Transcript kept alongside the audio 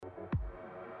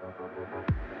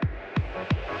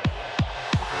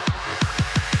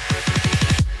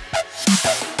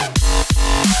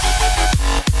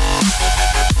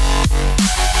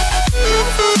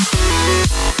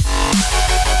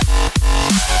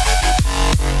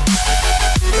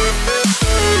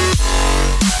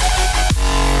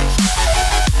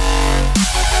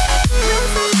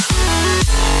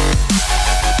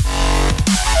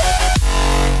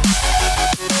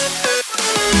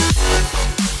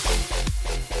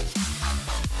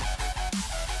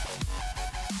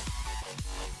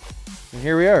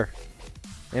here we are.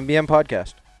 MBM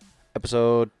Podcast.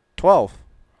 Episode 12.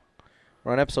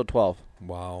 We're on episode 12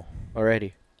 Wow.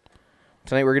 already.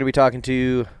 Tonight we're going to be talking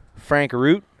to Frank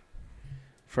Root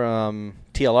from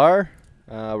TLR.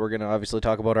 We're going to obviously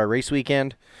talk about our race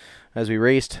weekend as we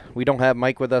raced. We don't have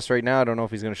Mike with us right now. I don't know if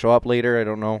he's going to show up later. I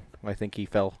don't know. I think he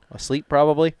fell asleep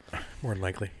probably. More than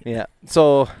likely. Yeah.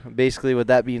 So basically with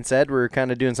that being said, we're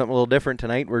kind of doing something a little different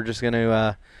tonight. We're just going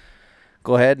to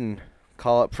go ahead and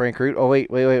call up Frank Root. Oh,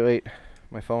 wait.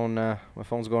 My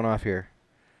phone's going off here.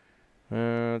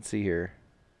 Let's see here.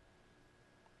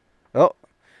 Oh,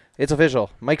 it's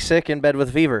official. Mike's sick, in bed with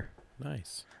a fever.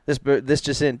 Nice. This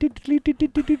just in.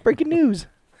 Breaking news.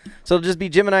 So it'll just be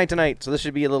Jim and I tonight. So this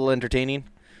should be a little entertaining.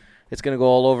 It's going to go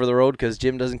all over the road because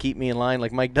Jim doesn't keep me in line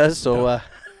like Mike does. So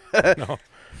No.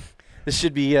 This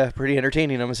should be pretty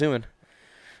entertaining, I'm assuming.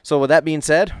 So with that being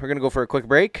said, we're going to go for a quick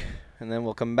break, and then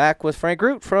we'll come back with Frank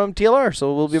Root from TLR.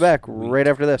 So we'll be back right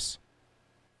after this.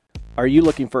 Are you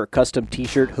looking for a custom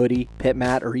t-shirt, hoodie, pit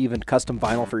mat, or even custom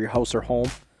vinyl for your house or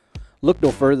home? Look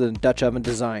no further than Dutch Oven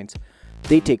Designs.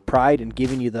 They take pride in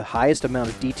giving you the highest amount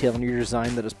of detail in your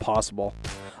design that is possible.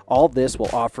 All this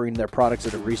while offering their products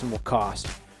at a reasonable cost.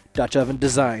 Dutch Oven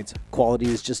Designs. Quality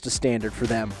is just a standard for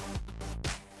them.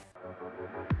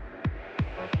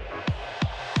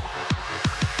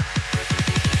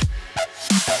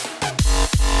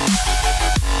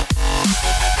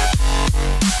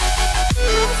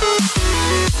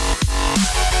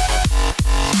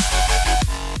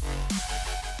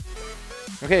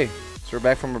 Okay, so we're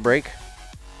back from a break.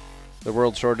 The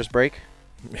world's shortest break.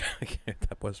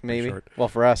 That was pretty Maybe. short. Well,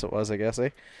 for us it was, I guess, eh?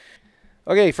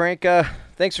 Okay, Frank,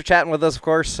 thanks for chatting with us, of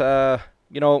course. For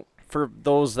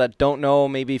those that don't know,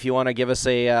 maybe if you want to give us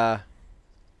a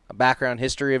background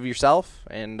history of yourself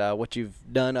and what you've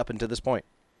done up until this point.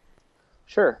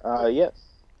 Sure.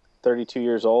 32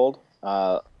 years old.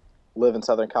 Live in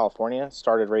Southern California.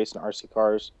 Started racing RC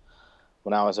cars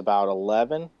when I was about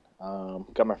 11.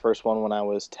 Got my first one when I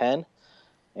was 10,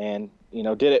 and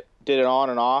did it on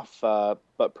and off,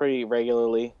 but pretty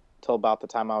regularly till about the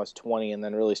time I was 20, and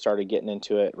then really started getting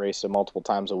into it, racing multiple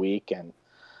times a week, and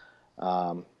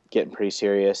getting pretty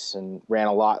serious, and ran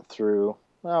a lot through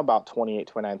about 28,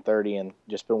 29, 30, and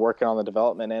just been working on the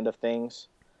development end of things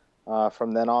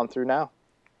from then on through now.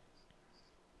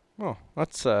 Oh,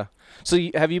 that's so.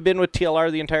 Have you been with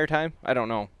TLR the entire time? I don't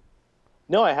know.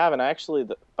 No, I haven't. Actually,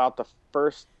 about the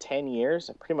first 10 years,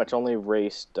 I pretty much only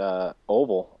raced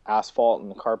oval, asphalt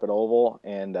and carpet oval,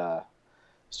 and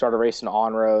started racing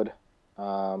on-road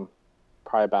probably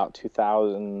about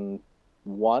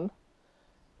 2001,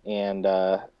 and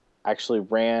actually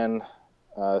ran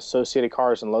Associated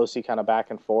Cars and Losi kind of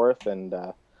back and forth, and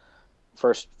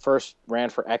first ran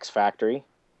for X Factory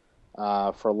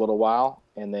for a little while,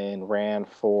 and then ran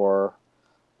for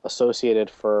Associated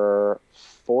for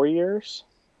 4 years,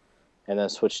 and then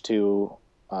switched to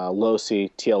Losi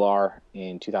TLR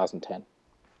in 2010.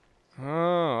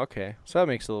 Oh, okay. So that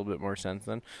makes a little bit more sense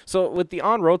then. So with the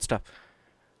on-road stuff,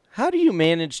 how do you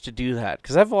manage to do that?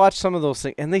 Because I've watched some of those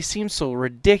things, and they seem so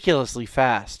ridiculously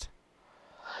fast.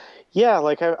 Yeah,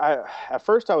 like I at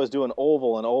first I was doing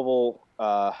oval, and oval.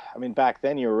 Back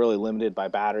then you were really limited by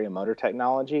battery and motor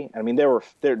technology. I mean, they're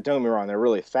don't get me wrong, they're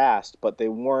really fast, but they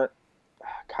weren't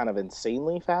kind of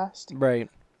insanely fast. Right.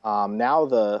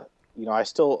 Now I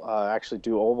still actually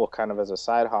do oval kind of as a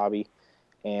side hobby,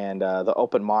 and the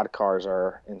open mod cars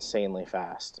are insanely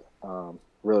fast,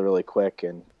 really, really quick.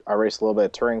 And I race a little bit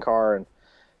of touring car, and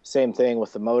same thing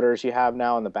with the motors you have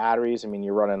now and the batteries. I mean,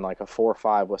 you're running like a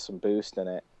 4.5 with some boost in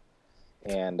it.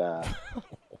 And,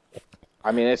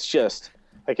 it's just,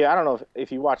 like, I don't know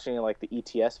if you watch any, like, the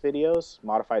ETS videos,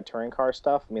 modified touring car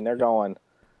stuff. I mean, they're going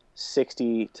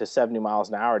 60 to 70 miles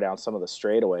an hour down some of the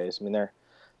straightaways. I mean,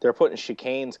 they're putting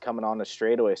chicanes coming on the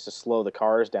straightaways to slow the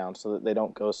cars down so that they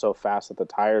don't go so fast that the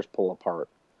tires pull apart.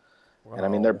 Wow. And, I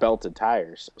mean, they're belted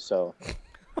tires. So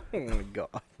Oh, my God.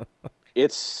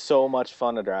 It's so much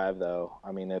fun to drive, though.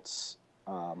 I mean, it's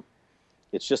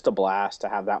just a blast to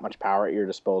have that much power at your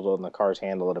disposal, and the cars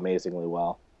handle it amazingly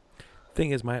well.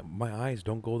 Thing is, my eyes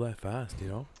don't go that fast,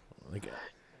 Like,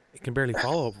 I can barely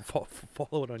follow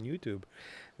it on YouTube.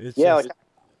 It's like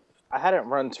I hadn't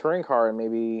run touring car in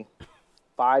maybe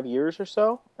 5 years or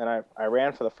so, and I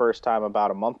ran for the first time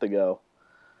about a month ago,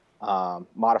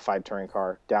 modified touring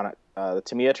car down at the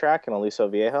Tamiya track in Aliso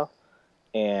Viejo,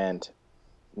 and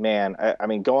man, I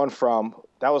mean, going from,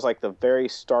 that was like the very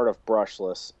start of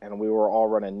brushless, and we were all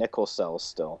running nickel cells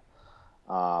still.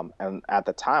 And at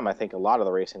the time, I think a lot of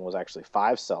the racing was actually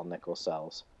 5-cell nickel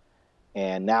cells.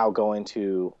 And now going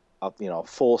to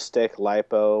full stick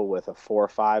lipo with a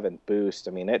 4.5 and boost.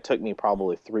 I mean, it took me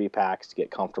probably 3 packs to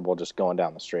get comfortable just going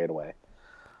down the straightaway.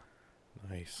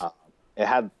 Nice.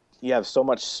 You have so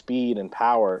much speed and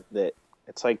power that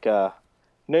it's like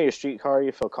your street car,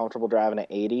 you feel comfortable driving at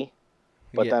 80,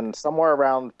 but then somewhere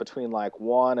around between like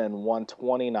 1 and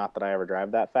 120, not that I ever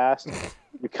drive that fast,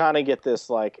 you kind of get this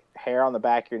like hair on the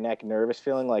back of your neck nervous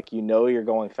feeling, like you're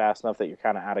going fast enough that you're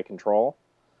kind of out of control.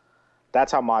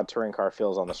 That's how mod touring car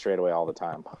feels on the straightaway all the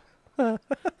time.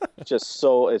 It's just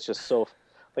so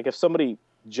like if somebody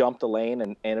jumped a lane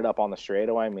and ended up on the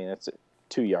straightaway, I mean, it's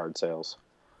 2 yard sales.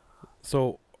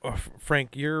 So,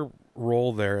 Frank, your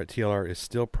role there at TLR is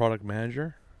still product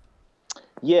manager?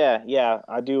 Yeah,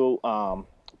 I do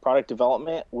product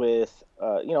development with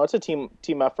it's a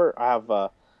team effort. I have an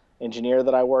engineer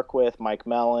that I work with, Mike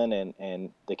Mellon, and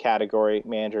the category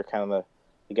manager, kind of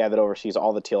the guy that oversees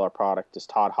all the TLR product is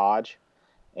Todd Hodge,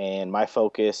 and my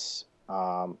focus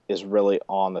is really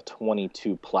on the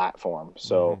 22 platform.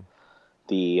 So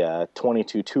the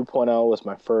 22 2.0 was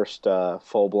my first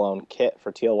full-blown kit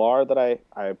for TLR that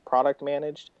I product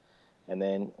managed. And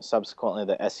then subsequently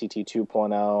the SCT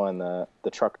 2.0 and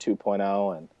the Truck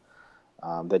 2.0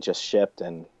 and that just shipped,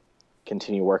 and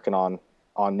continue working on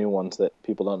new ones that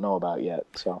people don't know about yet.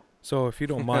 So if you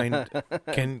don't mind,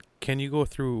 can you go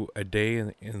through a day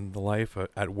in the life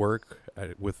at work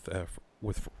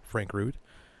with Frank Root?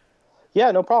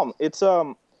 Yeah, no problem. It's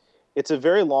a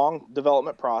very long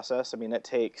development process. I mean, it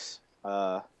takes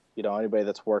anybody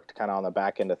that's worked kind of on the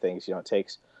back end of things, it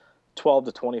takes 12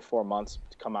 to 24 months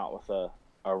to come out with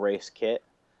a race kit,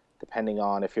 depending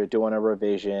on if you're doing a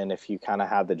revision, if you kind of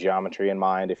have the geometry in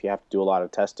mind, if you have to do a lot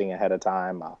of testing ahead of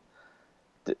time,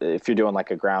 if you're doing like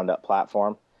a ground up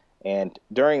platform. And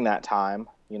during that time,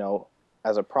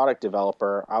 as a product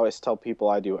developer, I always tell people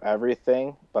I do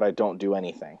everything, but I don't do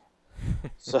anything.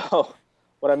 So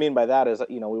what I mean by that is,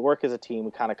 we work as a team,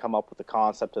 we kind of come up with the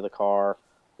concept of the car,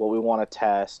 what we want to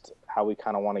test, how we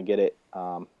kind of want to get it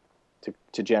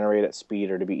to generate at speed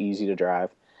or to be easy to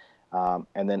drive.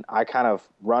 And then I kind of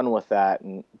run with that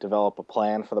and develop a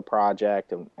plan for the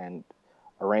project and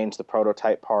arrange the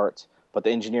prototype parts, but the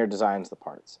engineer designs the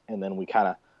parts. And then we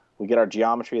get our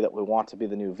geometry that we want to be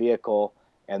the new vehicle,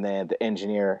 and then the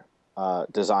engineer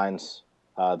designs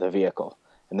the vehicle.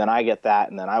 And then I get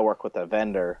that, and then I work with the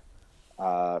vendor,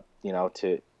 to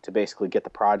basically get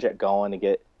the project going,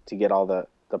 to get all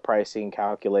the pricing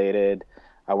calculated.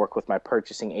 I work with my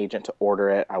purchasing agent to order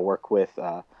it. I work with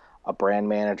a brand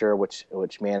manager, which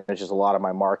manages a lot of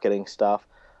my marketing stuff.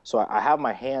 So I have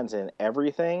my hands in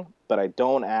everything, but I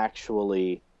don't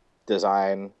actually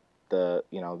design the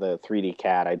 3D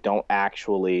CAD. I don't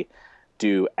actually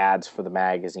do ads for the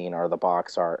magazine or the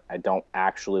box art. I don't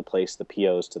actually place the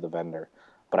POs to the vendor,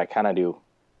 but I kind of do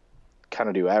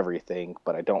everything,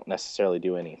 but I don't necessarily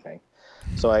do anything.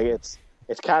 So it's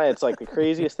like the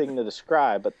craziest thing to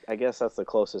describe, but I guess that's the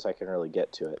closest I can really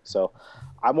get to it. So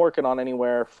I'm working on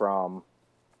anywhere from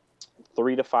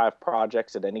 3 to 5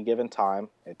 projects at any given time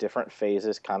at different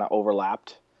phases, kind of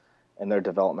overlapped in their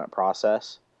development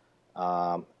process.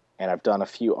 And I've done a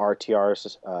few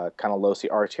RTRs, kind of low-C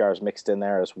RTRs mixed in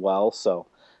there as well. So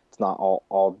it's not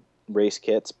all race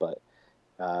kits, but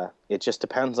it just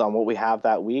depends on what we have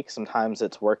that week. Sometimes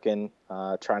it's working,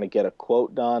 trying to get a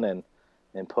quote done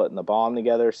and putting the BOM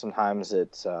together. Sometimes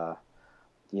it's, I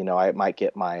might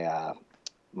get my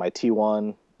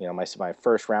T1, my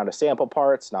first round of sample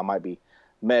parts, and I might be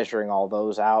measuring all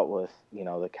those out with,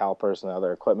 the calipers and the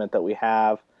other equipment that we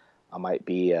have. I might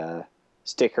be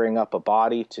stickering up a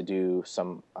body to do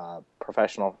some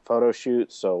professional photo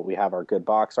shoots. So we have our good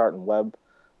box art and web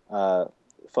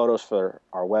photos for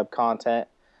our web content.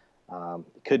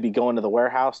 It could be going to the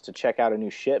warehouse to check out a new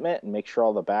shipment and make sure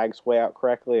all the bags weigh out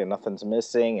correctly and nothing's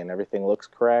missing and everything looks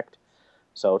correct.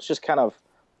 So it's just kind of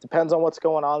depends on what's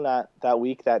going on that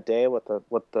week, that day, what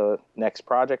the next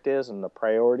project is and the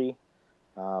priority.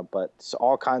 But it's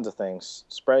all kinds of things,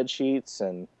 spreadsheets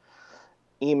and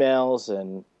emails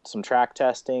and some track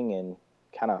testing, and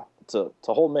kind of it's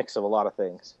a whole mix of a lot of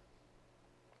things.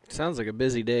 Sounds like a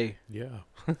busy day. Yeah.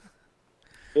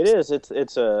 It is.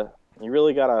 You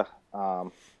really gotta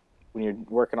when you're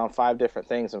working on 5 different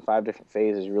things in 5 different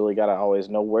phases, you really gotta always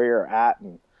know where you're at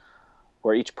and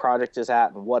where each project is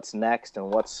at and what's next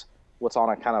and what's on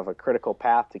a kind of a critical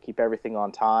path to keep everything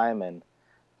on time. And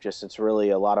just it's really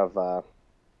a lot of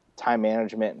time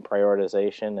management and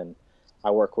prioritization. And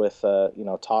I work with Todd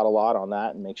a lot on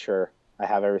that and make sure I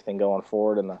have everything going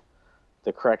forward in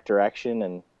the correct direction,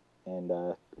 and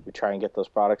we try and get those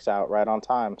products out right on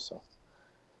time. So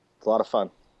it's a lot of fun.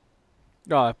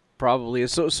 Oh, probably.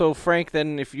 So Frank,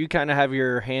 then if you kind of have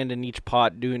your hand in each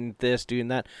pot doing this, doing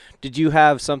that, did you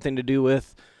have something to do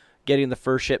with getting the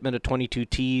first shipment of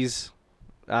 22Ts,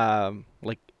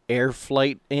 like air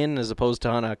flight in as opposed to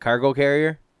on a cargo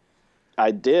carrier? I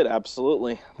did,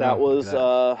 absolutely. That look at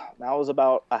that was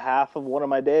about a half of one of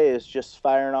my days, just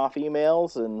firing off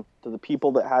emails and to the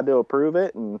people that had to approve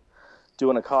it, and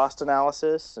doing a cost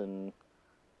analysis and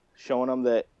showing them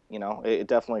that, you know, it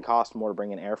definitely cost more to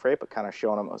bring in air freight, but kind of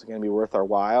showing them it was going to be worth our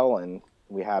while. And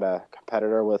we had a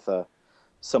competitor with a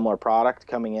similar product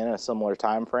coming in a similar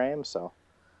time frame, so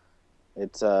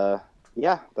it's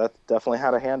yeah, that definitely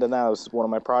had a hand in that. It was one of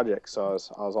my projects, so I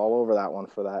was all over that one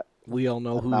for that. We all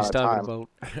know who amount he's of talking time.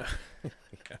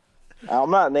 about.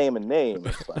 I'm not naming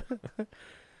names, but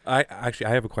I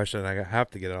have a question, and I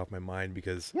have to get it off my mind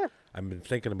because Yeah. I've been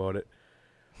thinking about it.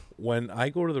 When I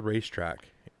go to the racetrack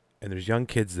and there's young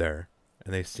kids there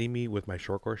and they see me with my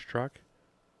short course truck,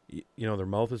 you know, their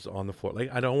mouth is on the floor.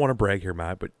 Like, I don't want to brag here,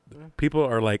 Matt, but people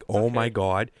are like, "Oh my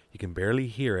God, you can barely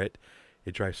hear it.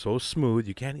 It drives so smooth,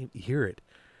 you can't even hear it."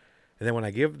 And then when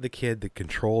I give the kid the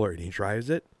controller and he drives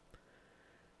it,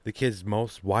 the kid's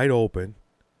mouth's wide open,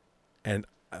 and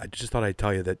I just thought I'd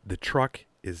tell you that the truck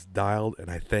is dialed, and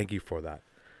I thank you for that.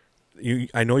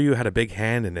 I know you had a big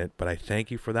hand in it, but I thank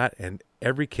you for that. And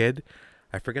every kid,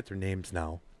 I forget their names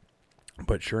now,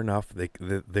 but sure enough,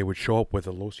 they would show up with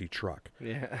a Losi truck.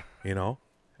 Yeah. You know?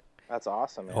 that's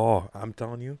awesome, man. Oh, I'm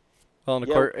telling you. Well, and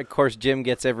Yeah. of course, Jim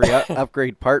gets every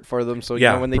upgrade part for them. So, you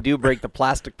Yeah. know, when they do break the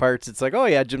plastic parts, it's like, oh,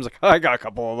 yeah, Jim's like, oh, I got a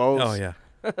couple of those. Oh yeah.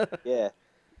 Yeah,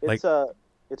 Like-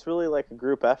 it's really like a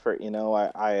group effort. You know,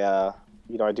 I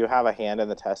you know, I do have a hand in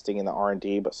the testing and the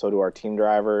R&D, but so do our team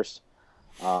drivers.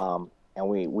 And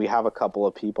we have a couple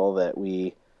of people that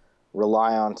we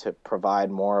rely on to provide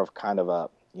more of kind of a,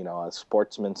 you know, a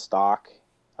sportsman stock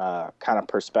kind of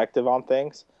perspective on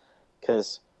things.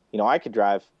 Because, you know, I could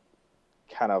drive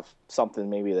kind of something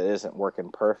maybe that isn't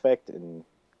working perfect and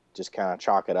just kind of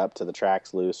chalk it up to the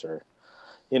track's loose, or,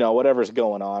 you know, whatever's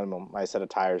going on. My set of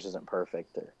tires isn't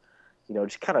perfect, or, you know,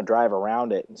 just kind of drive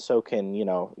around it. And so can, you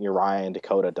know, Uriah and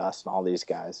Dakota Dust and all these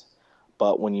guys.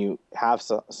 But when you have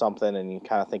something and you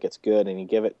kind of think it's good and you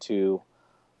give it to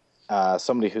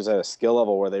somebody who's at a skill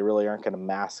level where they really aren't going to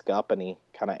mask up any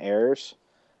kind of errors,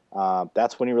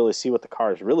 that's when you really see what the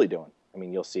car is really doing. I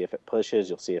mean, you'll see if it pushes,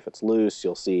 you'll see if it's loose,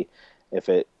 you'll see if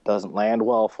it doesn't land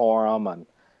well for them, and,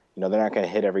 you know, they're not going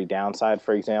to hit every downside,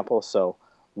 for example. So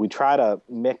we try to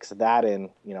mix that in.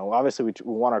 You know, obviously we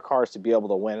want our cars to be able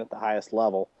to win at the highest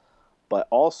level, but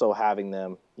also having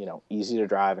them, you know, easy to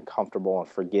drive and comfortable and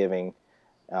forgiving,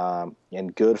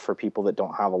 and good for people that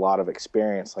don't have a lot of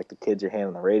experience, like the kids you're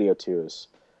handing the radio to.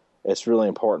 It's really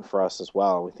important for us as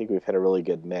well. We think we've hit a really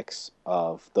good mix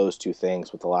of those two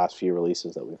things with the last few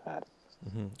releases that we've had.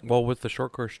 Mm-hmm. Well, with the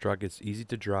short course truck, it's easy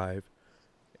to drive.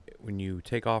 When you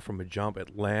take off from a jump,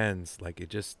 it lands like it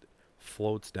just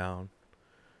floats down.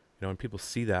 You know, and people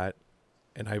see that,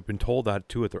 and I've been told that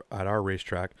too at our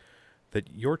racetrack,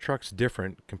 that your truck's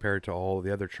different compared to all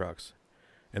the other trucks.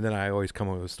 And then I always come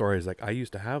up with stories like, I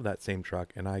used to have that same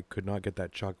truck, and I could not get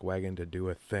that chuck wagon to do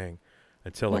a thing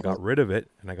until I got rid of it,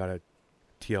 and I got a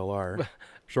TLR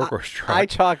short course truck. I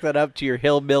chalk that up to your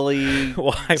hillbilly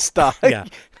stuff. Yeah,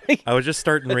 I was just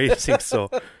starting racing, so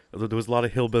there was a lot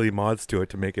of hillbilly mods to it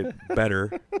to make it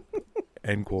better,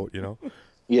 end quote, you know.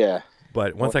 Yeah.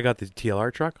 But once I got the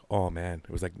TLR truck, oh man, it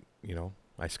was like, you know,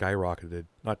 I skyrocketed,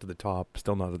 not to the top,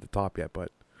 still not at the top yet,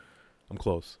 but I'm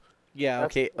close. Yeah,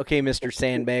 okay, Mr.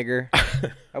 Sandbagger.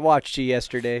 I watched you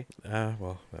yesterday.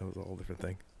 Well, that was a whole different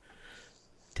thing.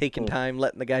 Taking time,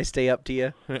 letting the guy stay up to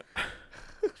you.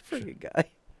 Freaking guy.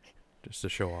 Just to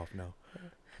show off now.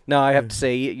 No, I have to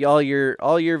say, all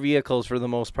your vehicles for the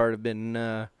most part have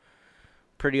been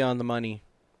pretty on the money.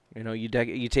 You know, you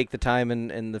take the time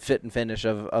and the fit and finish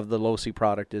of the Losi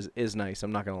product is nice.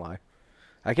 I'm not gonna lie,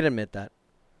 I can admit that.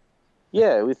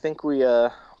 Yeah, we think we've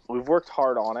worked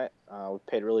hard on it. We've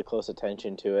paid really close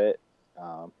attention to it.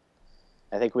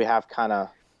 I think we have kind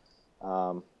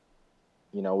of,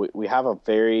 you know, we have a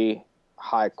very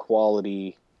high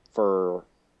quality for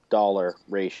dollar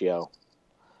ratio.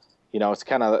 You know, it's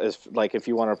kind of like, if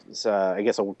you want to, I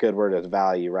guess a good word is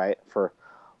value, right? For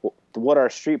what our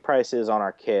street price is on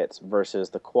our kits versus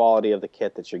the quality of the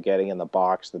kit that you're getting in the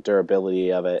box, the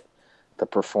durability of it, the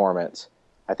performance.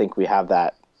 I think we have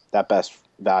that best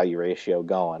value ratio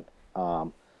going.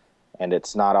 And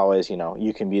it's not always, you know,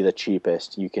 you can be the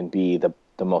cheapest, you can be the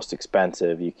most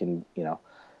expensive, you can, you know,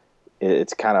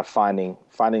 it's kind of finding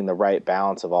the right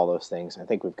balance of all those things. I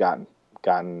think we've gotten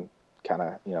kind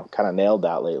of nailed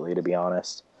that lately, to be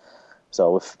honest.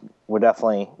 So we're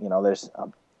definitely, you know, there's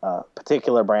a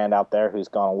particular brand out there who's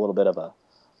gone a little bit of a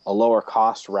lower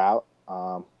cost route.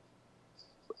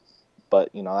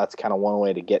 But that's kind of one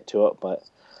way to get to it. But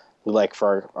we like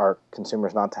for our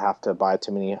consumers not to have to buy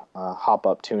too many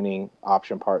hop-up tuning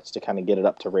option parts to kind of get it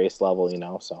up to race level,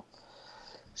 So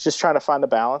it's just trying to find a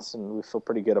balance, and we feel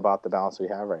pretty good about the balance we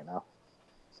have right now.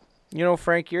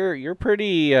 Frank, you're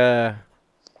pretty.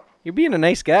 You're being a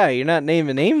nice guy. You're not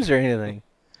naming names or anything.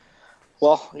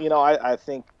 Well, I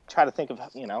try to think of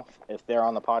if they're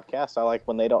on the podcast. I like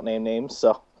when they don't name names,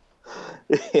 so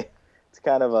it's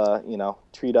kind of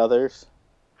treat others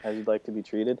as you'd like to be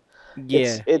treated.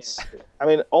 Yeah.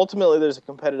 Ultimately there's a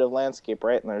competitive landscape,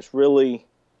 right? And there's really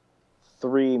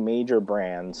 3 major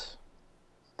brands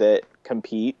that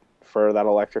compete for that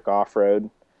electric off-road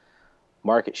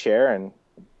market share, and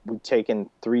we've taken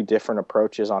 3 different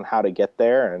approaches on how to get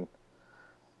there. And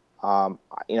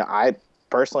I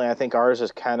personally, I think ours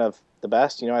is kind of the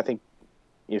best. I think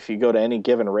if you go to any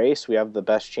given race, we have the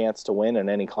best chance to win in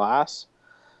any class.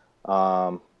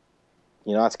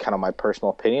 That's kind of my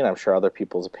personal opinion. I'm sure other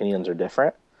people's opinions are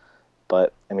different.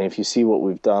 But, if you see what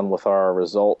we've done with our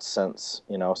results since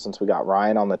we got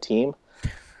Ryan on the team.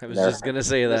 I was just going to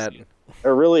say that.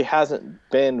 There really hasn't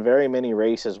been very many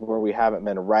races where we haven't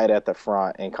been right at the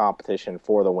front in competition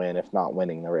for the win, if not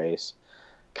winning the race.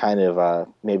 Kind of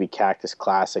maybe Cactus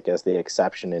Classic as the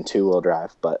exception in 2-wheel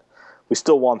drive. But we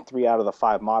still won 3 out of the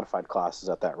 5 modified classes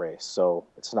at that race. So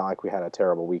it's not like we had a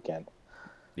terrible weekend.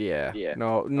 Yeah.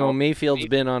 No, Mayfield's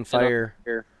been on fire,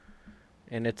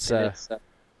 and it's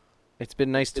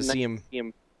been nice to see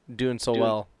him doing so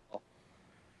well.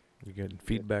 You getting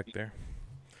feedback there?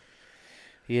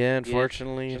 Yeah,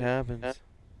 unfortunately, it happens.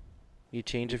 You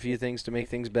change a few things to make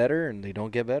things better, and they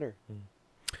don't get better.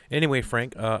 Anyway,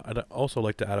 Frank, I'd also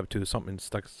like to add up to something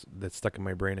that's stuck in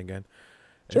my brain again.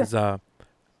 Sure. Is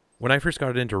when I first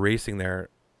got into racing there,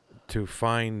 to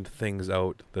find things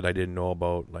out that I didn't know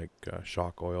about, like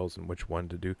shock oils and which one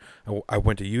to do, I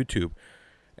went to YouTube,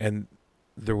 and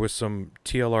there was some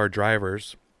TLR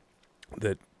drivers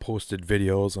that posted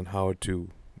videos on how to,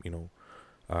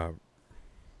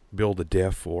 build a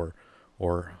diff or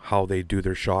how they do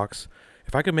their shocks.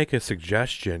 If I could make a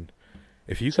suggestion,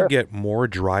 if you Sure. could get more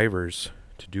drivers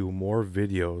to do more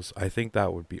videos, I think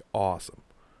that would be awesome.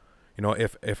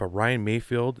 If a Ryan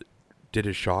Mayfield did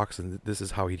his shocks and this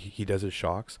is how he does his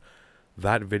shocks,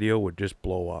 that video would just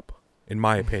blow up, in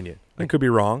my opinion. I could be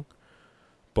wrong,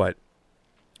 but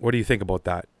what do you think about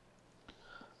that?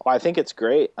 Well, I think it's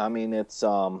great.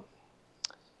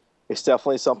 It's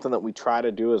definitely something that we try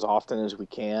to do as often as we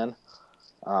can.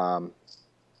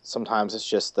 Sometimes it's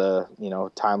just the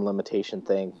time limitation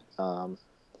thing.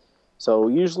 So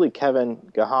usually Kevin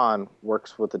Gahan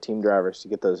works with the team drivers to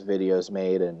get those videos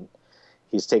made, and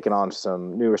he's taken on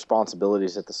some new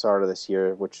responsibilities at the start of this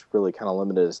year, which really kind of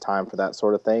limited his time for that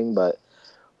sort of thing. But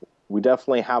we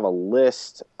definitely have a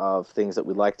list of things that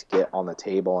we'd like to get on the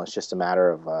table, and it's just a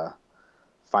matter of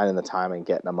finding the time and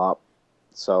getting them up.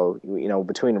 So,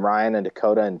 between Ryan and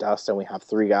Dakota and Dustin, we have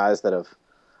 3 guys that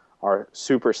are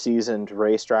super seasoned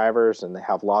race drivers, and they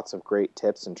have lots of great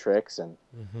tips and tricks, and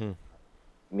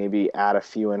maybe add a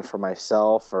few in for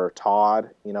myself or Todd,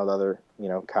 the other,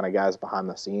 kind of guys behind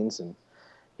the scenes. And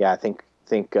yeah, I think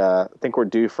we're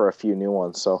due for a few new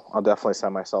ones. So I'll definitely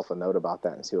send myself a note about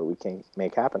that and see what we can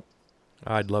make happen.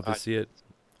 I'd love to see it.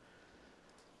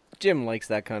 Jim likes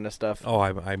that kind of stuff. Oh,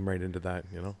 I'm right into that,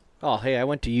 Oh, hey, I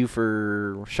went to you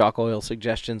for shock oil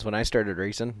suggestions when I started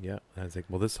racing. Yeah, I was like,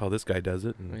 well, this is how this guy does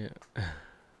it, and Yeah.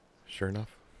 sure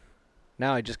enough.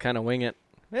 Now I just kind of wing it.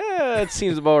 Yeah, it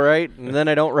seems about right. And then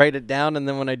I don't write it down, and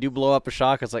then when I do blow up a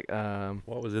shock, it's like,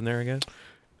 What was in there again?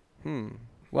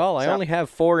 Well, I only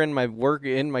have 4 in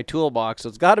my toolbox, so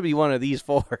it's got to be one of these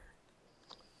 4.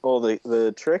 Well,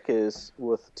 the trick is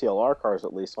with TLR cars,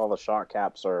 at least, all the shock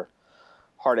caps are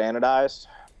hard anodized.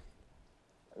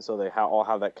 So they all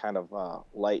have that kind of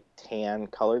light tan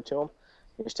color to them.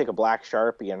 You just take a black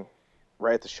Sharpie and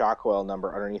write the shock oil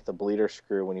number underneath the bleeder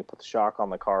screw when you put the shock on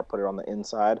the car, put it on the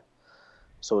inside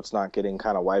so it's not getting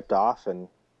kind of wiped off, and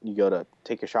you go to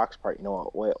take your shocks apart, you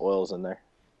know what oil's in there.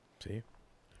 See?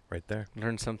 Right there.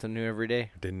 Learn something new every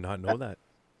day. Did not know that.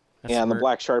 That's and smart. the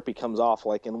black Sharpie comes off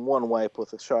like in one wipe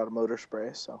with a shot of motor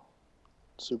spray, so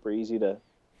super easy to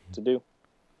do.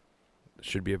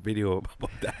 Should be a video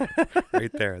about that.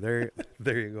 Right there.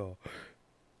 There you go.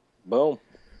 Boom.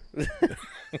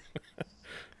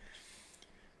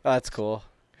 That's cool.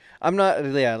 I'm not.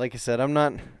 Yeah, like I said, I'm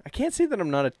not. I can't say that I'm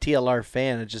not a TLR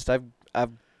fan. It's just I've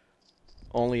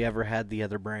only ever had the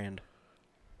other brand.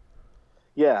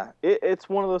 Yeah, it's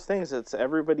one of those things. It's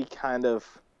everybody kind of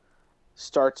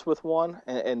starts with one,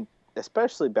 and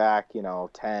especially back,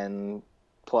 10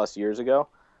 plus years ago,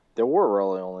 there were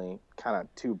really only kind of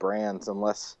two brands,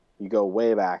 unless you go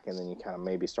way back and then you kind of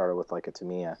maybe started with like a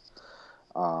Tamiya.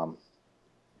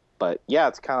 But yeah,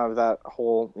 it's kind of that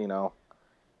whole,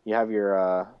 you have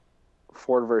your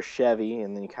Ford versus Chevy,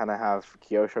 and then you kind of have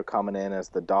Kyosho coming in as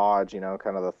the Dodge,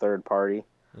 kind of the third party.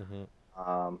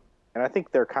 Mm-hmm. And I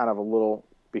think they're kind of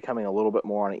becoming a little bit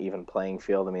more on an even playing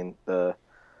field. I mean,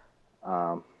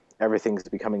 everything's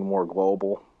becoming more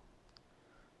global.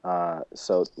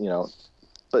 So,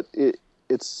 but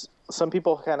it's some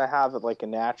people kind of have like a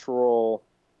natural,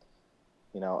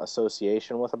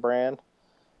 association with a brand.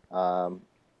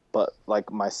 But like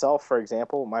myself, for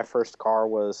example, my first car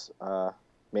was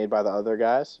made by the other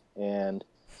guys, and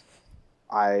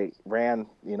I ran,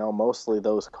 mostly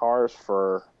those cars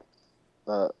for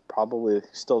probably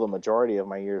still the majority of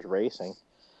my years racing.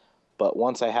 But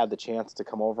once I had the chance to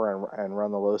come over and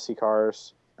run the Losi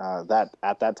cars, that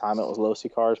at that time it was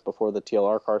Losi cars before the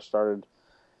TLR cars started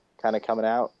kind of coming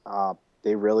out.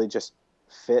 They really just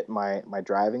fit my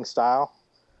driving style.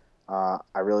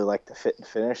 I really liked the fit and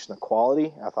finish and the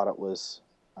quality. I thought it was,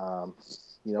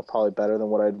 probably better than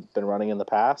what I'd been running in the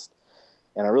past.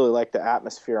 And I really liked the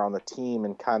atmosphere on the team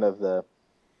and kind of the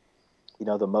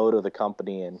mode of the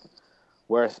company and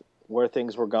where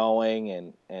things were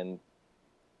going. And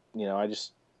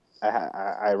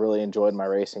I really enjoyed my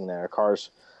racing there. Cars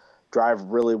drive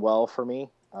really well for me.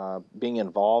 Being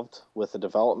involved with the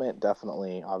development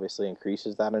definitely obviously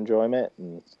increases that enjoyment.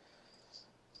 And,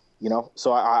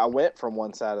 so I went from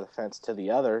one side of the fence to the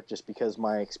other just because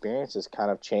my experiences kind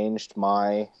of changed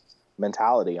my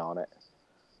mentality on it.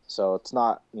 So it's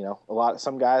not,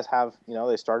 some guys have,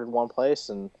 they started one place,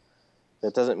 and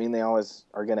that doesn't mean they always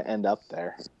are going to end up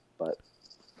there. But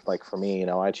like for me,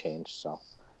 I changed. So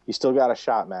you still got a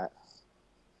shot, Matt.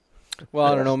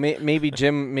 Well, I don't know. Maybe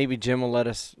Jim will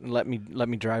let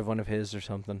me drive one of his or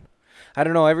something. I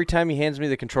don't know. Every time he hands me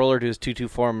the controller to his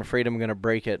 224, I'm afraid I'm going to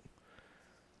break it.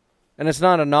 And it's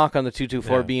not a knock on the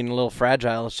 224 being a little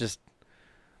fragile. It's just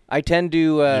I tend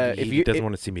to he doesn't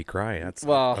want to see me cry. That's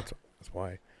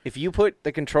why. If you put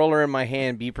the controller in my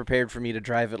hand, be prepared for me to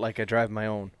drive it like I drive my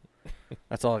own.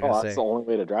 That's all I gotta say. That's the only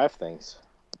way to drive things.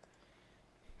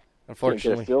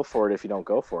 Unfortunately, you can't get a feel for it if you don't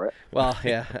go for it. Well,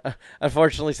 yeah.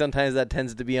 Unfortunately, sometimes that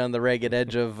tends to be on the ragged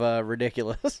edge of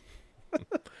ridiculous.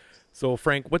 So,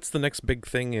 Frank, what's the next big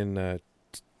thing in the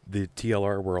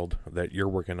TLR world that you're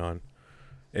working on?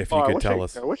 If you could tell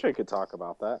us. I wish I could talk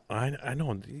about that. I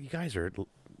know you guys are.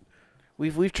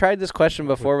 We've tried this question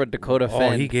before with Dakota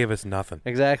Fenn. Oh, he gave us nothing.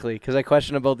 Exactly, because I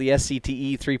questioned about the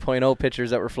SCTE 3.0 pictures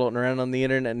that were floating around on the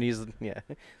internet, and he's No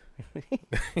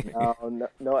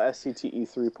SCTE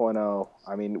 3.0.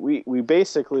 I mean, we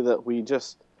basically we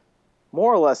just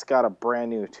more or less got a brand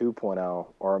new 2.0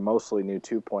 or a mostly new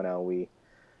 2.0.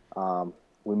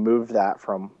 We moved that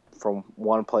from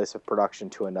one place of production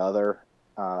to another,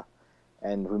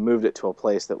 and we moved it to a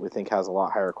place that we think has a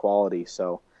lot higher quality.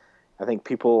 So I think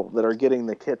people that are getting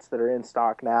the kits that are in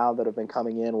stock now that have been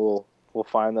coming in will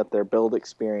find that their build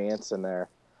experience and their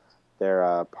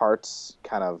parts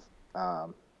kind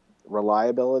of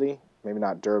reliability, maybe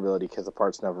not durability because the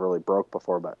parts never really broke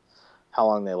before, but how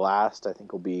long they last I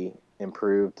think will be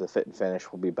improved. The fit and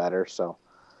finish will be better. So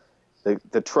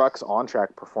the truck's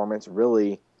on-track performance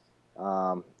really,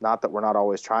 not that we're not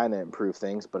always trying to improve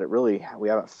things, but we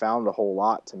haven't found a whole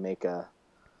lot to make a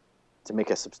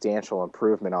substantial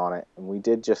improvement on it. And we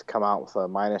did just come out with a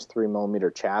 -3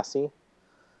 millimeter chassis,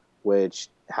 which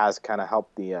has kind of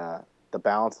helped the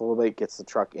balance a little bit, gets the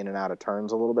truck in and out of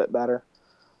turns a little bit better.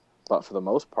 But for the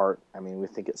most part, I mean, we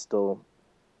think it's still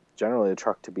generally a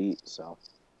truck to beat. So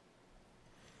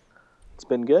it's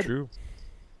been good. True.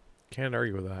 Can't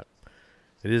argue with that.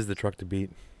 It is the truck to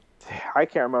beat. I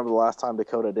can't remember the last time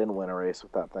Dakota didn't win a race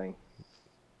with that thing.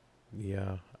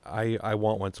 Yeah, I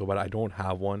want one so bad. I don't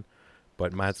have one,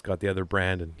 but Matt's got the other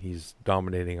brand, and he's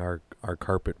dominating our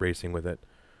carpet racing with it.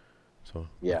 So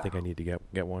yeah. I think I need to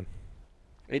get one.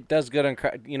 It does good on.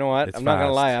 You know what? It's I'm not gonna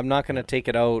fast. lie. I'm not gonna take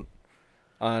it out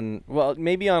on. Well,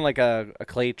 maybe on like a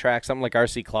clay track, something like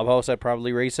RC Clubhouse. I'd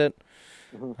probably race it.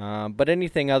 Mm-hmm. But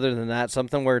anything other than that,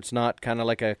 something where it's not kind of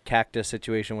like a cactus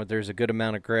situation where there's a good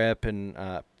amount of grip and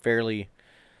fairly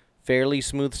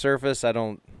smooth surface. I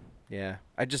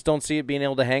just don't see it being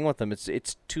able to hang with them.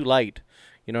 It's too light.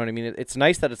 You know what I mean? It's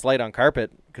nice that it's light on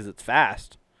carpet because it's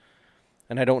fast,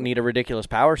 and I don't need a ridiculous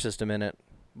power system in it.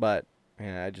 But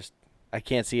yeah, I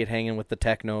can't see it hanging with the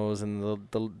Technos and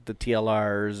the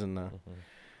TLRs and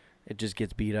it just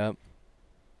gets beat up.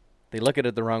 They look at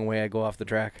it the wrong way. I go off the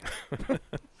track.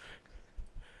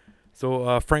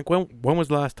 So, Frank, when was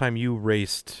the last time you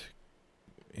raced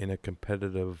in a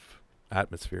competitive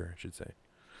atmosphere, I should say?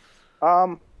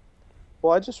 Well,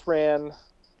 I just ran.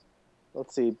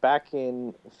 Let's see. Back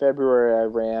in February, I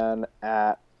ran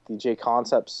at the J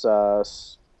Concepts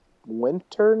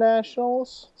Winter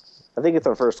Nationals. I think it's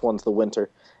our first one's the winter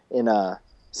in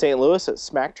St. Louis at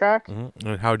Smack Track. Mm-hmm.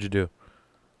 And how'd you do?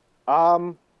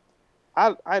 I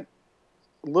a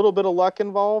little bit of luck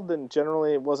involved, and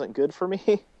generally it wasn't good for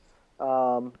me.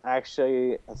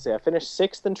 Actually, let's see. I finished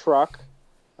sixth in truck,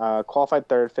 qualified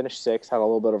third, finished sixth. Had a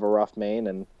little bit of a rough main,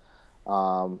 and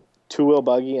two-wheel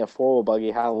buggy and four-wheel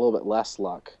buggy had a little bit less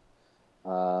luck,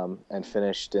 and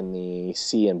finished in the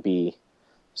C and B.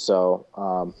 So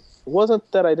it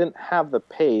wasn't that I didn't have the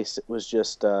pace. It was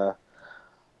just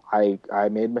I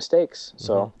made mistakes.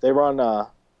 So they run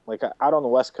like out on the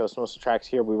West Coast. Most of the tracks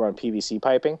here we run PVC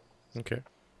piping. Okay.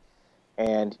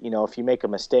 And if you make a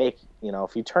mistake,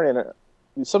 if you turn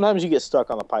in, sometimes you get stuck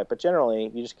on the pipe, but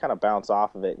generally you just kind of bounce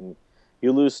off of it and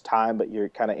you lose time, but you're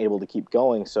kind of able to keep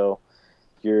going. So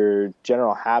your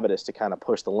general habit is to kind of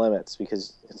push the limits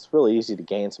because it's really easy to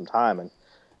gain some time. And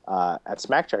at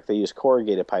Smack Track, they use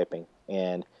corrugated piping,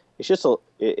 and it's just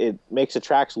it makes the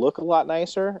tracks look a lot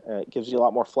nicer. It gives you a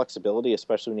lot more flexibility,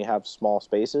 especially when you have small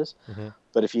spaces. Mm-hmm.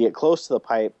 But if you get close to the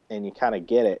pipe and you kind of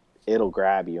get it, it'll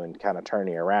grab you and kind of turn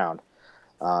you around.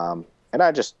 And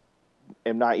I just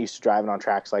am not used to driving on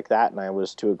tracks like that, and I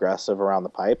was too aggressive around the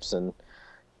pipes. And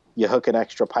you hook an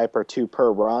extra pipe or two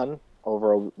per run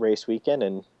over a race weekend,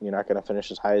 and you're not going to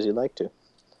finish as high as you'd like to.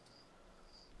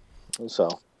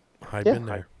 So, I've been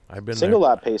there. Single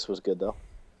lap pace was good, though.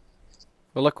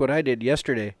 Well, look what I did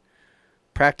yesterday.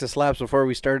 Practice laps before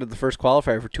we started the first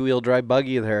qualifier for two-wheel drive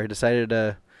buggy there. I decided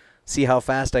to see how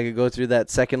fast I could go through that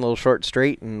second little short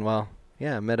straight, and, well,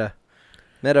 yeah, met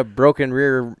a broken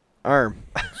rear arm.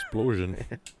 Explosion.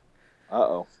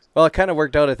 Uh-oh. Well, it kind of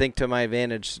worked out, I think, to my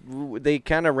advantage. They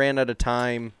kind of ran out of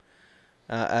time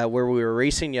where we were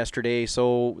racing yesterday,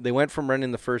 so they went from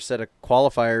running the first set of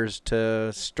qualifiers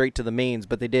to straight to the mains,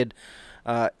 but they did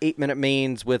 8-minute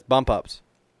mains with bump-ups.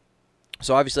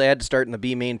 So obviously I had to start in the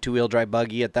B main two-wheel drive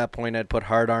buggy. At that point, I'd put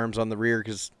hard arms on the rear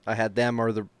because I had them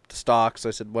or the stock, so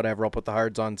I said, whatever, I'll put the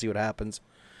hards on and see what happens.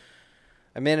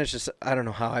 I don't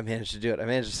know how I managed to do it. I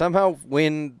managed to somehow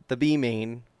win the B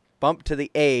main, bump to the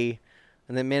A,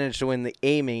 and then managed to win the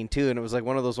A main too. And it was like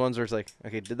one of those ones where it's like,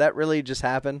 okay, did that really just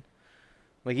happen?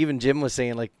 Like even Jim was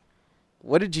saying, like,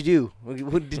 what did you do?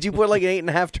 Did you put like an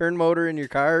 8.5 turn motor in your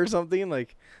car or something?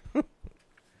 Like,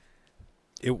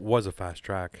 it was a fast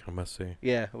track, I must say.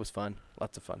 Yeah, it was fun.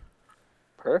 Lots of fun.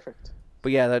 Perfect.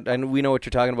 But yeah, and we know what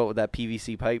you're talking about with that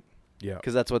PVC pipe. Yeah.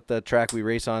 Because that's what the track we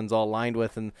race on is all lined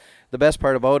with. And the best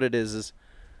part about it is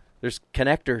there's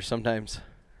connectors sometimes,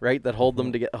 right, that hold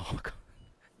them together. Oh, God.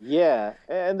 Yeah,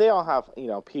 and they all have,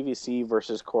 PVC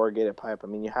versus corrugated pipe. I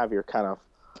mean, you have your kind of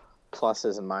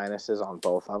pluses and minuses on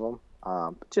both of them.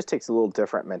 It just takes a little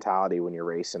different mentality when you're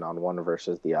racing on one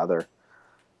versus the other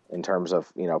in terms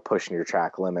of, pushing your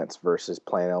track limits versus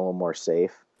playing a little more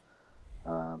safe.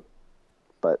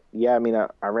 But, yeah, I mean,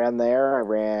 I ran there.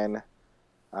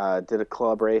 Did a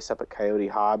club race up at Coyote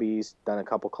Hobbies, done a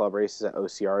couple club races at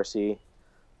OCRC,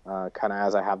 kind of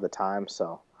as I have the time.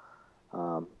 So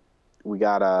we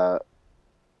got a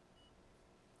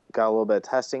little bit of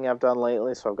testing I've done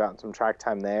lately, so I've gotten some track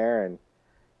time there, and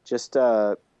just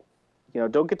don't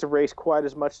get to race quite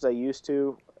as much as I used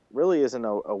to. Really isn't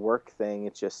a work thing;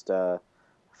 it's just a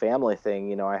family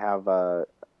thing. I have a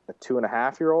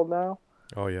 2.5-year-old now.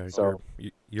 Oh yeah, so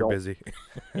you're busy.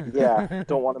 Yeah,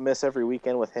 don't want to miss every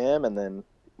weekend with him, and then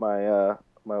my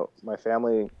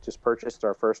family just purchased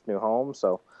our first new home,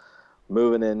 so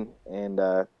moving in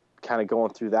and kind of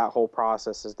going through that whole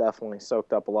process has definitely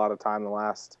soaked up a lot of time the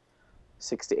last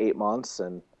 6 to 8 months,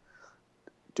 and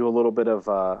do a little bit of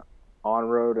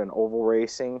on-road and oval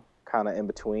racing kind of in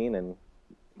between, and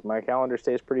my calendar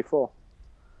stays pretty full.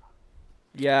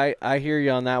 Yeah, I hear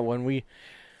you on that one.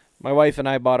 My wife and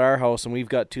I bought our house, and we've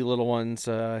got 2 little ones.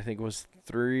 I think it was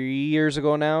 3 years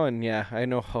ago now, and yeah, I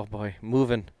know. Oh boy,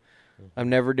 moving. I'm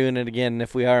never doing it again.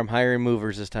 If we are, I'm hiring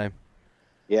movers this time.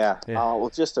 Yeah. Well,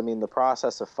 the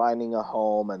process of finding a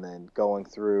home and then going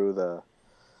through the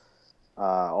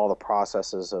all the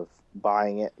processes of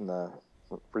buying it and the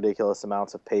ridiculous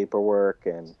amounts of paperwork,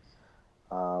 and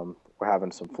we're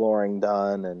having some flooring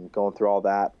done and going through all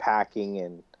that, packing,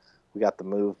 and we got the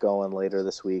move going later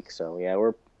this week. So yeah,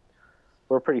 we're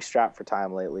pretty strapped for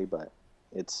time lately, but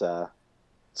it's going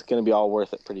to be all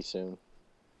worth it pretty soon.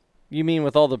 You mean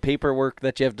with all the paperwork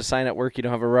that you have to sign at work, you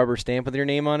don't have a rubber stamp with your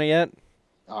name on it yet?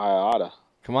 I oughta.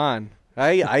 Come on.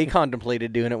 I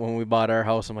contemplated doing it when we bought our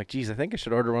house. I'm like, geez, I think I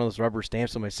should order one of those rubber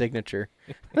stamps with my signature.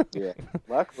 Yeah.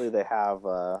 Luckily, they have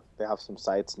some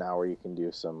sites now where you can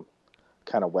do some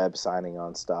kind of web signing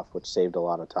on stuff, which saved a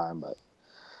lot of time, but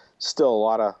still a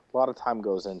lot of time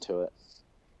goes into it.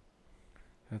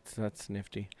 That's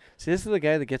nifty. See, this is the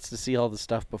guy that gets to see all the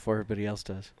stuff before everybody else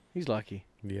does. He's lucky.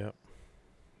 Yeah.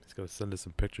 He's got to send us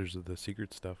some pictures of the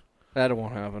secret stuff. That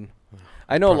won't happen.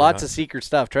 I know Probably lots not. of secret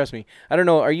stuff. Trust me. I don't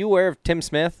know. Are you aware of Tim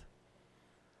Smith?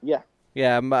 Yeah.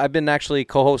 Yeah, I've been actually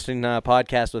co-hosting a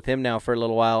podcast with him now for a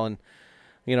little while, and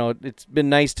you know, it's been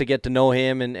nice to get to know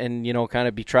him and you know, kind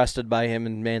of be trusted by him.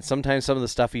 And man, sometimes some of the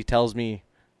stuff he tells me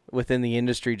within the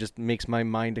industry just makes my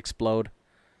mind explode.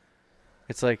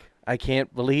 It's like, I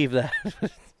can't believe that.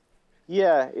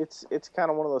 Yeah, it's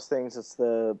kind of one of those things. It's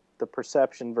the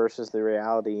perception versus the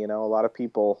reality. You know, a lot of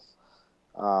people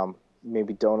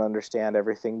maybe don't understand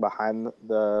everything behind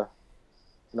behind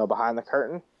the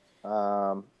curtain.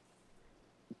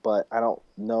 But I don't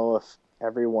know if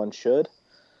everyone should.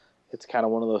 It's kind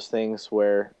of one of those things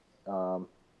where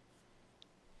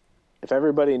if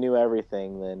everybody knew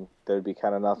everything, then there'd be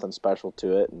kind of nothing special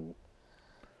to it. And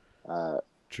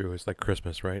True. It's like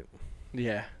Christmas, right?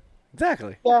 Yeah,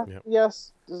 exactly. yeah, Yep.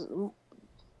 yes,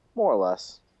 more or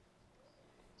less.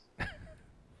 I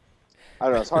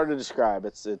don't know. It's hard to describe.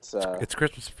 It's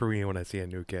Christmas for me when I see a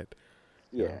new kit.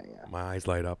 You yeah, know, yeah. My eyes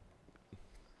light up.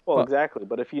 Well, Well- exactly.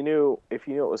 But if you knew it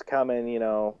was coming,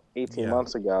 18 Yeah.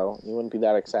 months ago, you wouldn't be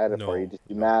that excited for it. No, You'd just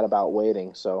be no. mad about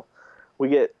waiting. So we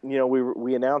get,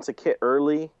 we announce a kit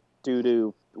early due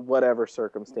to whatever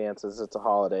circumstances. It's a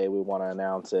holiday, we want to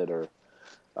announce it, or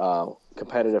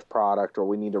competitive product, or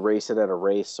we need to race it at a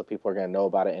race, so people are going to know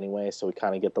about it anyway. So we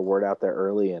kind of get the word out there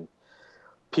early, and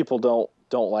people don't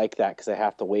like that because they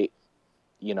have to wait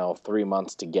 3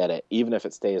 months to get it, even if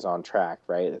it stays on track,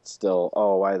 right? It's still,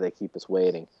 oh, why do they keep us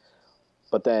waiting?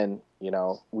 But then,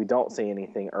 we don't say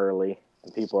anything early,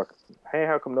 and people are, hey,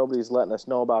 how come nobody's letting us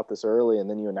know about this early? And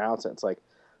then you announce it. It's like,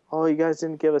 oh, you guys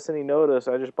didn't give us any notice.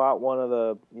 I just bought one of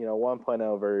the,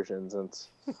 1.0 versions. And it's,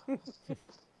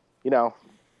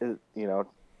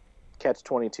 catch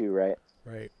 22, right?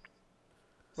 Right.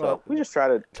 So Well- we just try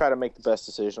to make the best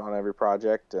decision on every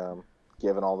project,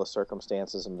 given all the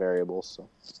circumstances and variables. So.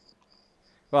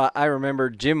 Well, I remember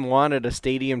Jim wanted a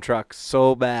stadium truck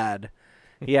so bad.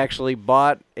 He actually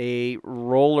bought a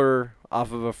roller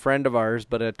off of a friend of ours,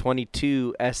 but a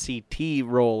 22 SCT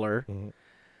roller. Mhm.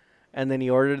 And then he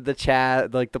ordered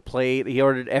the the plate. He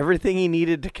ordered everything he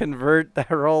needed to convert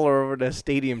that roller over to a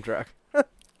stadium truck.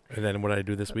 And then what did I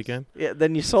do this weekend? Yeah,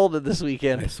 then you sold it this I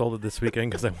weekend. sold it this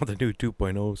weekend because I want the new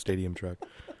 2.0 stadium truck.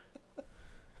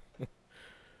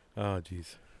 Oh,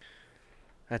 jeez.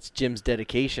 That's Jim's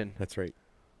dedication. That's right.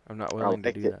 I'm not willing to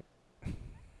like do it.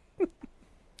 that.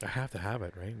 I have to have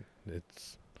it, right?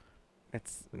 It's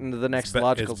It's the next it's be-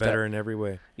 logical It's better step. in every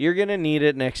way. You're going to need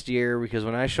it next year because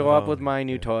when I show up Oh, with my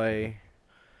new yeah. toy,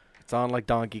 it's on like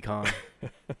Donkey Kong.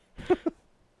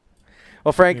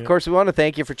 Well, Frank, Yeah. of course, we want to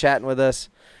thank you for chatting with us.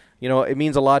 It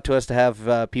means a lot to us to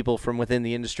have people from within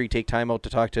the industry take time out to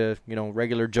talk to,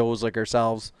 regular Joes like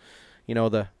ourselves,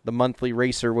 the monthly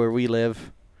racer where we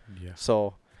live. Yeah.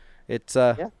 So it's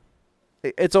Yeah.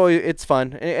 it's always it's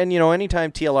fun. And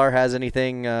anytime TLR has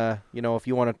anything, if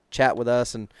you want to chat with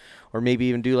us or maybe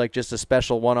even do like just a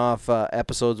special one-off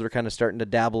episodes, we're kind of starting to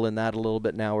dabble in that a little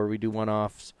bit now where we do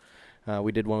one-offs.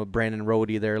 We did one with Brandon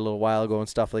Rohde there a little while ago and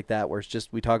stuff like that, where it's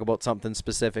just we talk about something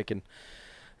specific and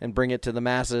bring it to the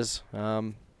masses.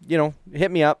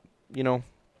 Hit me up.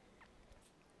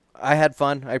 I had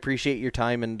fun. I appreciate your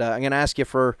time, and I'm going to ask you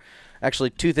for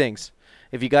actually two things.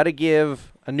 If you got to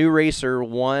give a new racer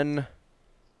one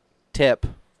tip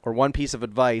or one piece of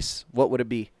advice, what would it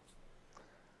be?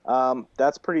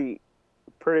 That's pretty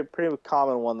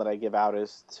common one that I give out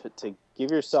is to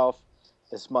give yourself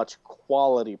as much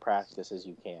quality practice as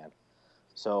you can.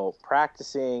 So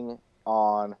practicing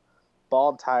on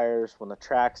bald tires when the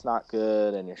track's not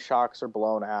good and your shocks are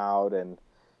blown out and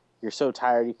you're so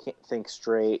tired you can't think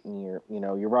straight and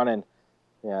you're running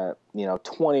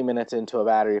 20 minutes into a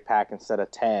battery pack instead of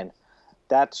 10.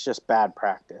 That's just bad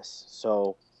practice.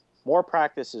 So more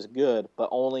practice is good, but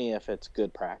only if it's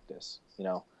good practice.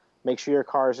 Make sure your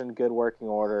car's in good working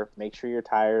order. Make sure your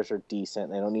tires are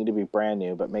decent. They don't need to be brand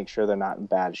new, but make sure they're not in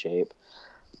bad shape.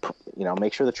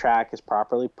 Make sure the track is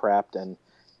properly prepped and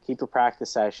keep your practice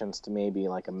sessions to maybe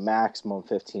like a maximum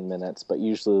 15 minutes, but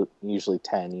usually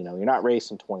 10. You're not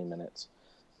racing 20 minutes,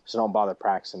 so don't bother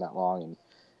practicing that long and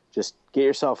just get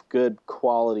yourself good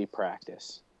quality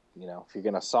practice. If you're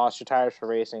going to sauce your tires for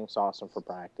racing, sauce them for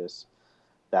practice,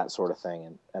 that sort of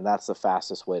thing. And that's the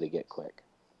fastest way to get quick.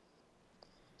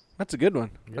 That's a good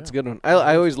one. That's a Yeah. good one.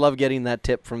 I always love getting that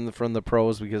tip from the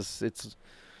pros because it's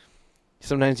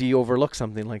sometimes you overlook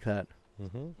something like that.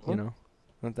 Mm-hmm. You know,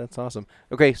 that's awesome.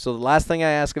 Okay, so the last thing I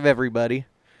ask of everybody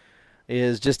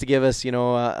is just to give us,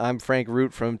 I'm Frank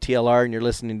Root from TLR, and you're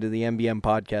listening to the MBM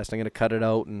podcast. I'm going to cut it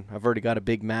out, and I've already got a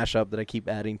big mashup that I keep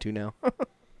adding to now.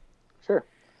 Sure.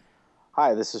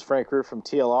 Hi, this is Frank Root from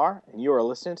TLR, and you are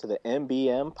listening to the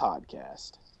MBM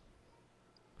podcast.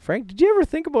 Frank, did you ever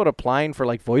think about applying for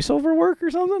like voiceover work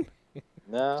or something?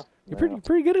 No, You're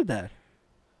pretty good at that.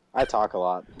 I talk a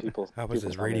lot. People. That was people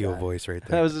his tell me radio that. voice right That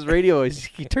there. was his radio.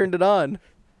 He turned it on.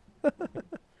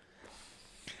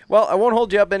 Well, I won't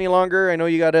hold you up any longer. I know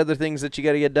you got other things that you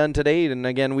got to get done today. And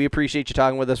again, we appreciate you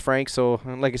talking with us, Frank. So,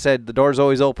 like I said, the door's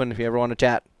always open if you ever want to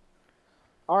chat.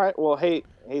 All right. Well, hey,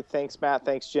 thanks, Matt.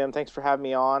 Thanks, Jim. Thanks for having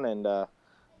me on, and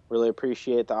really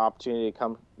appreciate the opportunity to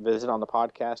come visit on the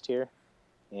podcast here.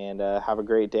 And have a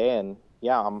great day. And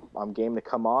yeah, I'm game to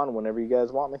come on whenever you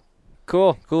guys want me.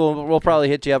 Cool. We'll probably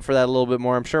hit you up for that a little bit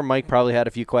more. I'm sure Mike probably had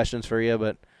a few questions for you,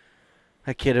 but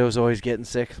that kiddo was always getting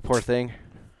sick. Poor thing.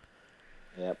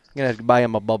 Yep. I'm going to have to buy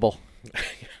him a bubble.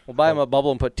 We'll buy him a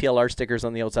bubble and put TLR stickers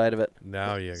on the outside of it.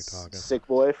 Now you're talking. Sick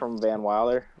Boy from Van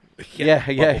Wilder. Yeah.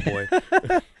 Bubble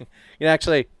boy.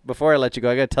 Actually, before I let you go,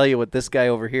 I got to tell you what this guy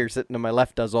over here sitting to my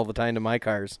left does all the time to my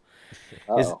cars.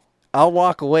 Oh. I'll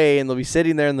walk away, and they'll be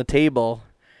sitting there on the table,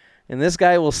 and this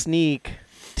guy will sneak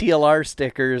TLR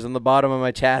stickers on the bottom of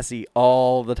my chassis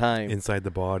all the time. Inside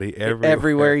the body,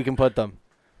 Everywhere he can put them.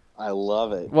 I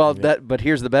love it. Well, but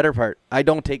here's the better part. I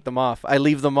don't take them off. I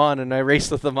leave them on, and I race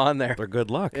with them on there. They're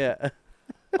good luck. Yeah.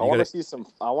 I want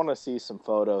to see some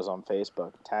photos on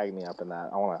Facebook. Tag me up in that.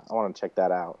 I want to check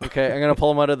that out. Okay, I'm going to pull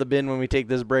them out of the bin when we take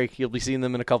this break. You'll be seeing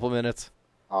them in a couple minutes.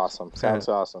 Awesome. Sounds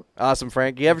awesome. Awesome,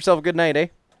 Frank. You have yourself a good night, eh?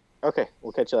 Okay,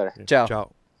 we'll catch you later. Ciao.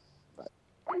 Ciao.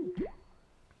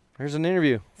 Here's an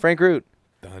interview. Frank Root.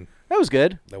 Done. That was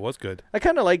good. That was good. I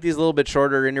kind of like these little bit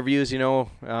shorter interviews,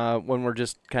 when we're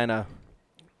just kind of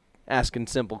asking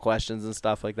simple questions and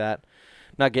stuff like that.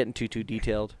 Not getting too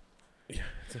detailed.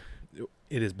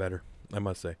 It is better, I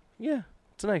must say. Yeah,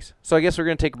 it's nice. So I guess we're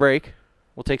going to take a break.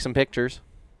 We'll take some pictures.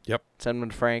 Yep. Send them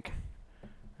to Frank.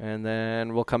 And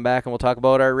then we'll come back and we'll talk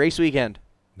about our race weekend.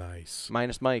 Nice.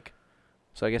 Minus Mike.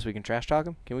 So I guess we can trash talk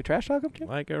him. Can we trash talk him, Jim?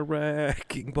 Like a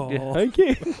wrecking ball. Yeah, I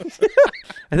can.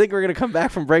 I think we're going to come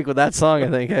back from break with that song, I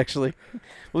think, actually.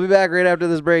 We'll be back right after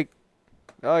this break.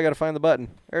 Oh, I got to find the button.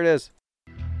 There it is.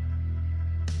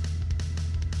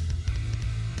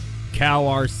 Cal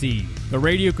RC, the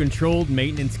radio-controlled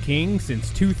maintenance king since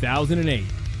 2008.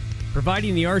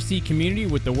 Providing the RC community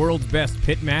with the world's best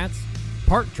pit mats,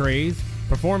 park trays,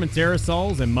 performance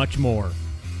aerosols, and much more.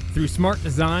 Through smart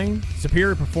design,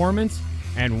 superior performance,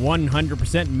 and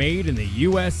 100% made in the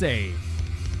USA.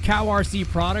 Cal RC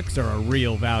products are a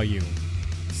real value.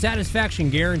 Satisfaction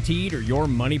guaranteed or your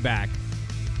money back.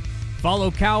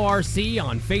 Follow Cal RC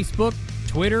on Facebook,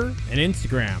 Twitter, and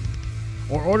Instagram.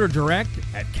 Or order direct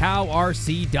at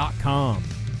calrc.com.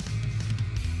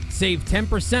 Save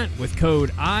 10% with code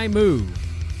IMOO.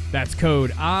 That's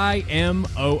code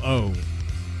IMOO.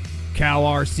 Cal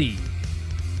RC.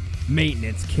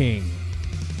 Maintenance King.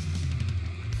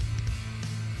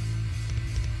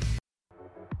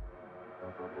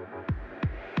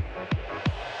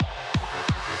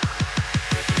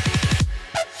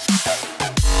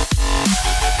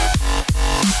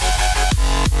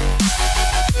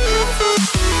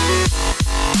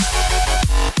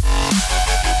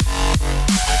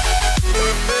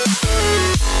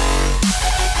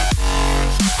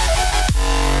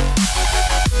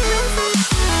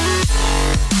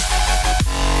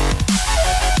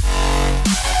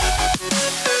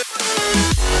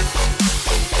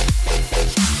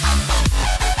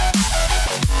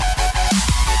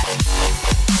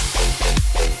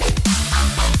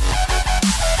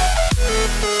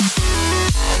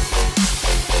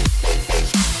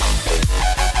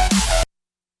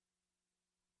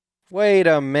 Wait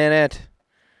a minute.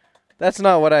 That's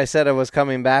not what I said I was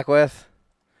coming back with.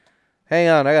 Hang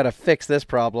on, I gotta fix this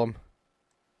problem.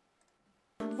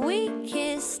 We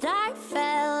kissed, I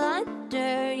fell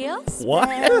under your spell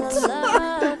What? of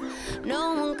love.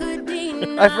 No one could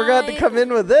deny. I forgot to come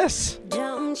in with this.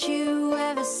 Don't you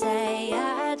ever say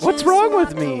I What's just wrong with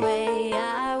walked me? away.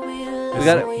 I will We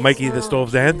gotta- always Mikey the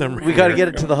Stove's anthem. We gotta get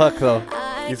it to the hook, though.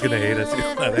 I He's gonna hate us.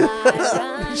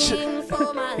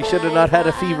 He should have not had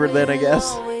a fever then, I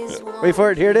guess. Wait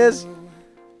for it. Here it is.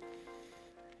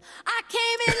 I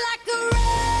came in like a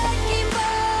wrecking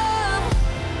ball.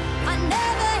 I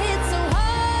never hit so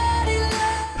hard in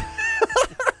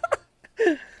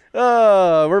love.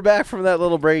 Oh, we're back from that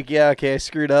little break. Yeah, okay, I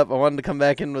screwed up. I wanted to come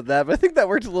back in with that, but I think that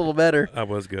worked a little better. That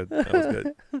was good. That was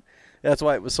good. That's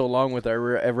why it was so long with our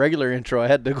regular intro. I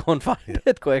had to go and find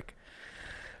it quick.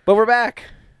 But we're back,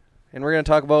 and we're going to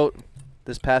talk about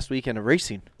this past weekend of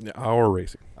racing. Yeah, our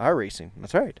racing, Our racing.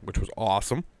 That's right. which was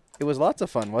awesome. It was lots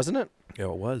of fun, wasn't it? Yeah,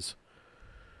 it was.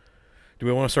 Do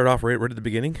we want to start off right at the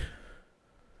beginning?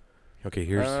 Okay,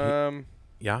 here's... no,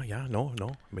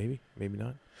 maybe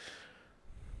not.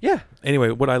 Yeah.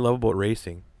 Anyway, what I love about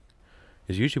racing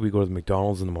is usually we go to the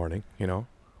McDonald's in the morning,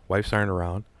 wife's aren't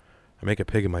around, I make a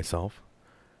pig of myself,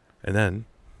 and then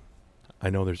I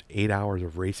know there's 8 hours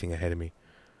of racing ahead of me.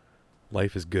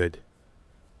 Life is good.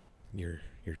 You're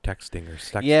texting or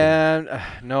sexting. Yeah,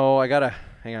 no,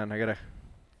 hang on,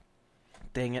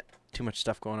 dang it, too much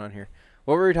stuff going on here.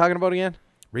 What were we talking about again?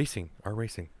 Racing, our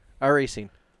racing. Our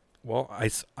racing. Well,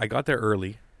 I got there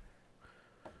early.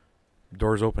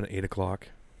 Doors open at 8 o'clock.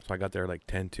 So I got there like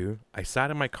 10:02. I sat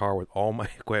in my car with all my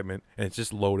equipment, and it's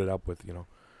just loaded up with,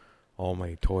 all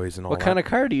my toys and all that. What kind of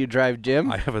car do you drive,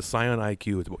 Jim? I have a Scion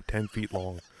IQ. It's about 10 feet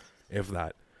long, if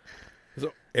that.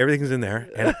 So everything's in there,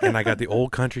 and I got the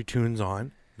old country tunes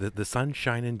on. The sun's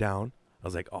shining down. I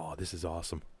was like, oh, this is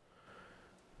awesome.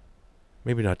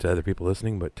 Maybe not to other people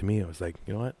listening, but to me, I was like,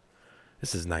 you know what?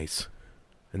 This is nice.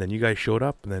 And then you guys showed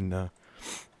up, and then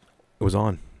it was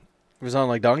on. It was on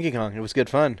like Donkey Kong. It was good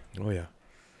fun. Oh, yeah.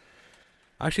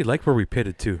 I actually like where we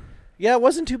pitted, too. Yeah, it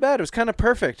wasn't too bad. It was kind of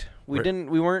perfect. We Right.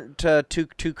 We weren't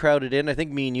too crowded in. I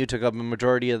think me and you took up a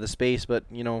majority of the space, but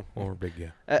Well, we're big,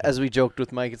 yeah. as we joked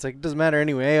with Mike, it's like it doesn't matter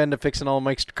anyway. I end up fixing all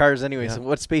Mike's cars anyway. Yeah. So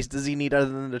what space does he need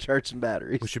other than to charge some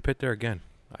batteries? We should pit there again.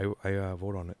 I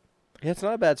vote on it. Yeah, it's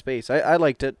not a bad space. I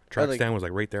liked it. Track stand was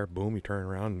like right there. Boom, you turn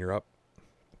around and you're up.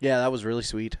 Yeah, that was really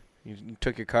sweet. You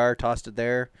took your car, tossed it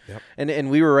there, Yep. and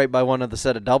we were right by one of the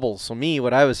set of doubles. So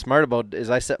what I was smart about is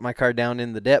I set my car down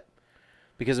in the dip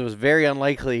because it was very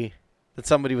unlikely that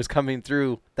somebody was coming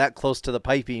through that close to the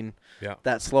piping Yeah.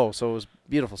 that slow. So it was a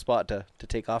beautiful spot to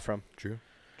take off from. True.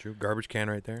 Garbage can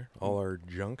right there. All our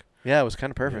junk. Yeah, it was kind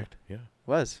of perfect. Yeah. It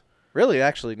was. Really,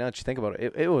 actually, now that you think about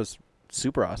it, it was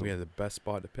super awesome. We had the best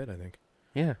spot to pit, I think.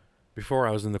 Yeah. Before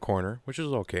I was in the corner, which is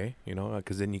okay,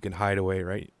 because then you can hide away,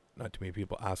 right? Not too many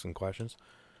people asking questions.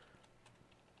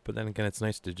 But then again, it's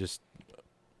nice to just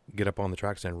get up on the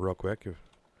track stand real quick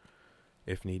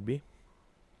if need be.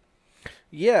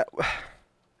 Yeah.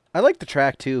 I like the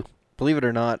track, too, believe it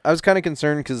or not. I was kind of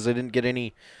concerned because I didn't get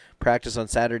any practice on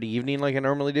Saturday evening like I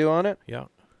normally do on it. Yeah.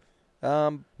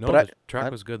 No, No, but the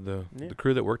track was good. The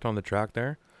crew that worked on the track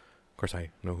there, of course, I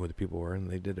know who the people were, and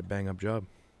they did a bang-up job.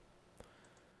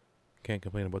 Can't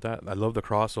complain about that. I love the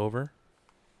crossover.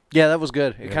 Yeah, that was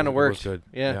good. It Yeah, kind of was worked. good.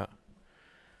 Yeah.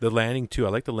 The landing, too. I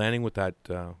like the landing with that,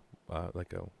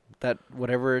 That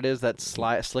whatever it is, that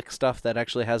slick stuff that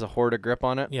actually has a Horta grip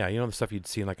on it. yeah, the stuff you'd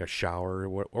see in like a shower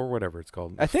or whatever it's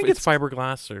called. I think it's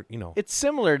fiberglass or, It's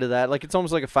similar to that. Like it's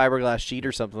almost like a fiberglass sheet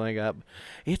or something like that.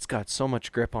 It's got so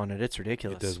much grip on it. It's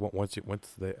ridiculous. It does. Once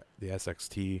the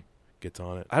SXT gets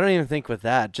on it. I don't even think with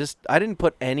that. I didn't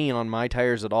put any on my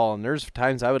tires at all. And there's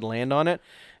times I would land on it,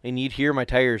 and you'd hear my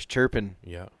tires chirping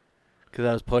Yeah. because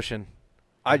I was pushing.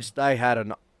 I had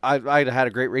a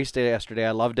great race day yesterday.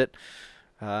 I loved it.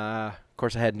 Of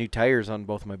course, I had new tires on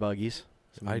both of my buggies.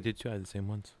 I did too. I had the same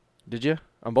ones. Did you?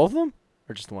 On both of them,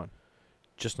 or just the one?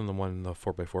 Just on the one, the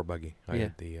 4x4 buggy. I Yeah.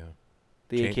 had the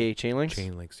The Chain- AK chain links.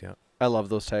 chain links. Yeah. I love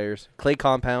those tires. Clay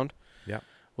compound. Yeah.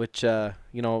 Which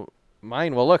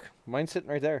mine. Well, look, mine's sitting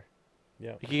right there.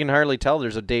 Yeah. You can hardly tell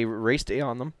there's a race day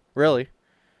on them. Really.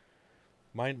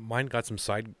 Mine got some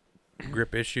side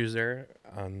grip issues there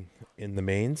in the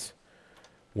mains.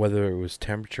 Whether it was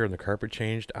temperature and the carpet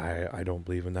changed, I don't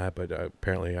believe in that, but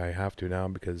apparently I have to now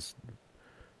because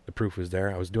the proof was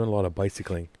there. I was doing a lot of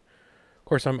bicycling. Of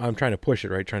course, I'm trying to push it,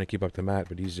 right, trying to keep up to Matt,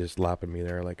 but he's just lapping me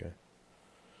there like a...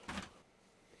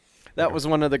 That was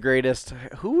one of the greatest.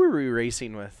 Who were we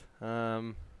racing with?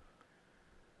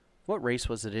 What race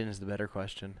was it in is the better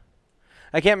question.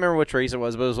 I can't remember which race it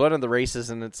was, but it was one of the races,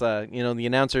 and it's the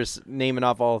announcer's naming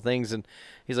off all the things, and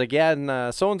he's like, yeah,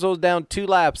 and so-and-so's down 2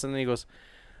 laps, and then he goes,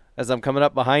 as I'm coming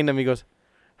up behind him, he goes,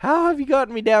 how have you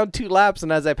gotten me down 2 laps?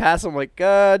 And as I pass him, I'm like,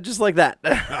 just like that.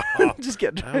 Just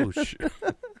get. Ouch.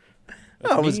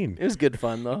 No, it was good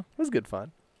fun, though. It was good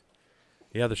fun.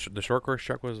 Yeah, the short course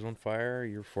truck was on fire.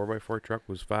 Your 4x4 truck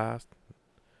was fast.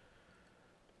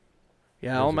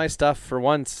 Yeah, all my stuff for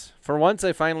once. For once,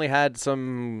 I finally had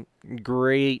some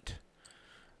great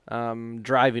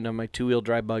driving on my 2-wheel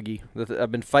drive buggy.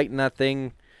 I've been fighting that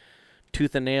thing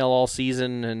tooth and nail all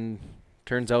season, and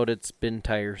turns out it's been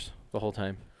tires the whole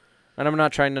time. And I'm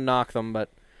not trying to knock them, but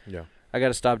Yeah. I got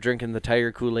to stop drinking the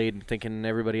tire Kool-Aid and thinking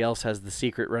everybody else has the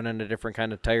secret running a different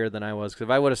kind of tire than I was. Because if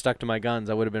I would have stuck to my guns,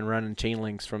 I would have been running chain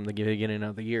links from the beginning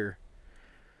of the year.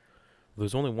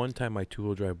 There's only one time my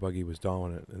two-wheel drive buggy was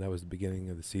dominant, and that was the beginning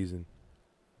of the season,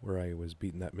 where I was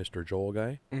beating that Mr. Joel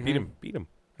guy. Mhm. Beat him.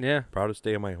 Yeah, Proudest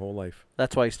day of my whole life.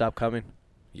 that's why he stopped coming.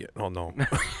 Yeah. Oh no.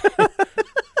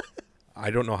 I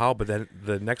don't know how, but then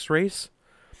the next race,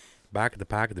 back at the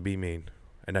pack at the B main,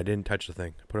 and I didn't touch the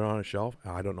thing. Put it on a shelf.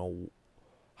 I don't know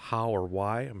how or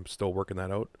why. I'm still working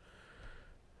that out.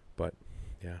 But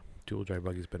yeah, two-wheel drive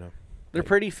buggy's been a. They're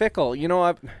pretty fickle. You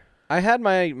know, I had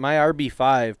my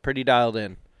RB5 pretty dialed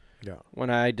in Yeah. when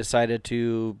I decided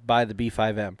to buy the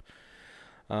B5M.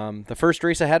 The first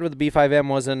race I had with the B5M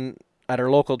wasn't at our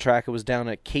local track. It was down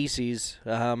at Casey's.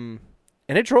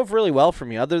 And it drove really well for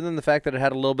me, other than the fact that it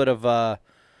had a little bit of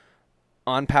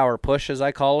on-power push, as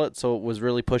I call it. So it was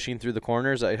really pushing through the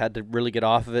corners. I had to really get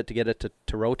off of it to get it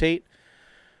to rotate.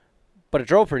 But it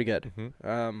drove pretty good.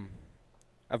 Mm-hmm.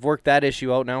 I've worked that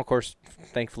issue out now. Of course,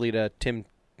 thankfully to Tim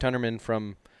Tunnerman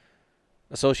from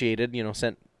Associated,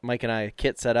 sent Mike and I a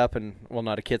kit set up, and well,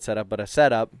 not a kit set up, but a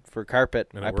setup for carpet.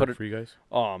 And I it put worked it. for you guys?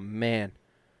 Oh man!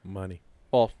 Money.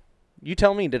 Well, you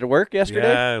tell me, did it work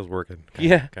yesterday? Yeah, it was working.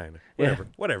 Yeah. Kind of. Yeah.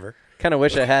 Whatever. Kind of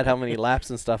wish I had how many laps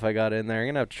and stuff I got in there. I'm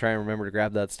gonna have to try and remember to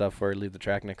grab that stuff before I leave the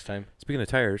track next time. Speaking of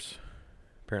tires,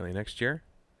 apparently next year,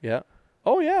 Yeah.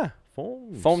 Oh yeah.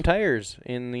 foams. Foam tires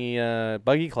in the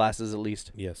buggy classes at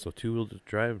least. Yeah, so two-wheel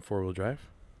drive and four-wheel drive.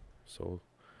 So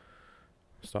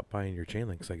stop buying your chain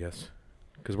links, I guess.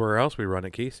 Because where else we run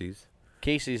at Casey's?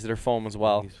 Casey's, they're foam as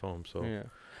well. Casey's foam, so. Yeah.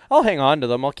 I'll hang on to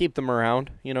them. I'll keep them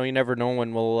around. You never know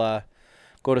when we'll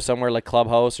go to somewhere like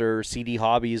Clubhouse or CD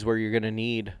Hobbies where you're going to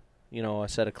need, a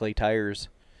set of clay tires.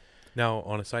 Now,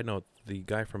 on a side note, the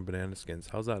guy from Banana Skins,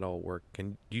 how's that all work?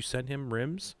 Can you send him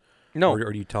rims? No.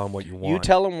 Or do you tell him what you want? You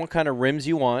tell them what kind of rims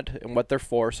you want and what they're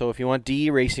for. So if you want DE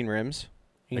racing rims,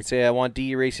 you can say, I want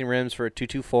DE racing rims for a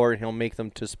 224, and he'll make them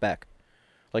to spec.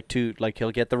 Like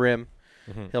he'll get the rim,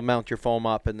 Mhm. he'll mount your foam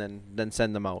up, and then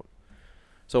send them out.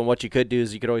 So what you could do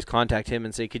is you could always contact him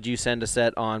and say, could you send a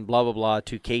set on blah, blah, blah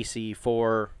to Casey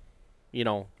for,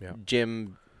 Yeah.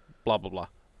 Jim, blah, blah, blah.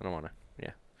 I don't want to,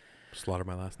 yeah. Slaughter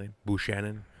my last name.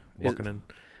 Buchanan. Is- Buchanan.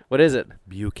 What is it?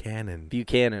 Buchanan.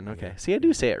 Buchanan. Okay. Yeah. See, I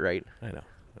do say it right. I know.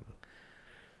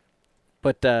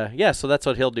 But, yeah, so that's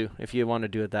what he'll do if you want to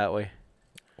do it that way.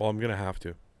 Well, I'm going to have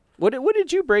to. What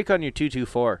did you break on your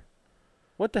 224?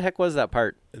 What the heck was that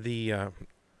part? The,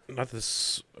 not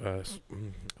this, it's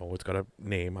got a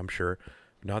name, I'm sure.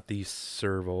 Not the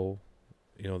servo,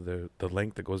 the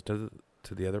link that goes to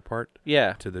the other part,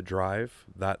 Yeah. to the drive.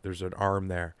 That there's an arm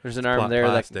there. There's an It's arm there.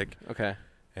 plastic. Okay.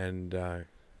 And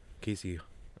Casey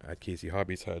at Casey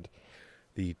Hobbies had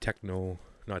the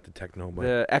not the Techno, but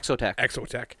The Exotech.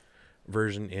 Exotech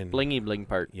version in Blingy bling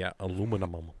part. Yeah,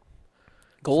 aluminum.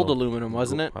 Gold So, aluminum,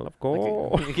 wasn't it? I love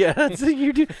gold. Yeah, that's what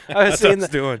you do. I was That's saying what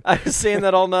it's doing. I was saying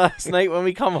that all last night when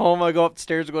we come home. I go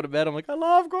upstairs to go to bed. I'm like, I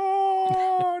love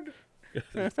gold.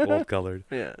 It's gold colored.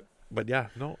 Yeah. But yeah,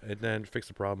 no, and then fix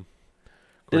the problem.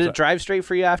 Of Did course, it drive straight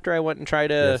for you after I went and tried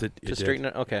to Yes, it straighten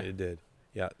did. it? Okay. It did.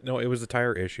 Yeah. No, it was a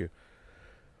tire issue.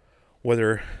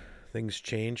 Whether things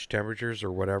change, temperatures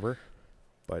or whatever,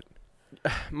 but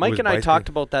Mike was and I biting. talked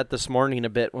about that this morning a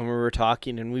bit when we were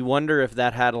talking, and we wonder if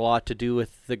that had a lot to do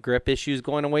with the grip issues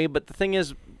going away. But the thing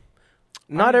is,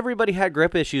 not everybody had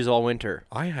grip issues all winter.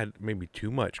 I had maybe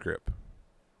too much grip.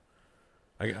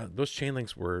 Those chain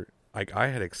links were like I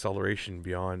had acceleration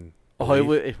beyond.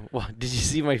 belief. Well, did you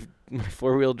see my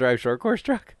 4-wheel drive short course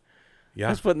truck? I Yeah.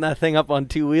 was putting that thing up on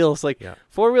 2 wheels. Like, Yeah.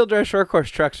 4-wheel drive short course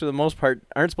trucks, for the most part,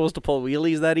 aren't supposed to pull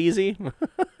wheelies that easy.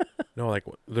 No, like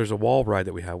there's a wall ride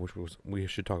that we have, we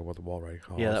should talk about the wall ride.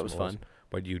 how Yeah, that awesome was it fun.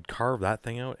 But you'd carve that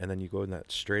thing out, and then you go in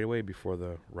that straightaway before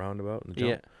the roundabout and the jump.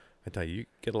 Yeah. I tell you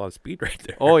get a lot of speed right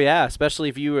there. Oh, yeah, especially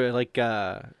if you were like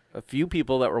a few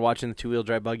people that were watching the 2-wheel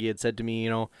drive buggy had said to me,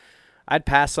 I'd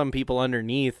pass some people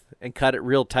underneath and cut it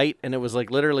real tight, and it was like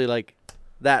literally like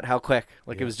that, how quick.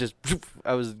 Like it Yeah. was just,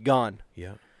 I was gone.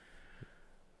 Yeah.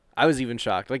 I was even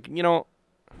shocked. Like,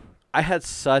 I had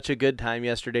such a good time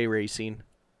yesterday racing,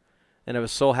 and I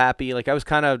was so happy. Like, I was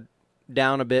kind of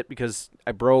down a bit because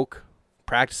I broke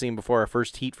practicing before our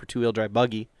first heat for 2-wheel drive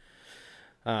buggy.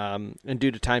 And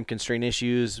due to time constraint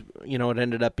issues, it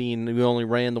ended up being we only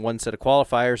ran the one set of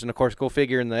qualifiers. And, of course, go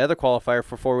figure, in the other qualifier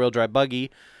for 4-wheel drive buggy,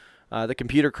 the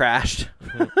computer crashed.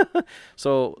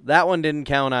 So that one didn't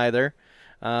count either.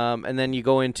 And then you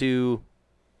go into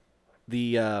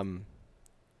the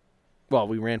well,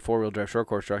 we ran 4-wheel drive short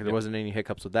course truck. There Yep. wasn't any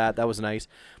hiccups with that. That was nice.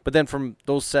 But then from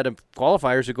those set of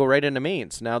qualifiers, we go right into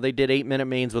mains. Now they did 8-minute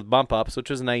mains with bump ups, which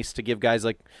was nice to give guys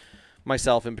like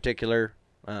myself in particular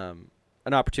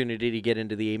an opportunity to get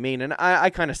into the A main. And I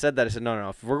kind of said that. I said, no.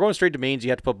 If we're going straight to mains, you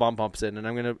have to put bump ups in. And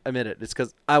I'm going to admit it. It's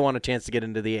because I want a chance to get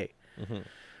into the A.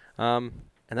 And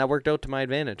that worked out to my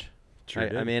advantage. Sure I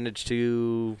did. managed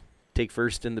to take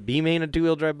first in the B main at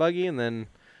 2-wheel drive buggy, and then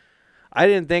I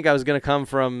didn't think I was going to come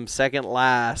from second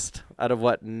last out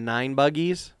of 9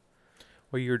 buggies.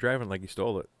 Well, you were driving like you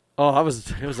stole it. Oh, it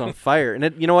was on fire.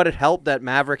 And you know what? It helped that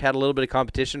Maverick had a little bit of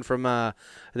competition from I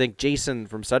think Jason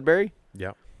from Sudbury.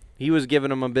 Yeah. He was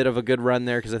giving him a bit of a good run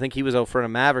there because I think he was out front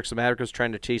of Maverick, so Maverick was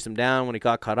trying to chase him down. When he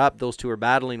got caught up, those two were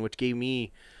battling, which gave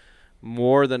me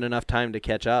more than enough time to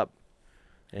catch up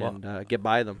and get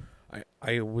by them.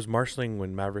 I was marshalling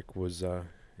when Maverick was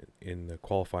in the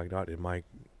qualifying, not in my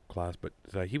class, but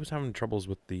he was having troubles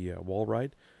with the wall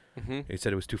ride. Mm-hmm. He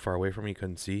said it was too far away from him. He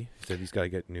couldn't see. He said he's got to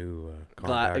get new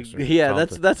contacts. Or Yeah,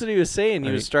 something. that's what he was saying. He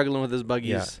I was mean, struggling with his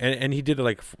buggies. Yeah, and he did it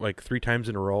like 3 times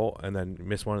in a row, and then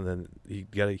missed one, and then he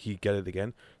get it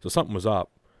again. So something was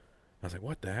up. I was like,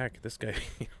 what the heck, this guy?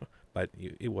 But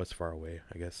it was far away.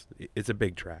 I guess it's a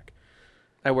big track.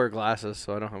 I wear glasses,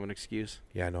 so I don't have an excuse.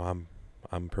 Yeah, no,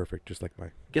 I'm perfect, just like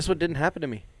my. Guess what didn't happen to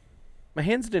me? My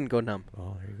hands didn't go numb.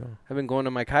 Oh, there you go. I've been going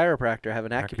to my chiropractor,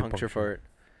 having acupuncture Acupuncture. for it.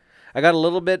 I got a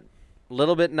little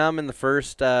bit numb in the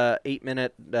first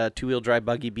 8-minute 2-wheel drive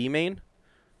buggy B main,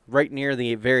 right near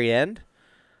the very end,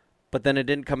 but then it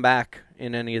didn't come back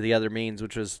in any of the other mains,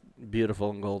 which was beautiful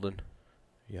and golden.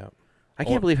 Yeah, I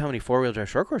can't believe how many 4-wheel drive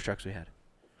short course trucks we had.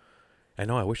 I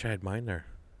know. I wish I had mine there.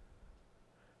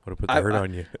 Would have put the hurt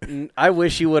on you. I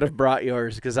wish you would have brought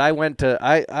yours because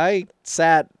I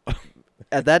sat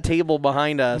at that table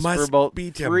behind us for Must about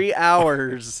beat him. 3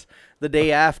 hours the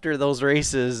day after those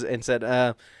races and said,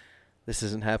 this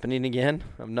isn't happening again.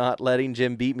 I'm not letting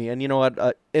Jim beat me. And you know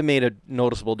what? It made a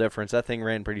noticeable difference. That thing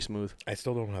ran pretty smooth. I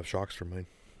still don't have shocks for mine.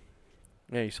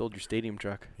 Yeah, you sold your stadium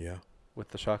truck Yeah, with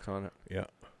the shocks on it. yeah.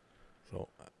 So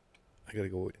I gotta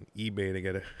go on eBay to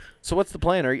get it. So what's the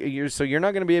plan? So you're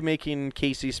not going to be making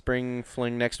Casey Spring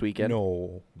Fling next weekend?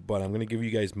 No, but I'm gonna give you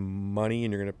guys money,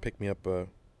 and you're gonna pick me up a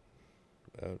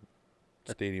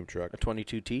stadium truck. A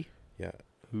 22T? Yeah.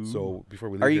 So before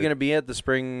we leave, Are you here, going to be at the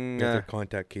spring? you have to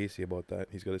contact Casey about that.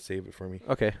 He's got to save it for me.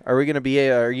 Okay. Are you going to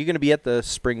be at the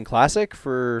Spring Classic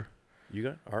for You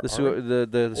got the Sioux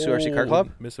RC Car Club?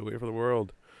 Miss it, wait for the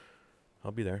world.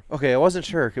 I'll be there. Okay, I wasn't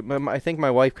sure. I think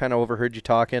my wife kind of overheard you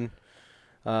talking.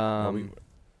 The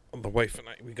wife and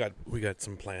I, we got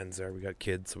some plans there. We got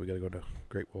kids, so we got to go to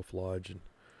Great Wolf Lodge and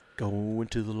going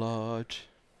to the lodge.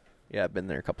 Yeah, I've been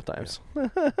there a couple times.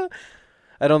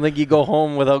 I don't think you go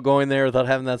home without going there without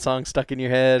having that song stuck in your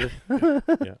head.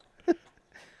 yeah.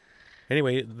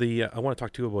 Anyway, I want to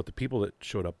talk to you about the people that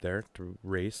showed up there to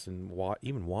race and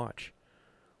even watch,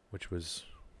 which was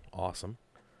awesome.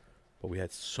 But we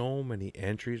had so many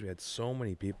entries. We had so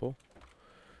many people.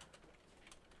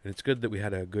 And it's good that we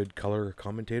had a good color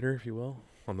commentator, if you will,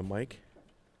 on the mic.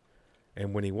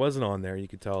 And when he wasn't on there, you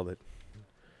could tell that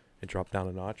it dropped down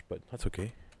a notch, but that's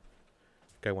okay.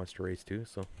 Guy wants to race too,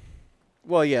 so.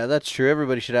 Well, yeah, that's true.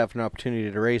 Everybody should have an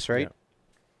opportunity to race, right?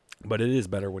 Yeah. But it is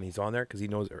better when he's on there because he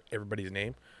knows everybody's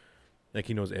name. Like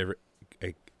he knows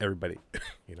everybody,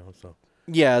 so.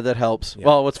 Yeah, that helps. Yeah.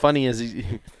 Well, what's funny is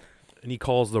And he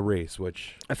calls the race,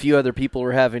 which, a few other people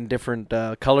were having different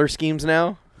color schemes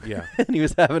now, yeah. and he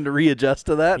was having to readjust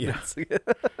to that. Yeah.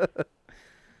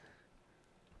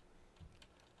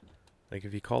 Like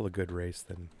if you call a good race,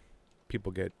 then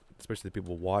people get, especially the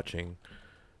people watching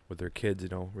with their kids,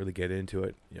 really get into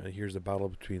it. Here's a battle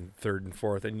between third and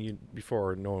fourth, and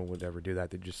before no one would ever do that.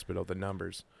 They just spit out the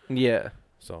numbers. Yeah.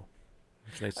 So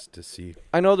it's nice to see.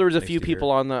 I know there was a Nice few to hear. people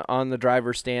on the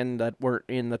driver's stand that weren't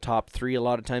in the top 3 a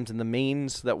lot of times in the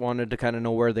mains that wanted to kind of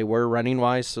know where they were running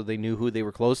wise, so they knew who they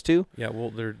were close to. Yeah, well,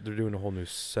 they're doing a whole new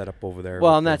setup over there.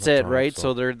 Well, with and the that's it, electronics, right?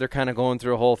 So they're kind of going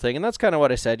through a whole thing, and that's kind of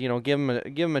what I said. Give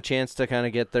them a chance to kind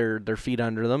of get their feet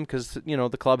under them, because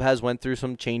the club has went through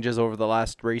some changes over the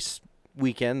last race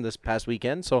weekend, this past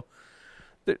weekend. So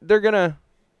they're gonna.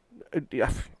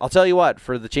 I'll tell you what,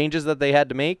 for the changes that they had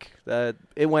to make,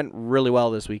 it went really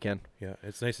well this weekend. Yeah,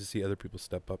 it's nice to see other people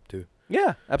step up too.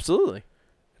 Yeah, absolutely.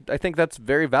 I think that's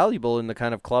very valuable in the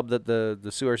kind of club that the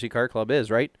Sioux RC Car Club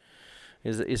is, right?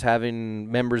 Is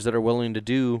having members that are willing to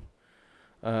do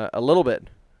a little bit,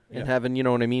 and having,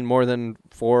 more than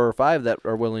 4 or 5 that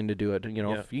are willing to do it.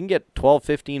 Yeah. If you can get 12,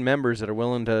 15 members that are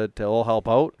willing to all help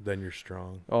out, Then you're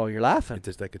strong. oh, you're laughing. It's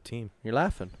just like a team. You're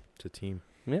laughing. It's a team.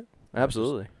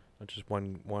 Absolutely. Just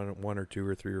one or two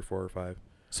or three or four or five.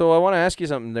 So I want to ask you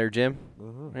something there, Jim.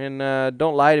 And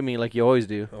don't lie to me like you always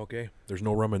do. Okay. There's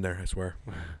no rum in there, I swear.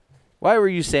 Why were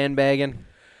you sandbagging?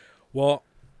 Well,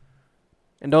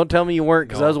 And don't tell me you weren't,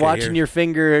 because I was Okay, watching here- your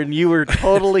finger and you were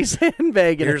totally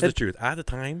sandbagging. here's the it. truth. At the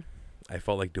time, I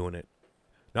felt like doing it.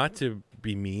 Not to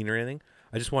be mean or anything.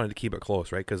 I just wanted to keep it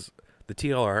close, right? Because the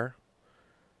TLR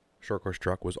short course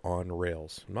truck was on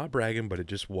rails. I'm not bragging, but it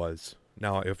just was.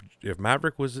 Now, if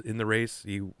Maverick was in the race,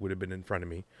 he would have been in front of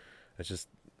me. That's just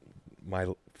my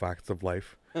facts of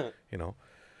life, you know.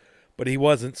 But he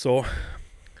wasn't, so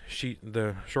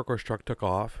the short course truck took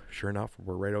off. Sure enough,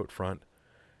 we're right out front.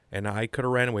 And I could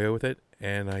have ran away with it,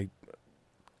 and I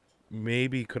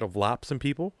maybe could have lapped some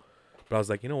people. But I was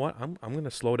like, you know what? I'm going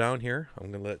to slow down here.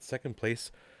 I'm going to let second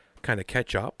place kind of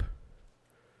catch up,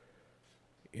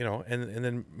 you know, and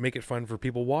then make it fun for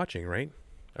people watching, right?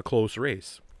 A close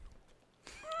race.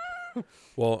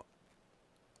 Well,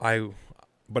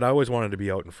 but I always wanted to be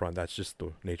out in front. That's just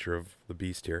the nature of the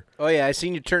beast here. Oh, yeah, I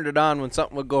seen you turned it on when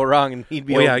something would go wrong and he'd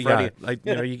be Well, out in front of you. Like,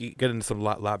 you know, you get into some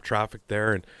lap traffic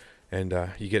there, and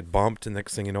you get bumped, and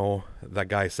next thing you know, that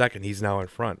guy second, he's now in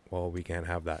front. Well, we can't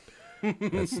have that.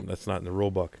 That's not in the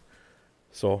rule book.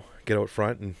 So get out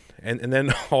front, and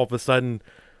then all of a sudden,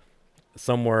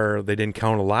 somewhere they didn't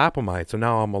count a lap of mine. So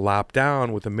now I'm a lap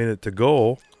down with a minute to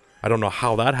go. I don't know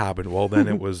how that happened. Well, then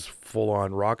it was full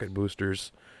on rocket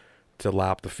boosters to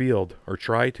lap the field, or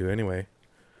try to anyway.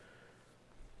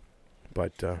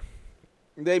 But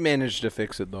They managed to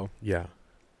fix it, though. yeah,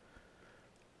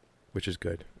 which is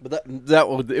good. But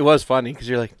it was funny, because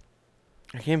you're like,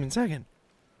 I came in second.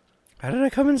 How did I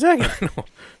come in second?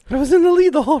 I was in the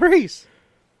lead the whole race.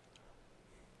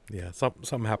 Yeah,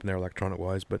 something happened there electronic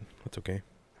wise, but that's okay.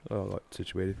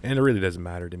 Situated, and it really doesn't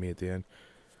matter to me at the end.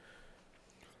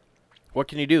 What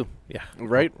can you do? Yeah,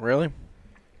 Right? Really?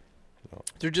 No.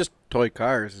 They're just toy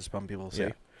cars, as some people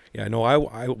say. Yeah. No,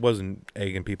 I wasn't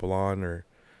egging people on or,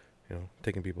 you know,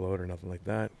 taking people out or nothing like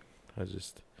that. I was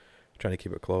just trying to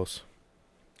keep it close.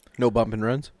 No bump and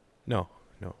runs? No,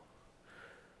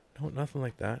 nothing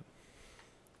like that.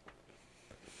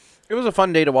 It was a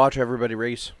fun day to watch everybody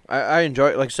race. I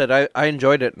enjoyed, like I said, I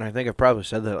enjoyed it, and I think I've probably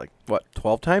said that,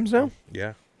 12 times now?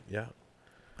 Yeah.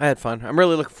 I had fun. I'm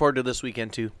really looking forward to this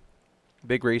weekend, too.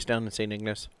 Big race down in St.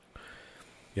 Ignace.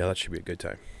 Yeah, that should be a good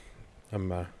time.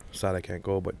 I'm sad I can't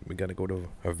go, but we got to go to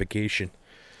a vacation.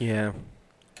 Yeah.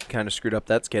 Kind of screwed up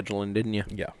that scheduling, didn't you?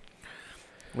 Yeah.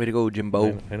 Way to go,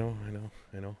 Jimbo. I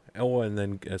know. Oh, and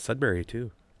then Sudbury,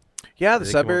 too. Yeah, the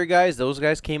They come Sudbury guys, those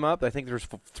guys came up. I think there was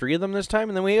 3 of them this time,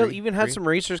 and then we even had Three? some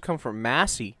racers come from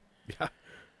Massey. Yeah.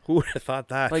 Who would have thought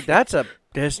that? Like, that's a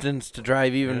distance to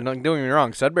drive even. Yeah. Don't get me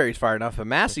wrong, Sudbury's far enough. But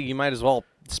Massey, you might as well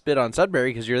spit on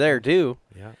Sudbury because you're there, too.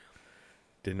 Yeah.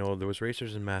 Didn't know there was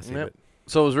racers in Massey, Yep.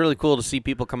 So it was really cool to see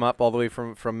people come up all the way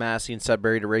from Massey and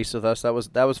Sudbury to race with us. That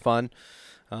was fun.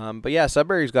 But yeah,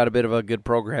 Sudbury's got a bit of a good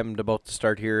program about to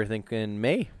start here, I think, in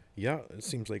May. Yeah, it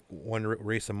seems like one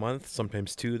race a month,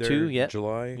 sometimes 2 there. 2, yeah.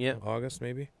 July, Yeah. August,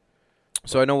 maybe.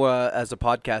 So I know as a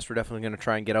podcast, we're definitely going to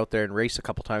try and get out there and race a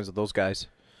couple times with those guys.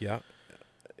 Yeah.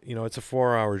 You know, it's a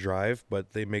 4-hour drive,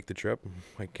 but they make the trip.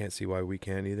 I can't see why we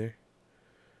can't either.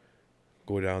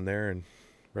 Go down there and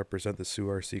represent the Sioux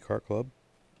RC Car Club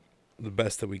the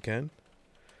best that we can.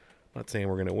 Not saying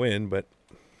we're going to win, but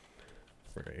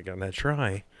we're going to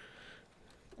try.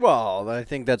 Well, I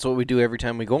think that's what we do every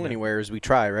time we go anywhere is we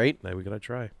try, right? Now we got to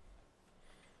try.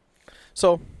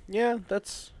 So, yeah,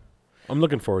 that's... I'm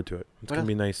looking forward to it. It's What going to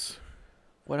be nice.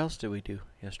 What else did we do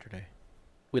yesterday?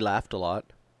 We laughed a lot.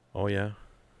 Oh, yeah.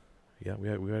 Yeah,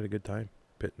 we had a good time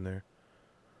pitting there.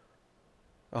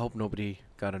 I hope nobody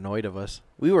got annoyed of us.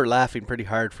 We were laughing pretty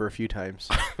hard for a few times.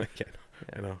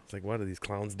 I know. It's like, what are these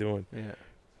clowns doing? Yeah.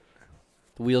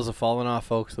 The wheels have fallen off,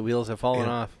 folks. The wheels have fallen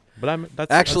Yeah. off. But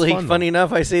that's Actually, that's fun, funny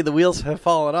enough, I say the wheels have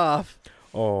fallen off.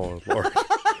 though. Oh, Lord.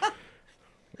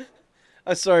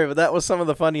 I'm sorry, but that was some of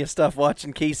the funniest stuff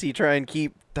watching Casey try and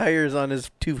keep tires on his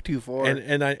 224.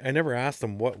 and I never asked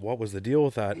him what was the deal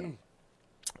with that.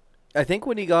 I think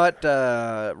when he got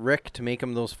Rick to make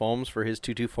him those foams for his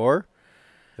 224,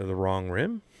 They're the wrong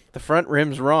rim? the front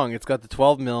rim's wrong. It's got the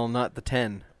 12 mil, not the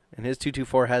 10. And his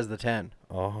 224 has the 10.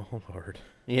 Oh, Lord.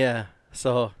 Yeah,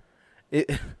 so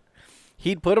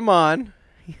he'd put them on.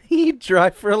 He'd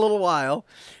drive for a little while.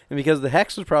 And because the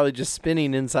hex was probably just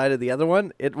spinning inside of the other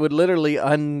one, it would literally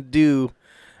undo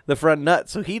the front nut.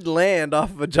 So he'd land off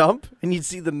of a jump, and you'd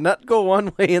see the nut go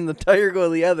one way and the tire go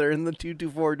the other, and the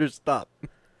 224 just stop.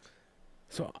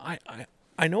 So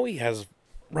I know he has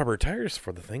rubber tires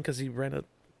for the thing because he ran it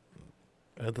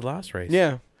at the last race.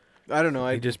 Yeah. I don't know.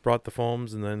 He just brought the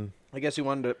foams and then I guess he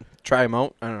wanted to try him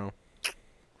out. I don't know.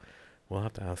 We'll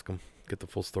have to ask him. Get the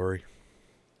full story.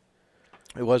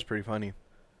 It was pretty funny.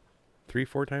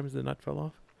 3-4 times the nut fell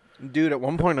off? Dude, at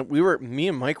one point, me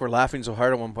and Mike were laughing so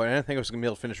hard at one point, I didn't think I was going to be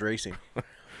able to finish racing.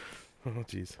 Oh,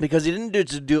 jeez. Because he didn't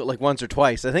just do it like once or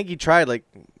twice. I think he tried like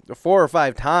 4 or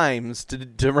 5 times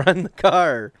to run the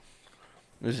car.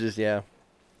 It was just, yeah.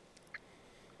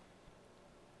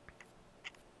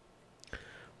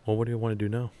 Well, what do you want to do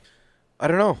now? I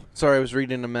don't know. Sorry, I was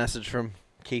reading a message from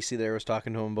Casey there. I was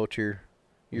talking to him about your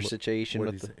What- situation.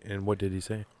 What With did he say? And what did he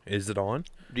say? Is it on?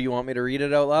 Do you want me to read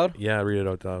it out loud? Yeah, read it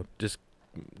out loud. Just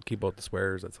keep out the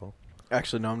swears, that's all.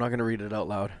 Actually, no, I'm not going to read it out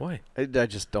loud. Why? I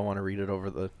just don't want to read it over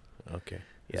the... Okay.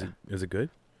 Yeah. Is it good?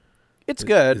 It's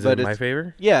good, Is but it in my it's...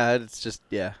 favor? Yeah, it's just...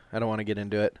 Yeah, I don't want to get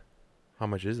into it. How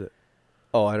much is it?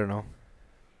 Oh, I don't know.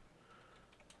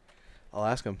 I'll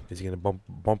ask him. Is he going to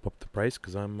bump up the price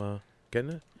because I'm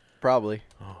getting it? Probably.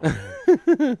 Oh,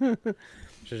 man.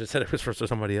 Should have said it was for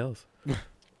somebody else. Yeah,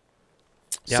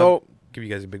 So... I'll give you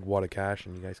guys a big wad of cash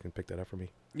and you guys can pick that up for me.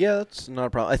 Yeah, that's not a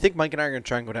problem. I think Mike and I are going to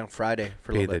try and go down Friday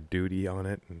for a Pay little the bit. duty on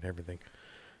it and everything.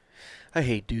 I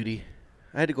hate duty.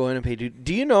 I had to go in and pay duty.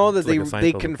 Do you know that It's like a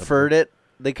they Seinfeld convert it?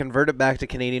 They convert it back to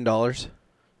Canadian dollars.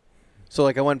 So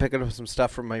like I went and picked up some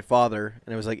stuff from my father,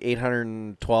 and it was like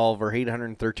 $812 or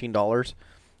 $813. Do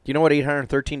you know what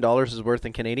 $813 is worth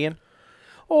in Canadian?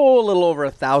 Oh, a little over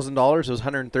 $1,000. It was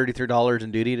 $133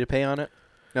 in duty to pay on it.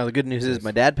 Now the good news is Nice.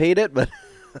 my dad paid it, but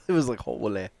it was like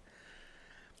holy.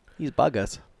 He's bug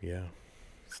us. Yeah.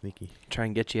 Sneaky. Try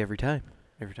and get you every time.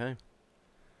 Every time.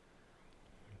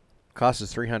 Cost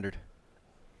is $300.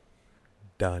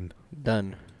 Done.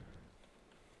 Done.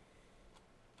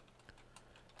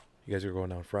 You guys are going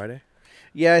down Friday?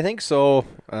 Yeah, I think so.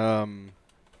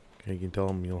 Okay, you can tell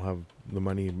them you'll have the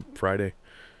money Friday.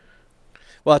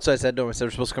 Well, that's what I said to him. I said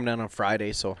we're supposed to come down on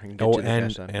Friday, so I can get Oh, you the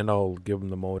cash then. and I'll give them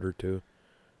the motor too.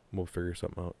 We'll figure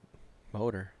something out.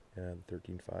 Motor. Yeah, the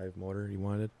 13.5 motor he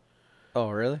wanted. Oh,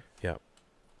 really? Yeah.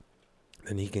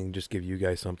 And he can just give you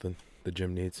guys something the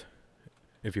gym needs,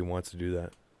 if he wants to do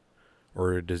that,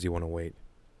 or does he want to wait?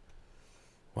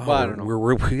 Wow, Well, I don't know.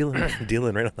 We're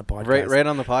dealing right on the podcast. Right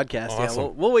on the podcast. Yeah,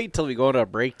 Awesome. we'll wait till we go to a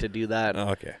break to do that. Oh,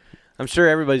 okay. I'm sure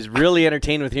everybody's really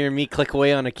entertained with hearing me click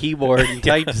away on a keyboard and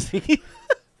type.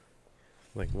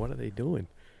 Like, what are they doing?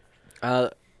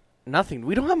 Nothing.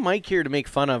 We don't have Mike here to make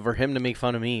fun of or him to make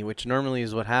fun of me, which normally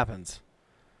is what happens.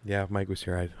 Yeah, if Mike was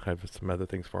here, I'd have some other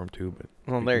things for him too, but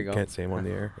Well, there you go. Can't say him on the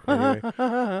air. Anyway,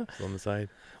 it's on the side.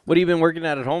 What have you been working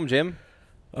at home, Jim?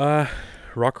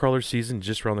 Rock crawler season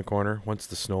just around the corner once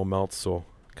the snow melts, so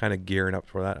kind of gearing up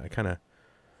for that. I kind of,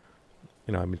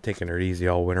 I've been taking it easy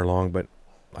all winter long, but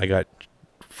I got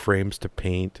frames to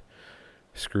paint,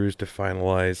 screws to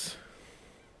finalize,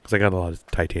 because I got a lot of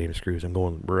titanium screws. I'm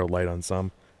going real light on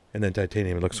some, and then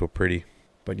titanium, it looks so pretty.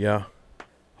 But yeah,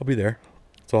 I'll be there.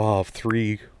 So I'll have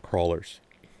 3 crawlers.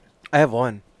 I have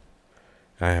one.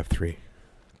 I have 3.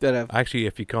 That I've. Actually,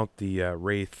 if you count the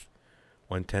Wraith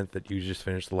 1/10 that you just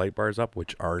finished the light bars up,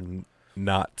 which are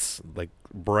nuts, like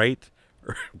brighter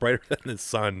than the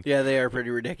sun. Yeah, they are pretty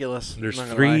ridiculous. There's I'm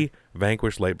not gonna 3 lie.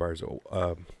 Vanquish light bars,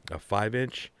 a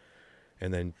 5-inch,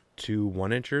 and then 2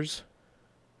 1-inchers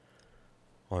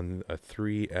on a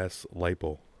 3S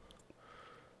lipo.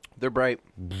 They're bright.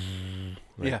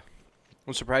 Like, Yeah.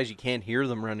 I'm surprised you can't hear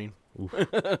them running. oof.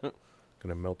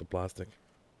 Gonna melt the plastic.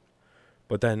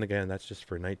 But then again, that's just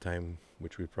for nighttime,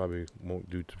 which we probably won't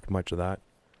do too much of that.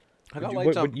 I got You-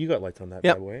 lights but on. you got lights on that,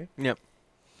 Yep. by the way. Yep.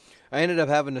 I ended up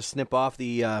having to snip off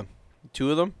the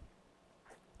 2 of them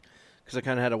because I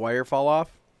kind of had a wire fall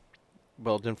off.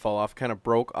 Well, it didn't fall off. Kind of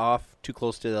broke off too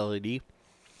close to the LED.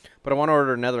 But I want to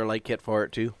order another light kit for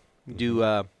it too. Do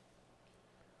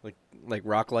like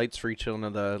rock lights for each one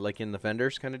of the in the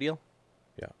fenders kind of deal.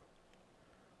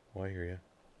 Oh, I hear you.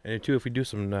 And too, if we do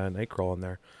some night crawl in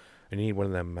there, I need one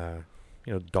of them,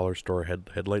 dollar store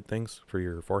headlight things for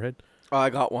your forehead. Oh, I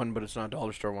got one, but it's not a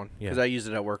dollar store one because Yeah. I use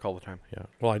it at work all the time. Yeah.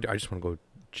 Well, I just want to go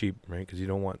cheap, right? Because you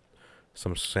don't want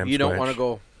some Sam. You don't want to Squanch.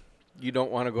 go. You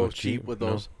don't want to go With cheap cheap? with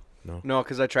No. those. No. No,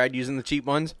 because I tried using the cheap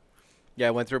ones. Yeah,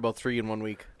 I went through about 3 in 1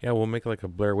 week. Yeah, we'll make like a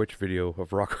Blair Witch video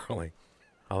of rock crawling.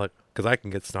 Because I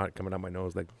can get snot coming out my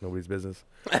nose like nobody's business.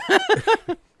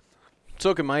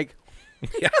 So can Mike.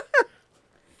 Yeah.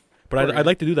 But Poor I'd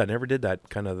like to do that. Never did that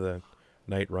kind of the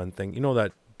night run thing. You know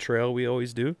that trail we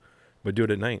always do, but do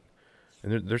it at night.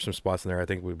 And there's some spots in there I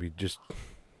think would be just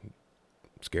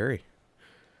scary.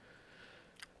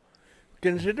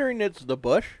 Considering it's the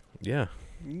bush. Yeah.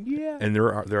 Yeah. And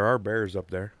there are bears up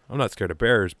there. I'm not scared of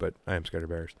bears, but I am scared of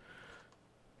bears.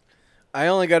 I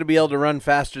only got to be able to run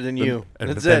faster than you. And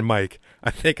That's then it. Mike.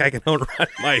 I think I can outrun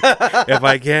Mike. If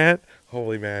I can't,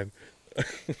 holy man.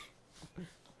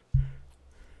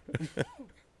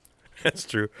 That's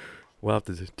true. We'll have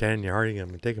to do 10 yarding him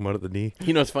and take him out at the knee.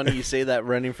 You know, it's funny you say that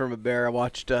running from a bear. I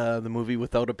watched the movie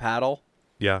Without a Paddle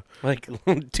Yeah. like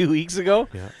 2 weeks ago.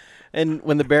 Yeah. And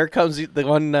when the bear comes, the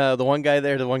one guy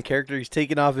there, the one character, he's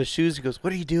taking off his shoes. He goes,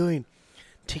 "What are you doing?"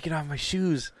 "Taking off my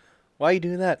shoes." "Why are you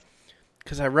doing that?"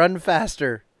 "Because I run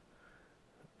faster."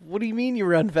 "What do you mean you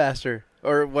run faster?"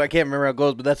 Or well, I can't remember how it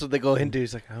goes, but that's what they go into.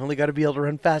 He's like, "I only got to be able to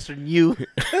run faster than you."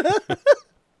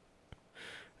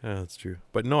 Yeah, that's true.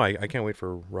 But no, I can't wait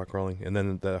for rock crawling. And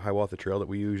then the Hiawatha Trail that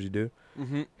we usually do,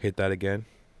 hit that again.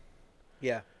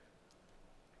 Yeah.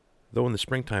 Though in the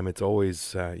springtime, it's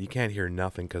always, you can't hear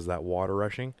nothing because that water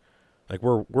rushing. Like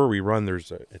where we run,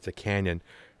 it's a canyon,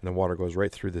 and the water goes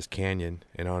right through this canyon.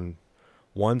 And on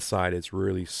one side, it's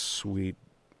really sweet,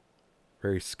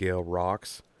 very scale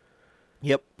rocks.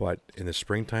 Yep. But in the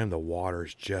springtime, the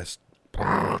water's just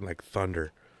like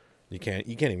thunder. You can't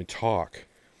even talk.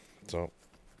 So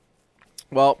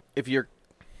Well, if your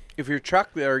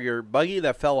truck or your buggy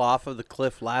that fell off of the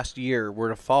cliff last year were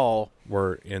to fall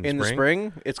we're in the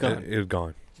spring, it's gone. It was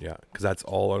gone. Yeah, because that's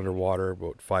all underwater,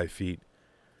 about 5 feet.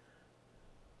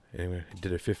 Anyway, it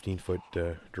did a 15-foot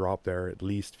drop there, at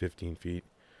least 15 feet.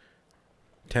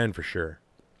 10 for sure.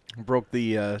 Broke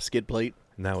the skid plate.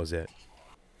 And that was it.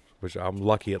 Which I'm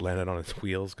lucky it landed on its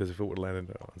wheels, because if it would have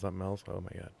landed on something else, oh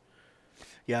my God.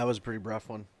 Yeah, it was a pretty rough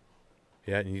one.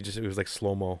 Yeah, and it was like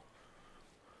slow-mo.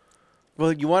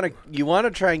 Well, you want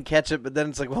to try and catch it, but then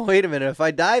it's like, well, wait a minute. If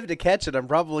I dive to catch it, I'm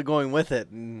probably going with it,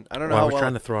 and I don't know Well, how I was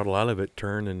trying to throttle out of it,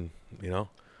 turn, and,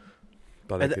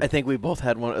 But I think we both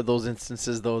had one of those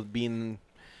instances, though, being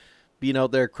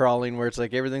out there crawling, where it's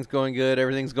like everything's going good,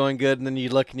 and then you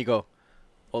look and you go,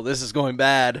 "Oh, this is going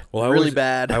bad, really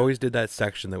bad." I always did that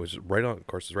section that was right on, of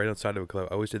course, it's right outside of a cliff.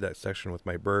 I always did that section with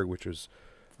my Berg, which was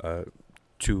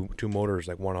two motors,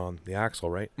 like one on the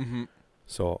axle, right? Mm-hmm.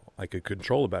 So I could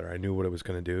control it better. I knew what it was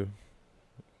going to do.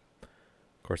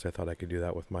 Of course, I thought I could do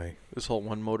that with my... This whole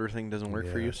one motor thing doesn't work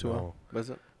for you so well, does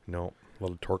it? No, a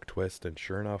little torque twist, and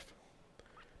sure enough,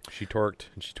 she torqued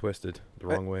and she twisted the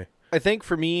wrong way. I think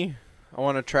for me, I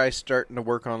want to try starting to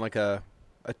work on like a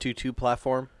 2.2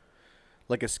 platform,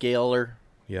 like a scaler,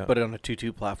 Yeah. but on a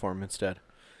 2.2 platform instead.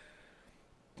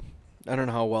 I don't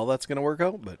know how well that's going to work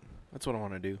out, but that's what I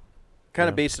want to do. Kind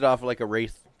of base it off of like a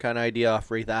Wraith kind of idea, off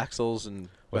Wraith axles, and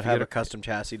Well, if you have get a custom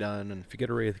chassis done. And if you get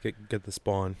a Wraith, get the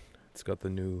Spawn. It's got the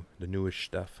newish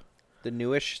stuff. the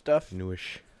newish stuff,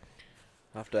 Newish.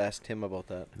 I'll have to ask Tim about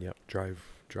that. Yep. Drive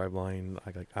line,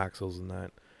 like axles and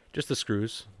that. Just the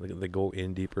screws. They go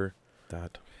in deeper.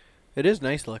 That. It is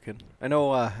nice looking. I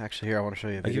know. Actually, here I want to show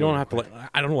you. A Like, video you don't real have to quick. like.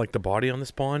 I don't like the body on the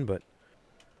Spawn, but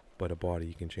a body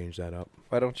you can change that up.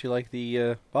 Why don't you like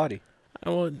the body?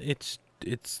 Oh, well, it's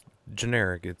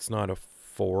generic. It's not a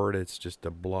Ford. It's just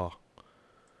a blah.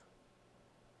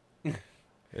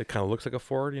 It kind of looks like a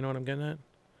Ford. You know what I'm getting at?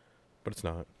 But it's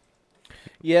not.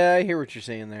 Yeah, I hear what you're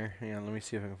saying there. Yeah, let me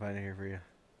see if I can find it here for you.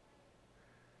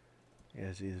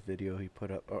 Yeah, see this video he put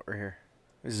up right here.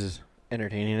 This is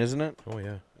entertaining, isn't it? Oh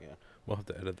yeah. Yeah. We'll have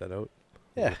to edit that out.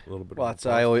 Yeah. A little bit. Well, of it's,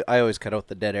 I always cut out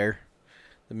the dead air,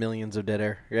 the millions of dead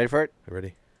air. You ready for it?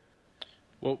 Ready?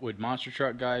 What would monster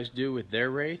truck guys do with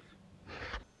their Wraith?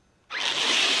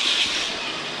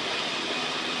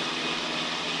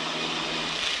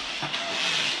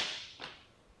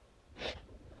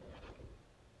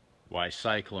 Why,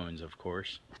 cyclones, of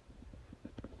course.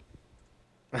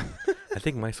 I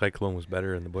think my Cyclone was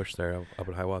better in the bush there up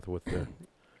at Hiawatha with the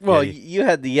Well, Yeti. you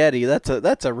had the Yeti.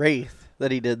 That's a Wraith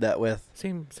that he did that with.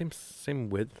 same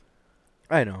width.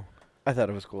 I know. I thought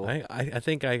it was cool. I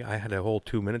think I had a whole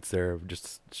 2 minutes there of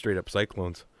just straight up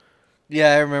Cyclones.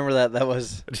 Yeah, I remember that. That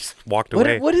was. I just walked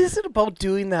away. What is it about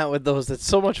doing that with those? It's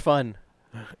so much fun.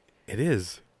 It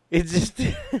is. It's just.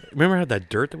 Remember how that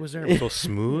dirt that was there was so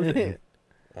smooth?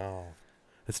 Oh,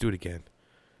 let's do it again.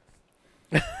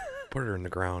 Put her in the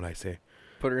ground, I say.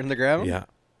 Put her in the ground? Yeah,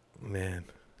 man,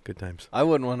 good times. I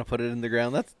wouldn't want to put it in the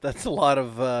ground. That's a lot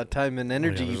of time and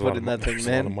energy you put in that thing, there's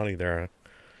a lot of man. money there.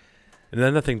 And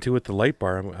then the thing too with the light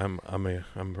bar,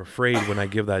 I'm afraid when I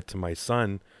give that to my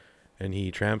son, and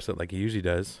he tramps it like he usually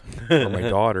does, or my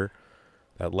daughter,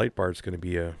 that light bar is going to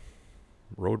be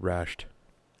road rashed.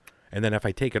 And then if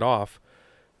I take it off,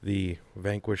 the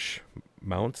Vanquish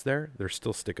mounts there, they're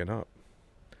still sticking up.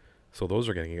 So those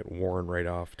are going to get worn right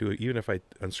off too, even if I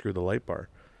unscrew the light bar.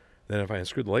 Then if I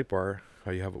unscrew the light bar,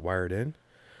 how you have it wired in,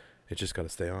 it just got to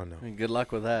stay on now. I mean, good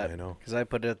luck with that. I know. Because I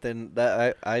put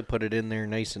it in there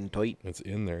nice and tight. It's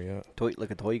in there, yeah. Tight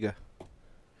like a toiga.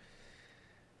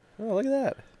 Oh, look at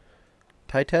that.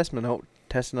 Ty Testman out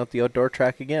testing out the outdoor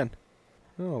track again.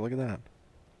 Oh, look at that.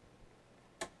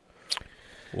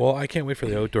 Well, I can't wait for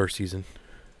the outdoor season.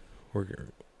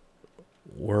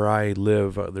 Where I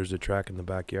live, there's a track in the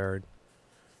backyard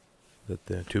that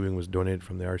the tubing was donated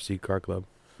from the RC Car Club,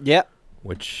 Yeah.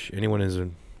 which anyone is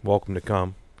welcome to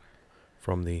come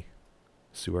from the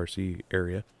Sioux RC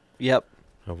area. Yep.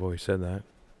 I've always said that.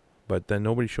 But then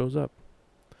nobody shows up.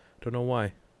 Don't know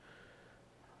why.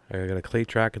 I got a clay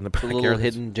track in the It's a backyard. little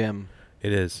hidden gem.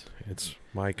 It is. It's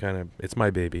my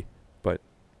baby. But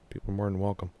people are more than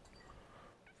welcome.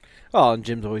 Oh, and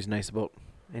Jim's always nice about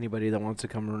anybody that wants to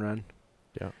come and run.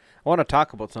 Yeah. I want to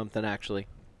talk about something, actually.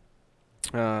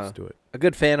 Let's do it. A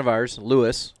good fan of ours,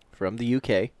 Lewis, from the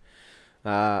UK.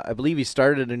 I believe he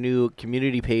started a new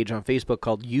community page on Facebook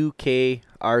called UK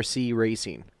RC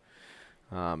Racing.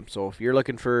 So if you're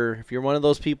if you're one of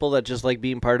those people that just like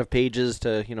being part of pages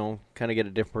to, kind of get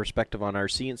a different perspective on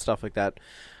RC and stuff like that,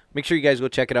 make sure you guys go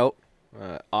check it out.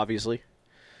 Obviously,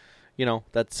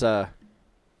 that's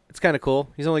it's kind of cool.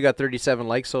 He's only got 37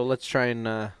 likes, so let's try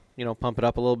and pump it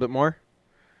up a little bit more.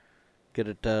 Get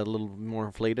it a little more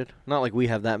inflated. Not like we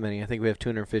have that many. I think we have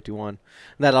 251. And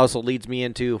that also leads me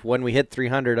into when we hit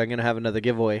 300, I'm going to have another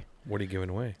giveaway. What are you giving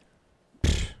away?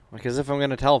 Like as if I'm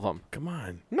going to tell them. Come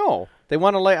on. No, they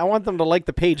want to like. I want them to like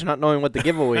the page, not knowing what the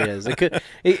giveaway is. It could,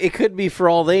 it could be for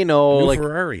all they know, New like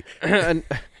Ferrari. and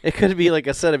it could be like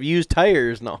a set of used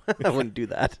tires. No, I wouldn't do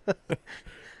that.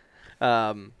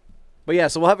 But yeah,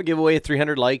 so we'll have a giveaway at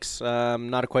 300 likes.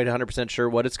 Not quite 100% sure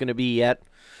what it's going to be yet.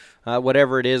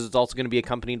 Whatever it is, it's also going to be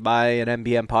accompanied by an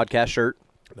MBM podcast shirt.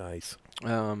 Nice.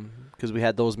 Because we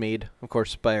had those made, of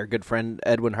course, by our good friend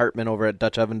Edwin Hartman over at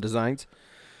Dutch Oven Designs.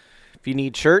 If you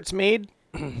need shirts made,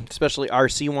 especially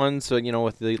RC ones, so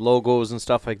with the logos and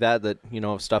stuff like that,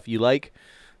 stuff you like,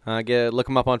 look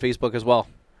them up on Facebook as well.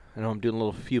 I know I'm doing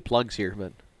a few plugs here,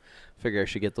 but I figure I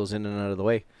should get those in and out of the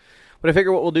way. But I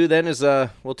figure what we'll do then is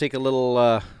we'll take a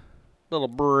little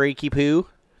breaky poo.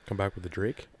 Come back with the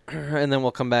Drake. And then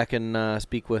we'll come back and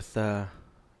speak with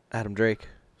Adam Drake.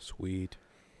 Sweet.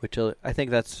 Which I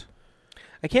think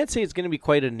I can't say it's going to be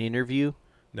quite an interview.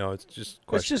 No, it's just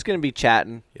It's just going to be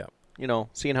chatting. Yeah.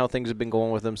 Seeing how things have been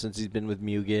going with him since he's been with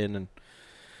Mugen. And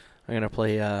I'm going to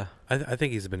play... I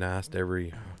think he's been asked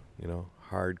every,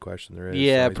 hard question there is.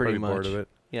 Yeah, so he's pretty probably bored much. of it.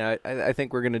 Yeah, I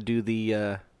think we're going to do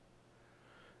the...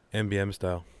 MBM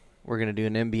style. We're going to do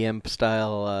an MBM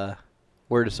style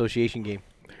word association game.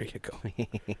 There you go.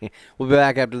 We'll be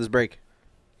back after this break.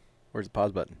 Where's the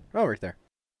pause button? Oh, right there.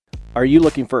 Are you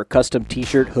looking for a custom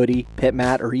t-shirt, hoodie, pit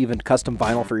mat, or even custom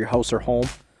vinyl for your house or home?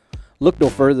 Look no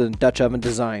further than Dutch Oven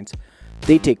Designs.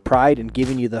 They take pride in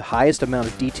giving you the highest amount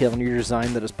of detail in your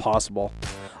design that is possible.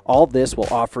 All this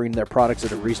while offering their products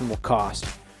at a reasonable cost.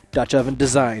 Dutch Oven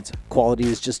Designs. Quality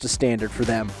is just a standard for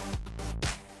them.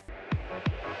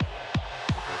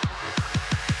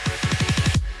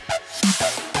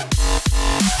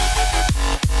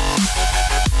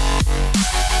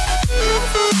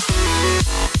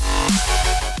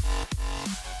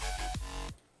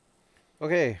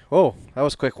 Okay. Whoa, that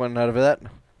was a quick one out of that.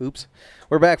 Oops.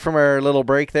 We're back from our little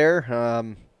break there.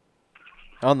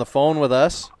 On the phone with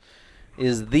us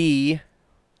is the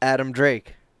Adam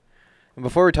Drake. And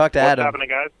before we talk to Adam... What's happening,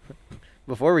 guys?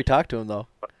 Before we talk to him, though,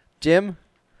 Jim,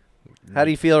 how do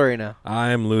you feel right now?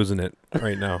 I'm losing it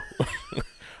right now.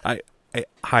 Hi,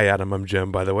 Adam. I'm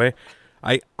Jim, by the way.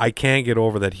 I can't get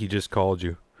over that he just called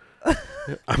you.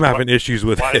 I'm having issues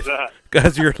with Why it. is that?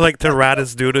 Because you're like the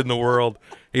raddest dude in the world.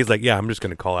 He's like, yeah, I'm just going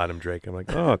to call Adam Drake. I'm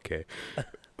like, oh, okay.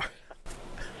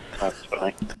 That's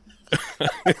funny.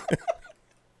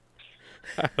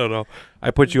 I don't know.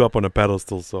 I put you up on a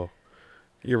pedestal, so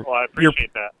you're Well, I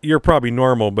appreciate that. you're probably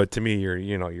normal, but to me,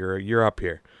 you're up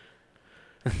here.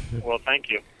 Well, thank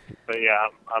you. But yeah,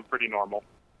 I'm pretty normal.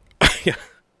 Yeah.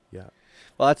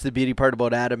 Well, that's the beauty part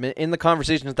about Adam. In the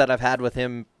conversations that I've had with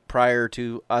him prior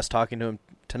to us talking to him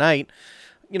tonight,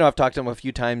 I've talked to him a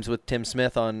few times with Tim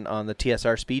Smith on the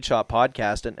TSR Speed Shop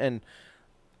podcast, and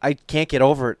I can't get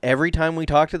over it. Every time we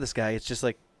talk to this guy, it's just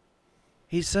like,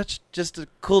 he's just a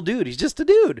cool dude. He's just a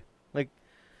dude. Like,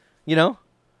 I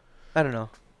don't know.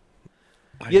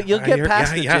 You'll get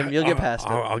past it, Jim. You'll get past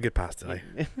it. I'll get past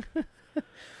it.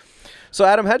 So,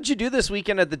 Adam, how did you do this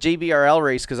weekend at the JBRL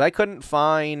race? Because I couldn't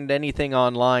find anything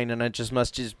online, and it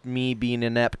must just me being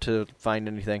inept to find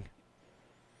anything.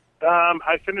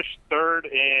 I finished third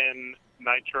in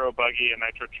nitro buggy and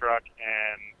nitro truck,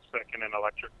 and second in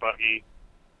electric buggy.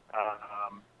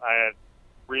 I had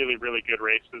really, really good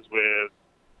races with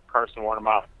Carson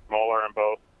Warnemoff Moeller in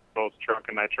both truck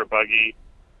and nitro buggy.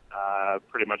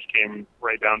 Pretty much came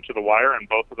right down to the wire in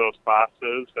both of those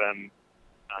classes, and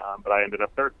but I ended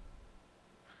up third.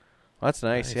 That's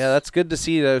nice. Yeah, that's good to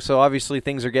see, though. So obviously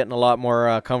things are getting a lot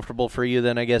more comfortable for you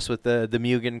than, I guess, with the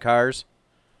Mugen cars.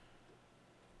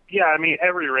 Yeah, I mean,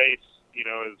 every race,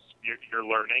 is you're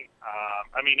learning.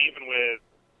 I mean, even with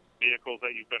vehicles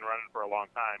that you've been running for a long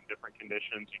time, different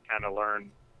conditions, you kind of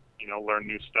learn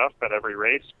new stuff at every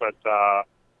race. But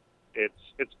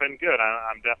it's been good.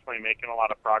 I'm definitely making a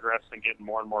lot of progress and getting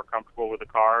more and more comfortable with the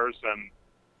cars, and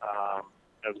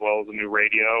as well as a new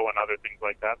radio and other things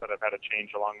like that I've had to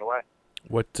change along the way.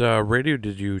 What radio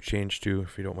did you change to,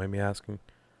 if you don't mind me asking?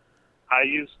 I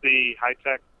use the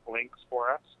Hi-Tech Lynx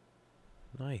 4S.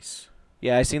 Nice.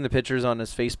 Yeah, I seen the pictures on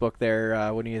his Facebook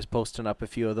there when he was posting up a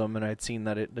few of them, and I'd seen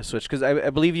that it switched. Because I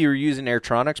believe you were using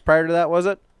Airtronics prior to that, was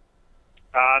it?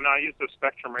 No, I used the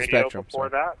Spectrum radio before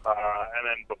that, and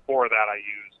then before that I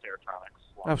used Airtronics.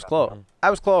 I was close. I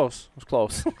was close.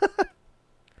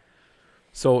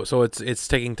 So it's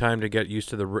taking time to get used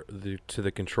to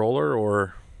the controller,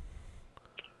 or?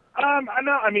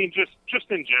 No, I mean just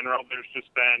in general, there's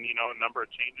just been a number of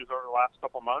changes over the last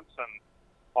couple months, and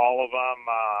all of them,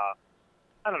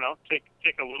 I don't know, take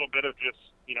a little bit of just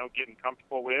getting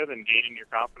comfortable with and gaining your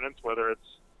confidence, whether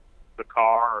it's the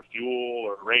car or fuel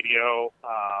or radio.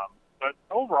 But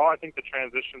overall, I think the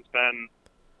transition's been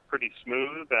pretty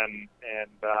smooth and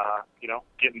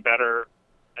getting better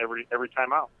every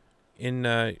time out. In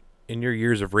your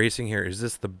years of racing here, is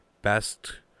this the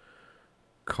best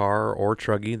car or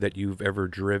truggy that you've ever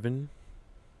driven?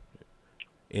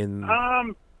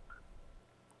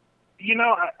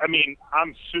 I mean,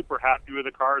 I'm super happy with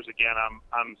the cars. Again,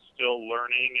 I'm still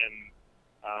learning and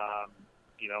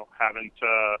having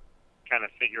to kind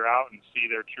of figure out and see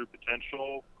their true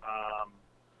potential.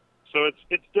 So it's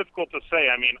difficult to say.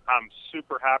 I mean, I'm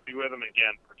super happy with them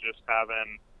again for just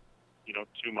having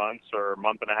 2 months or a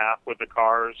month and a half with the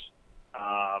cars.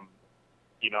 I'm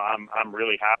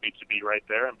really happy to be right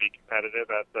there and be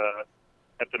competitive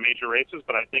at the major races.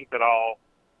 But I think that I'll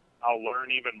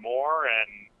learn even more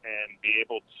and be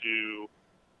able to,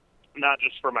 not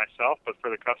just for myself but for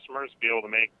the customers, be able to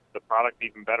make the product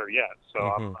even better yet. So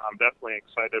I'm definitely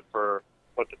excited for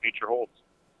what the future holds.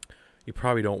 You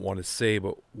probably don't want to say,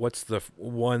 but what's the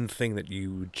one thing that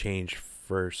you would change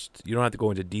first? You don't have to go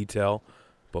into detail,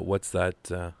 but what's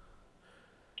that?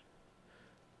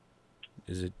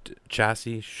 Is it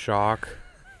chassis, shock?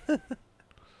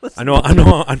 I know.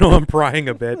 I'm prying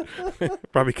a bit.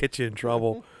 Probably get you in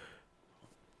trouble.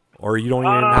 Or you don't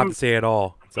even have to say it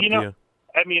all. It's up to you.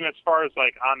 I mean, as far as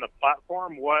like on the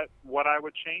platform, what I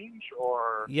would change,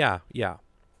 or yeah.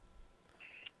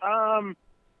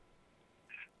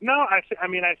 No, I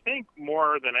think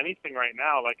more than anything right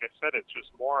now, like I said, it's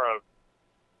just more of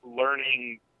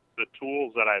learning the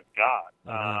tools that I've got.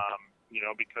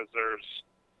 Because there's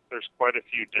quite a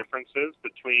few differences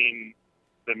between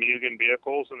the Mugen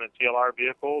vehicles and the TLR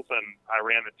vehicles, and I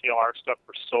ran the TLR stuff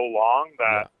for so long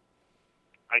that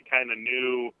I kind of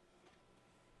knew,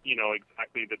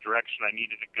 exactly the direction I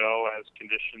needed to go as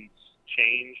conditions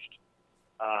changed.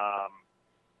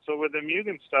 So with the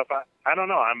Mugen stuff, I don't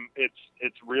know.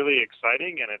 It's really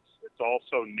exciting, and it's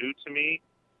also new to me.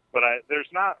 But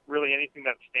there's not really anything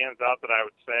that stands out that I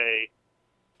would say,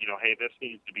 hey, this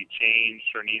needs to be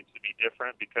changed or needs to be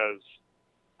different, because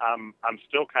I'm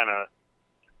still kind of,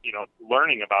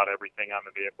 learning about everything on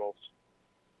the vehicles.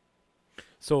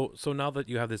 So now that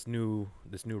you have this new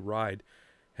ride,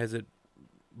 has it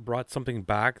brought something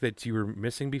back that you were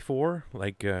missing before,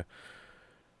 like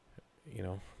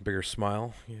bigger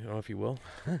smile, if you will?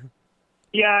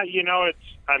 Yeah, I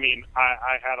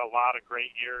had a lot of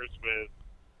great years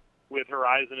with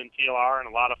Horizon and TLR, and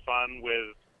a lot of fun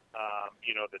with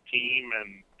the team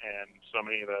and so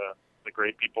many of the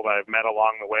great people that I've met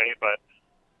along the way. But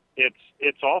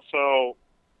it's also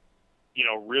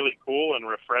really cool and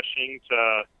refreshing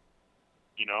to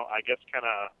I guess kind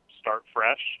of start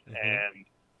fresh. And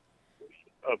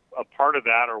a part of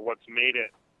that, or what's made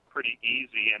it pretty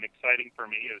easy and exciting for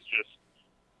me, is just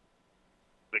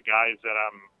the guys that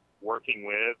I'm working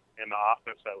with in the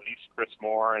office, at least Chris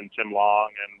Moore and Tim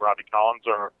Long and Robbie Collins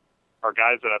are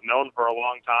guys that I've known for a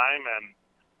long time and,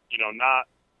 not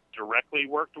directly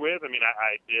worked with. I mean,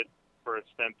 I did for a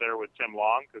stint there with Tim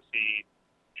Long because he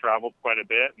traveled quite a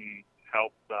bit and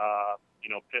helped,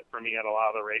 pit for me at a lot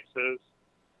of the races.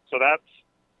 So that's,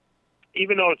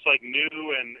 even though it's like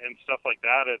new and stuff like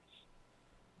that, it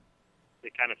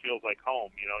kind of feels like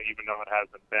home, even though it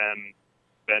hasn't been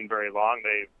very long.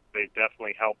 They've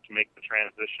definitely helped make the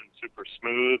transition super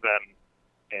smooth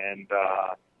and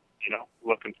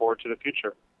looking forward to the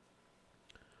future.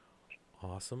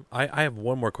 Awesome. I have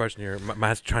one more question here.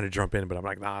 Matt's trying to jump in, but I'm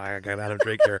like, nah, I got Adam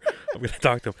Drake here. I'm going to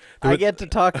talk to him. I get to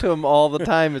talk to him all the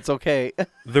time. It's okay.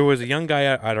 There was a young guy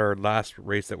at our last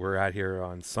race that we were at here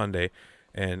on Sunday,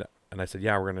 and I said,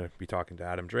 yeah, we're going to be talking to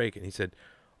Adam Drake. And he said,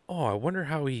 oh, I wonder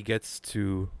how he gets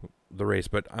to the race,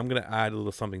 but I'm going to add a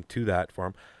little something to that for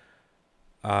him.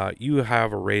 You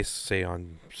have a race, say,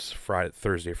 on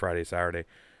Thursday, Friday, Saturday.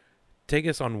 Take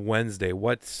us on Wednesday.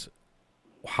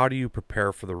 How do you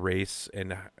prepare for the race,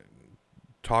 and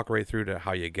talk right through to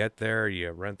how you get there? You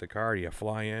rent the car? Do you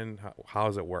fly in? How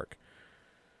does it work?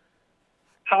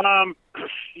 It's a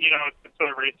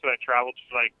race that I travel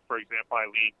to. Like, for example, I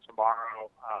leave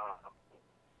tomorrow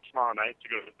night to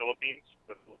go to the Philippines,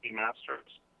 the Philippine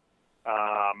Masters.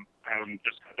 I'm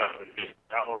just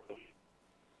travel.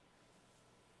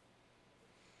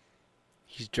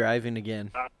 He's driving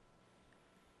again.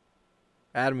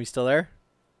 Adam, you still there?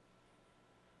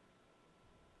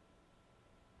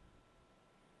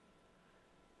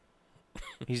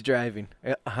 He's driving.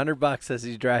 $100 says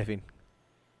he's driving.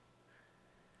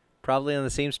 Probably on the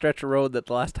same stretch of road that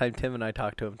the last time Tim and I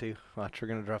talked to him too. Watch, we're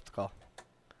gonna drop the call.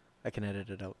 I can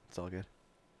edit it out. It's all good.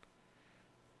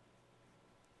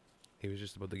 He was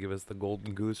just about to give us the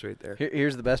golden goose right there.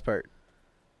 Here's the best part.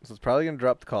 So it's probably gonna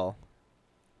drop the call.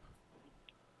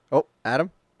 Oh, Adam?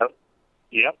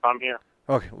 Yep, I'm here.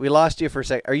 Okay, we lost you for a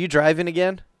sec. Are you driving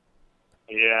again?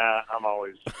 Yeah, I'm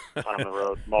always on the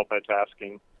road,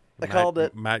 multitasking. I called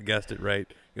it. Matt guessed it right.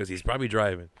 He goes, he's probably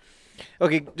driving.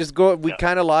 Okay, just go. We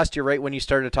kind of lost you right when you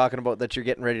started talking about that you're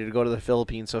getting ready to go to the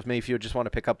Philippines. So if you just want to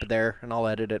pick up there, and I'll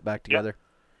edit it back together.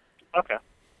 Okay.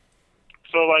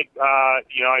 So, I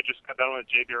just got done with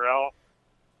JBRL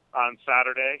on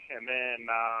Saturday, and then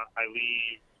I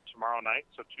leave tomorrow night,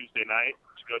 so Tuesday night,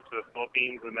 to go to the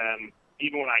Philippines. And then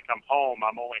even when I come home,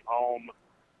 I'm only home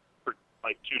for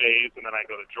like 2 days, and then I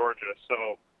go to Georgia.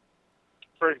 So,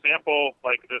 for example,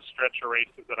 like this stretch of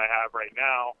races that I have right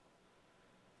now,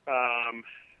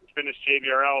 finished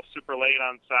JBRL super late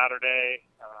on Saturday.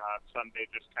 Sunday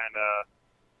just kind of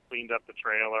cleaned up the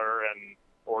trailer and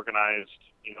organized,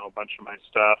 a bunch of my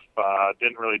stuff.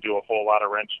 Didn't really do a whole lot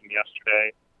of wrenching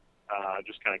yesterday.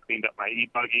 Just kind of cleaned up my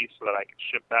e-buggy so that I could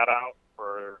ship that out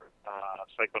for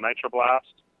Cyclo Nitro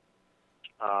Blast.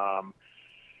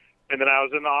 And then I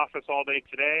was in the office all day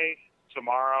today.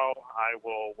 Tomorrow I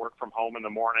will work from home in the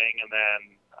morning, and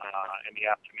then in the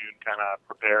afternoon kind of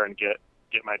prepare and get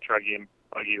my truggy and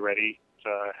buggy ready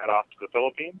to head off to the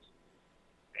Philippines.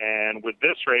 And with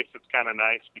this race, it's kind of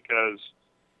nice because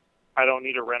I don't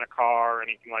need to rent a car or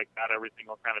anything like that. Everything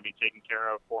will kind of be taken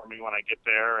care of for me when I get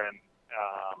there, and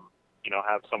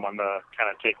have someone to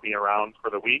kind of take me around for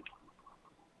the week.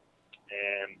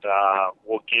 And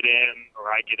we'll get in, or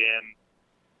I get in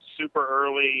super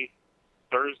early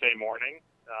Thursday morning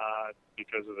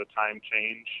because of the time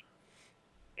change,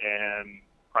 and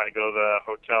probably go to the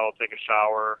hotel, take a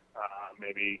shower,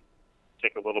 maybe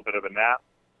take a little bit of a nap,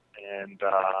 and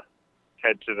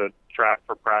head to the track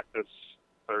for practice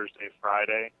Thursday,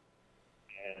 Friday,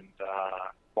 and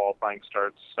qualifying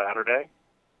starts Saturday,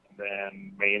 and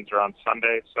then mains are on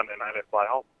Sunday. Sunday night I fly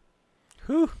home.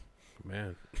 Whew.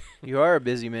 Man. You are a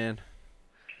busy man.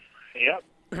 Yep.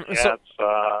 Yeah,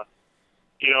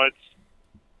 it's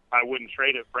I wouldn't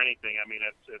trade it for anything. I mean,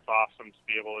 it's awesome to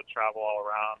be able to travel all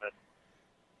around and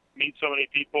meet so many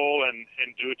people and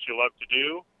do what you love to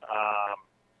do.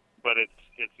 But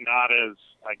it's not as,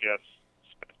 I guess,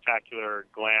 spectacular,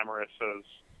 glamorous as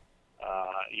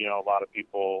a lot of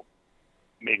people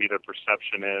maybe their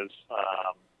perception is.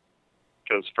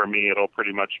 Because for me, it'll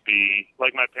pretty much be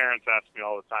like my parents ask me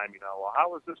all the time. Well, how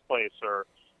was this place, or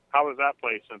how was that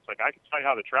place? And it's like, I can tell you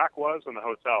how the track was and the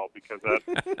hotel, because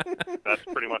that's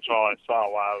pretty much all I saw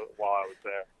while I was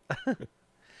there.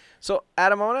 So,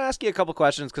 Adam, I want to ask you a couple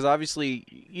questions, because obviously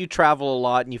you travel a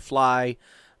lot and you fly,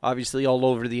 obviously, all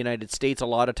over the United States a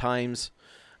lot of times.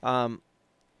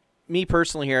 Me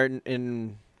personally here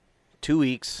in 2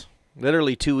 weeks,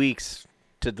 literally 2 weeks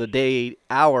to the day,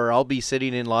 hour, I'll be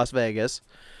sitting in Las Vegas.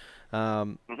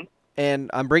 And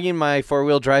I'm bringing my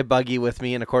four-wheel drive buggy with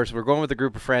me, and of course we're going with a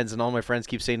group of friends, and all my friends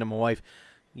keep saying to my wife,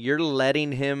 "You're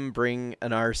letting him bring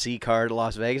an RC car to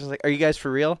Las Vegas?" I was like, "Are you guys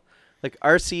for real? Like,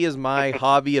 RC is my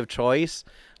hobby of choice.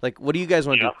 Like, what do you guys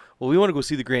want to do?" "Well, we want to go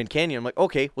see the Grand Canyon." I'm like,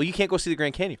 "Okay, well, you can't go see the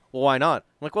Grand Canyon." "Well, why not?"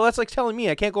 I'm like, "Well, that's like telling me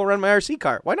I can't go run my RC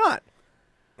car. Why not?"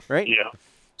 Right? Yeah.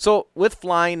 So with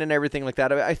flying and everything like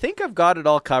that, I think I've got it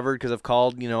all covered, because I've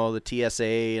called, the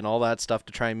TSA and all that stuff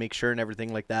to try and make sure and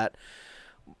everything like that.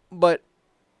 But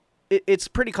it's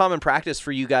pretty common practice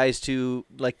for you guys to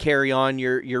like carry on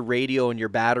your radio and your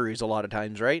batteries a lot of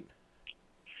times, right?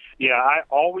 Yeah, I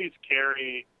always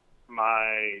carry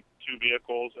my 2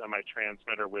 vehicles and my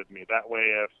transmitter with me. That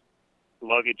way, if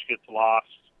luggage gets lost,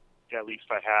 at least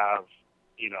I have,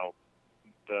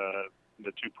 the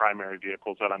 2 primary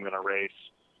vehicles that I'm going to race.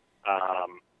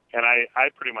 And I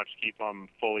pretty much keep them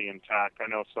fully intact. I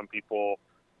know some people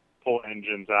pull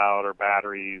engines out or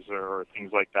batteries or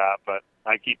things like that, but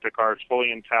I keep the cars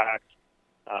fully intact.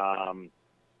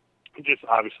 Just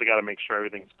obviously got to make sure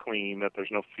everything's clean, that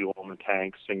there's no fuel in the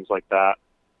tanks, things like that.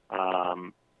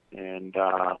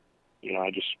 I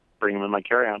just bring them in my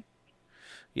carry-on.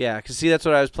 Yeah, because see, that's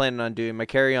what I was planning on doing. My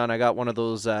carry-on, I got one of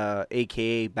those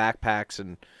AKA backpacks,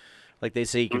 and like they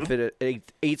say, you can fit an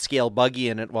 8-scale buggy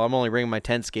in it. Well, I'm only bringing my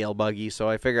 10-scale buggy, so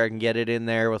I figure I can get it in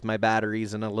there with my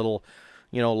batteries and a little,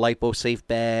 lipo-safe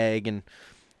bag, and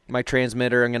my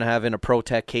transmitter I'm going to have in a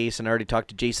ProTech case, and I already talked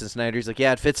to Jason Snyder. He's like,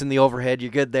 yeah, it fits in the overhead.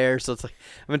 You're good there. So it's like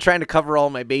I've been trying to cover all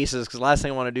my bases, because the last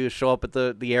thing I want to do is show up at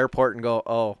the airport and go,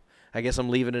 oh, I guess I'm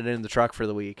leaving it in the truck for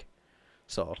the week.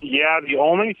 So yeah, the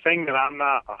only thing that I'm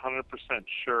not 100%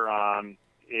 sure on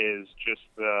is just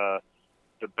the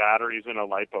batteries in a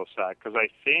lipo sack, because I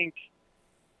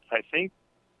think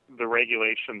the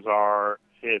regulations are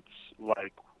it's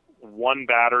like 1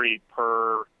 battery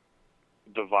per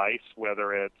device,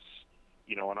 whether it's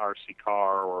an RC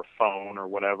car or a phone or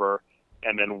whatever,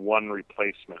 and then 1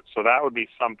 replacement. So that would be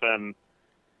something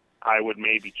I would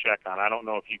maybe check on. I don't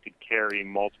know if you could carry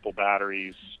multiple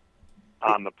batteries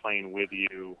on the plane with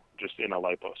you just in a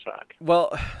lipo sack.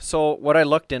 Well, so what I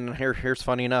looked in, here's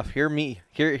funny enough. Hear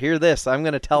this. I'm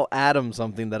going to tell Adam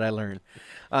something that I learned.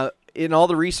 In all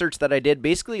the research that I did,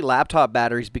 basically laptop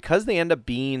batteries, because they end up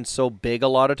being so big a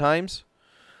lot of times,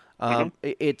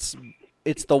 it's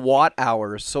the watt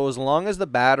hours. So as long as the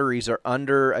batteries are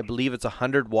under, I believe it's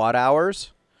 100 watt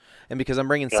hours, and because I'm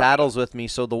bringing saddles with me,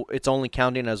 so it's only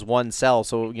counting as 1 cell.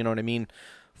 So you know what I mean,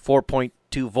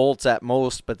 4.2 volts at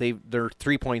most, but they're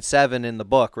 3.7 in the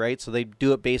book, right? So they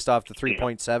do it based off the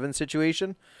 3.7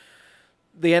 situation.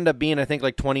 They end up being, I think,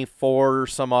 like 24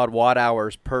 some odd watt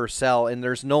hours per cell, and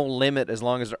there's no limit as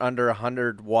long as they're under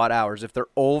 100 watt hours. If they're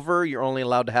over, you're only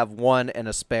allowed to have 1 and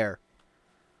a spare.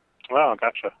 Well,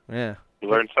 gotcha. Yeah. You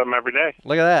learn something every day.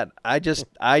 Look at that. I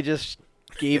just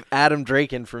gave Adam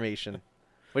Drake information.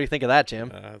 What do you think of that,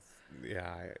 Jim?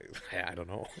 I don't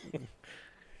know.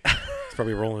 He's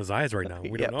probably rolling his eyes right now.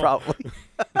 We don't know. Probably.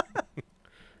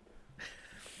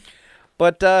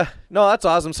 But, no, that's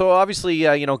awesome. So, obviously,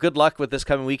 good luck with this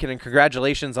coming weekend, and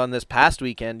congratulations on this past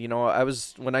weekend.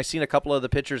 When I seen a couple of the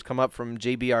pictures come up from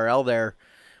JBRL there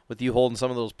with you holding some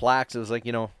of those plaques, it was like,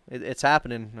 it's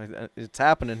happening. It's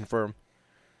happening for him.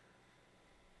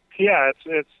 Yeah,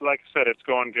 it's like I said, it's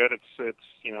going good. It's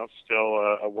still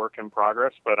a work in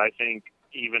progress, but I think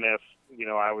even if,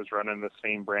 I was running the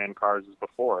same brand cars as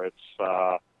before, it's,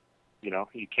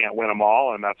 you can't win them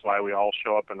all, and that's why we all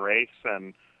show up and race.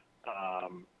 And,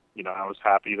 I was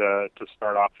happy to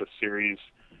start off the series,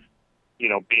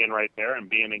 being right there and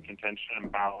being in contention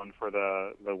and battling for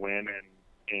the win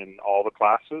in all the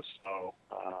classes. So,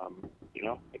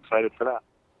 excited for that.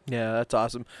 Yeah, that's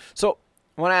awesome. So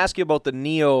I want to ask you about the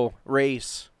Neo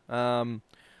race. I'm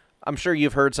sure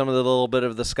you've heard some of the little bit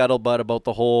of the scuttlebutt about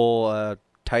the whole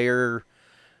tire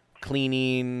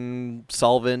cleaning,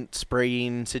 solvent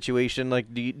spraying situation.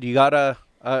 Like, do you got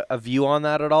a view on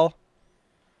that at all?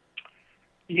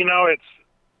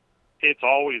 It's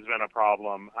always been a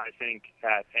problem, I think,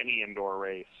 at any indoor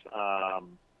race. I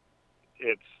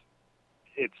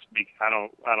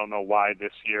don't know why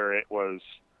this year it was,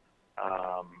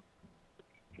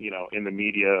 in the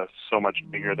media so much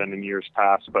bigger than in years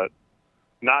past, but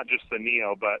not just the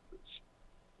Neo, but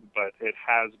it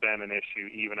has been an issue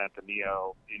even at the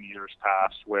Neo in years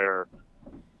past where,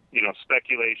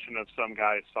 speculation of some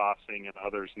guys saucing and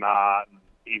others not. And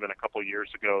even a couple of years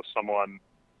ago, someone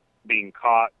being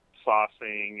caught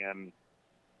saucing and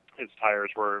his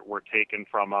tires were taken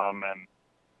from him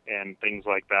and things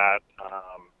like that.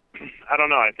 I don't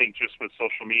know. I think just with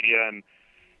social media and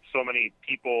so many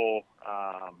people,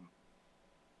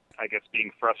 I guess, being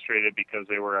frustrated because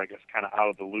they were, I guess, kind of out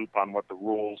of the loop on what the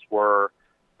rules were.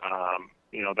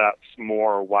 That's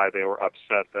more why they were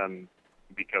upset than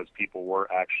because people were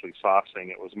actually saucing.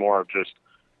 It was more of just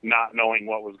not knowing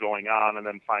what was going on and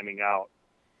then finding out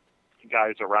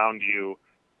guys around you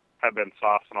have been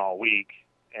saucing all week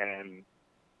and,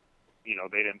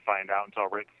 they didn't find out until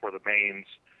right before the mains,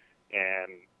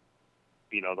 and,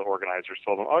 the organizers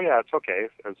told them, oh yeah, it's okay.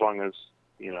 As long as,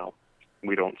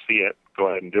 we don't see it, go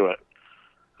ahead and do it.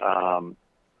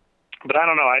 But I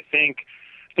don't know. I think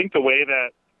the way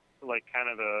that, like, kind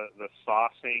of the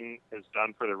saucing is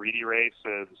done for the Reedy race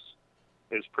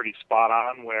is pretty spot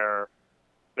on, where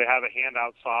they have a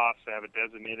handout sauce. They have a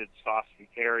designated saucing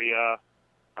area.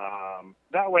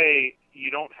 That way, you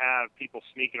don't have people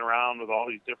sneaking around with all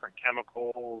these different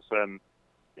chemicals and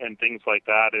things like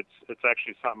that. It's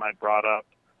actually something I brought up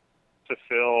to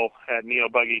Phil at Neo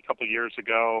Buggy a couple of years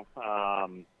ago.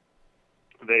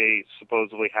 They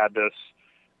supposedly had this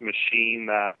machine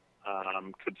that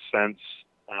could sense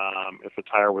if a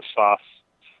tire was soft,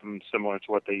 similar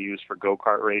to what they use for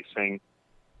go-kart racing.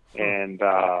 And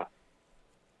I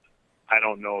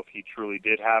don't know if he truly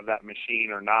did have that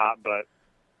machine or not, but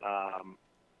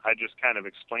I just kind of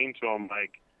explained to him,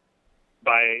 like,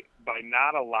 by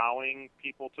not allowing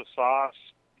people to sauce,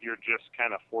 you're just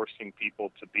kind of forcing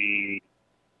people to be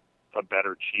a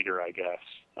better cheater, I guess.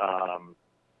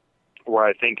 Where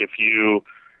I think if you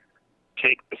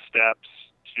take the steps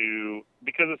to,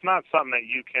 because it's not something that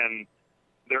you can,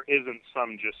 there isn't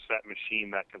some just set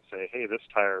machine that can say, hey, this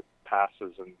tire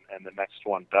passes and the next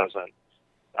one doesn't.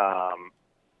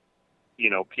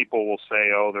 People will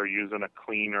say, oh, they're using a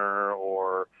cleaner,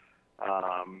 or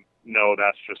no,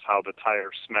 that's just how the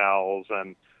tire smells.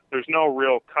 And there's no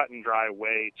real cut and dry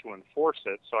way to enforce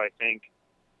it. So I think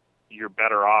you're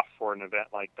better off for an event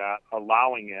like that,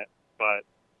 allowing it, but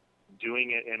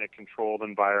doing it in a controlled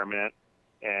environment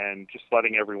and just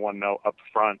letting everyone know up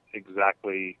front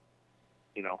exactly,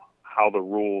 how the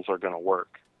rules are going to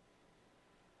work.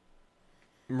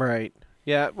 Right.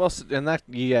 Yeah, well, and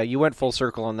you went full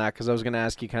circle on that, because I was going to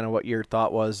ask you kind of what your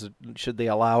thought was. Should they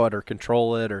allow it or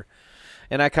control it?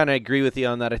 And I kind of agree with you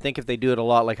on that. I think if they do it a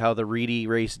lot like how the Reedy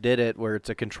race did it, where it's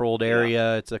a controlled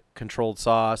area, it's a controlled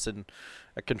sauce, and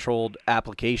a controlled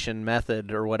application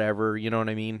method or whatever, you know what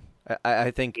I mean? I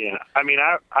think... Yeah, I mean,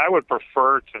 I would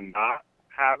prefer to not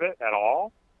have it at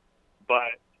all,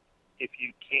 but if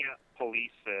you can't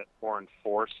police it or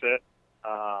enforce it,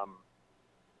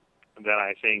 then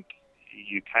I think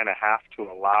you kind of have to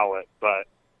allow it, but,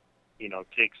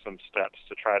 take some steps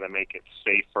to try to make it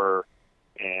safer,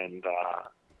 and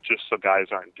just so guys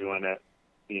aren't doing it,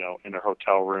 in their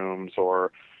hotel rooms,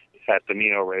 or at the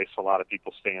Neo race, a lot of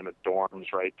people stay in the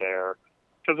dorms right there.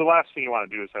 Because the last thing you want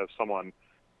to do is have someone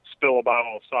spill a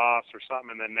bottle of sauce or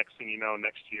something, and then next thing you know,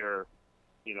 next year,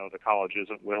 the college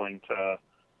isn't willing to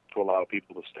allow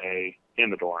people to stay in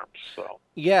the dorms. So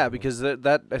yeah, because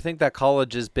that I think that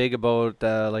college is big about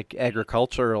like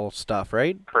agricultural stuff,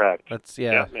 right? Correct. That's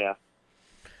yeah.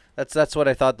 That's what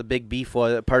I thought the big beef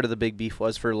was. Part of the big beef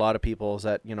was for a lot of people, is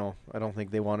that I don't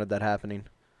think they wanted that happening.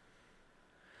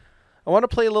 I want to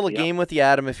play a little game with you,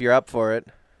 Adam, if you're up for it.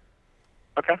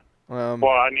 Okay. Well,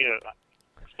 I need to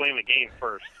explain the game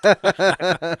first.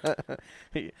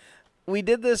 We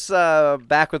did this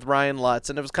back with Ryan Lutz,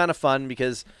 and it was kind of fun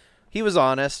because he was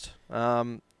honest.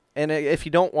 And if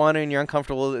you don't want to and you're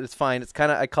uncomfortable, it's fine. It's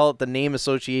kind of, I call it the name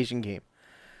association game.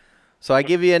 So I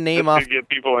give you a name off. To get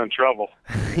people in trouble.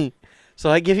 So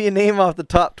I give you a name off the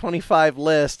top 25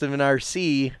 list of an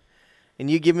RC, and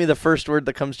you give me the first word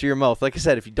that comes to your mouth. Like I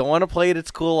said, if you don't want to play it,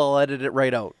 it's cool. I'll edit it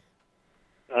right out.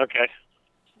 Okay.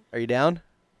 Are you down?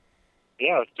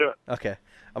 Yeah, let's do it. Okay.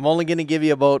 I'm only going to give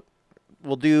you about,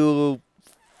 we'll do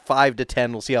 5 to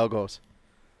 10. We'll see how it goes.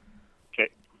 Okay.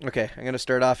 Okay, I'm going to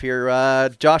start off here.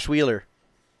 Josh Wheeler.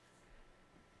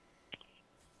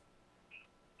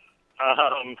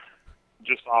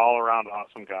 Just all around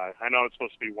awesome guy. I know it's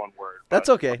supposed to be one word. That's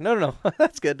okay. No.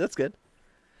 That's good. That's good.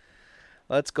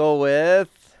 Let's go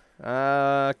with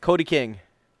Cody King.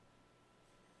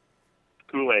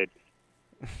 Kool-Aid.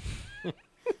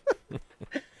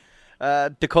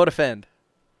 Dakota Fend.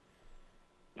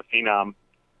 The Phenom.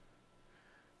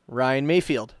 Ryan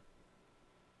Mayfield.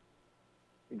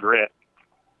 Grit.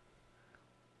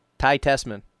 Ty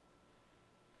Tessman.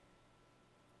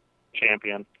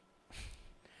 Champion.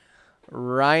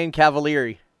 Ryan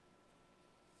Cavalieri.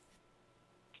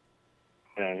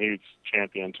 Yeah, he's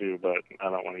champion too, but I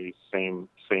don't want to use the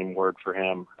same word for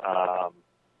him. I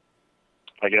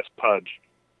guess Pudge.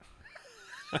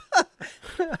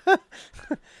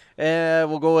 And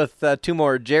we'll go with 2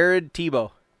 more. Jared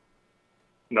Tebow.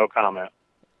 No comment.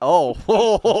 Oh.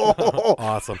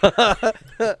 Awesome.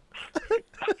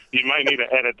 You might need to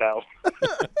edit that one.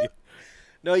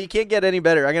 No, you can't get any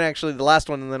better. I'm going to actually, the last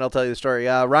one, and then I'll tell you the story.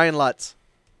 Ryan Lutz.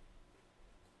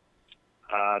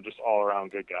 Just all around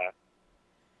good guy.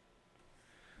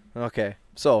 Okay,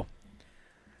 so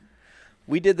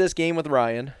we did this game with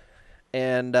Ryan,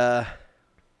 and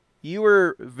you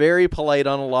were very polite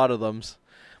on a lot of them,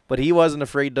 but he wasn't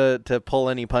afraid to pull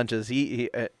any punches. He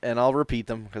and I'll repeat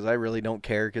them because I really don't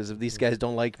care, because if these guys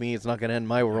don't like me, it's not going to end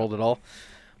my world at all.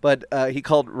 But he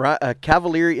called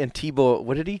Cavalieri and Tebow.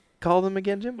 What did he call them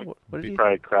again, Jim? What did he?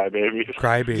 Probably crybabies.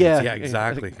 Crybabies. Yeah,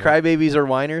 exactly. Crybabies or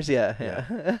whiners.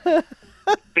 Yeah.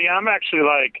 See,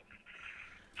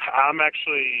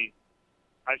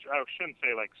 I shouldn't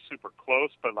say like super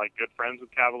close, but like good friends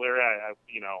with Cavalieri.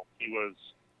 He was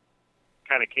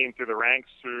kind of came through the ranks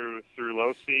through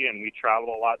Losi, and we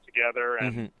traveled a lot together.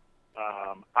 And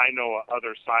I know a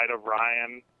other side of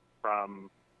Ryan from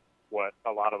what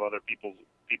a lot of other people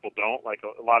don't. Like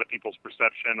a lot of people's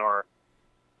perception, or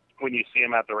when you see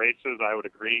him at the races, I would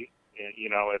agree.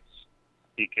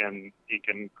 He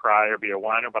can cry or be a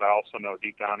whiner, but I also know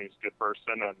deep down he's a good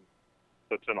person and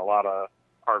puts in a lot of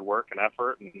hard work and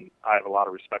effort, and I have a lot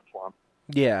of respect for him.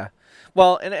 Yeah.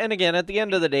 Well, and again, at the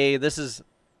end of the day, it's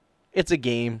a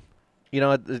game.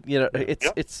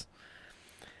 It's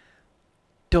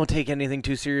don't take anything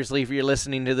too seriously if you're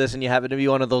listening to this and you happen to be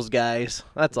one of those guys.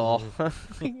 That's all.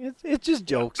 It's just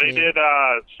jokes. They did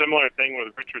a similar thing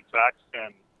with Richard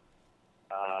Saxton.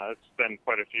 It's been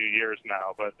quite a few years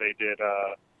now, but they did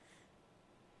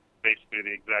basically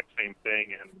the exact same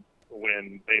thing. And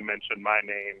when they mentioned my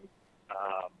name,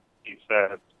 he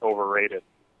said overrated.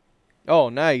 Oh,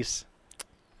 nice.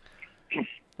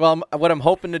 Well, what I'm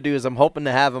hoping to do is I'm hoping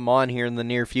to have him on here in the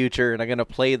near future, and I'm going to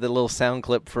play the little sound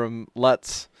clip from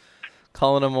Lutz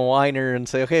calling him a whiner and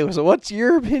say, okay, so what's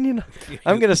your opinion?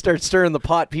 I'm going to start stirring the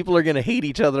pot. People are going to hate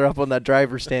each other up on that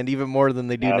driver's stand even more than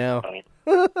they do now.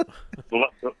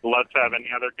 Let's have any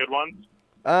other good ones?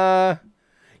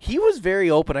 He was very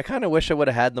open. I kind of wish I would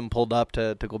have had them pulled up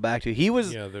to go back to. He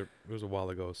was it was a while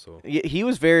ago, so he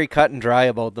was very cut and dry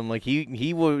about them. Like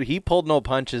he pulled no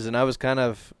punches, and I was kind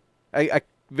of I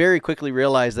very quickly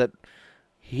realized that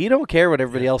he don't care what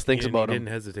everybody else thinks about him. He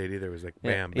didn't hesitate either. It was like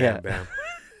bam, bam, bam.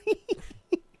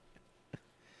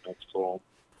 That's cool.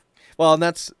 Well, and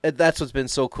that's what's been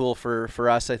so cool for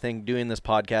us, I think, doing this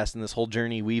podcast and this whole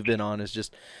journey we've been on is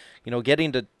just,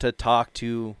 getting to talk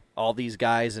to all these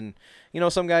guys. And,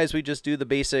 some guys we just do the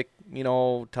basic,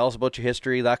 tell us about your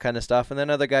history, that kind of stuff. And then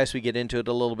other guys we get into it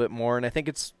a little bit more. And I think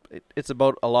it's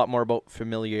about a lot more about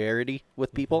familiarity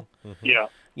with people. Yeah.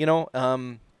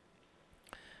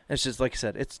 It's just like I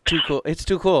said, it's too cool. It's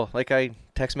too cool. Like I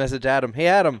text message Adam, hey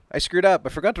Adam, I screwed up. I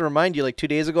forgot to remind you like 2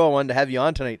 days ago I wanted to have you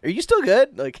on tonight. Are you still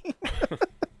good? Like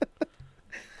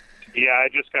Yeah, I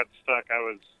just got stuck.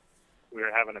 We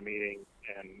were having a meeting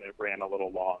and it ran a little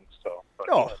long, so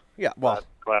yeah, well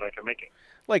glad I could make it.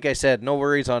 Like I said, no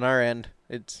worries on our end.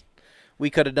 We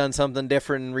could have done something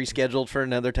different and rescheduled for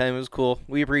another time. It was cool.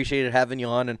 We appreciated having you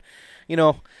on, and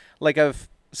like I've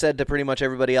said to pretty much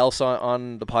everybody else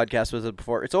on the podcast with it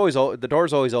before, it's always the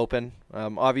door's always open.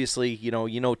 Obviously, you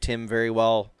know Tim very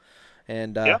well,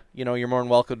 and you're more than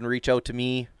welcome to reach out to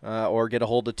me or get a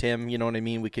hold of Tim. You know what I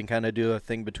mean? We can kind of do a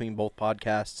thing between both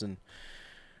podcasts, and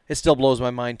it still blows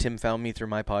my mind Tim found me through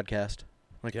my podcast.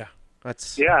 Like,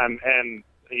 that's and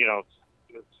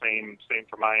same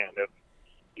for my end. If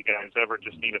you guys ever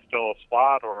just need to fill a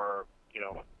spot or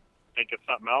think of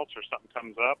something else or something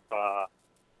comes up, I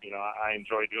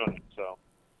enjoy doing it. So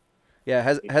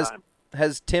yeah,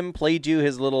 has Tim played you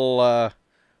his little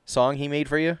song he made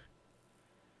for you?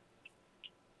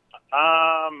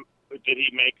 Did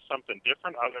he make something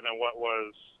different other than what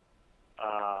was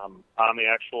on the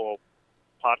actual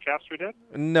podcast we did?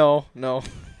 No.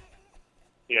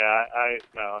 Yeah, I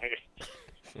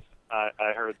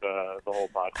heard the whole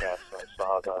podcast. So I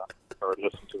saw or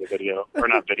listened to the video, or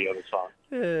not video, the song.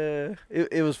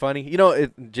 It was funny.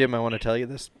 Jim, I want to tell you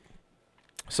this.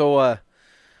 So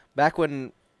back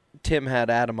when Tim had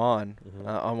Adam on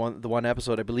the one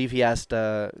episode, I believe he asked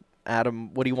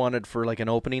Adam what he wanted for like an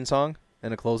opening song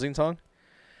and a closing song,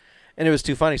 and it was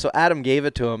too funny. So Adam gave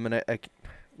it to him, and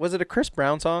was it a Chris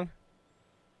Brown song?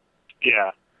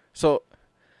 Yeah. So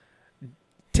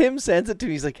Tim sends it to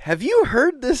me. He's like, have you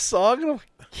heard this song? And I'm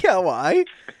like, yeah, why?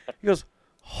 He goes,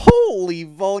 holy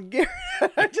vulgar.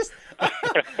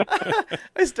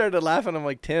 I started laughing. I'm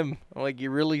like, Tim, you're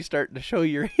really starting to show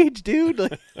your age, dude.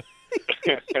 Like,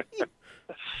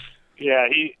 yeah,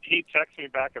 he texted me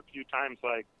back a few times,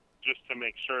 like, just to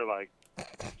make sure, like,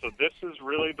 so this is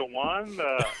really the one?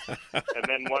 And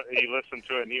then he listened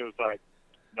to it, and he was like,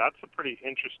 that's a pretty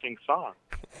interesting song.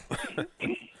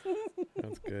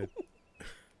 That's good.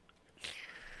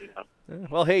 Yeah.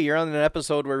 Well, hey, you're on an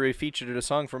episode where we featured a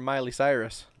song from Miley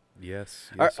Cyrus.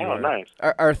 Yes. Nice.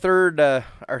 Our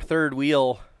third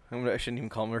wheel. I shouldn't even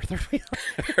call him our third wheel.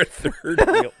 Our third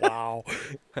wheel. Wow.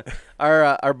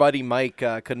 Our buddy Mike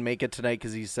couldn't make it tonight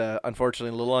because he's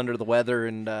unfortunately a little under the weather,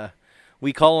 and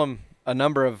we call him a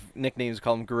number of nicknames. We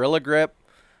call him Gorilla Grip,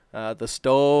 the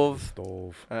Stove,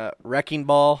 Wrecking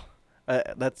Ball.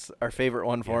 That's our favorite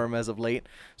one for him as of late.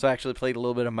 So I actually played a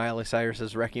little bit of Miley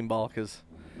Cyrus's Wrecking Ball because.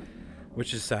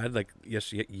 Which is sad. Like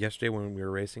yesterday when we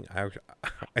were racing,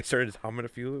 I started humming a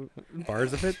few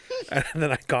bars of it, and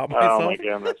then I caught myself. Oh my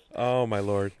goodness! Oh my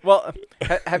lord! Well,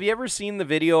 have you ever seen the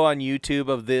video on YouTube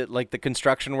of the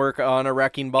construction work on a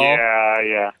Wrecking Ball?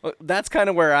 Yeah. Well, that's kind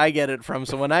of where I get it from.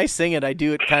 So when I sing it, I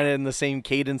do it kind of in the same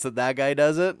cadence that guy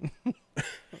does it.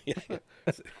 Yeah.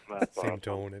 That's Same awesome.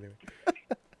 tone anyway.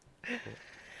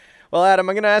 Well, Adam,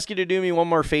 I'm going to ask you to do me one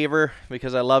more favor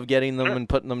because I love getting them and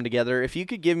putting them together. If you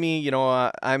could give me,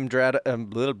 I'm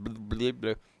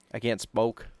I can't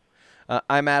spoke.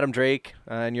 I'm Adam Drake,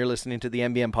 and you're listening to the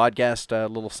MBM podcast, a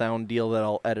little sound deal that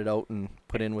I'll edit out and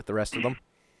put in with the rest of them.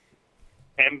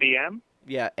 MBM?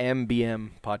 Yeah, MBM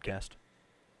podcast.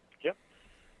 Yep.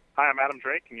 Hi, I'm Adam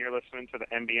Drake, and you're listening to the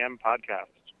MBM podcast.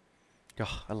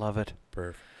 Oh, I love it.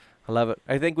 Perfect. I love it.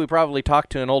 I think we probably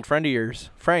talked to an old friend of yours,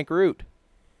 Frank Root.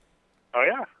 Oh,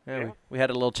 yeah? Yeah. We had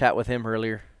a little chat with him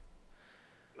earlier.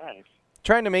 Nice.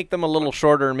 Trying to make them a little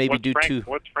shorter and maybe do two.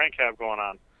 What's Frank have going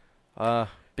on?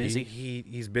 Busy.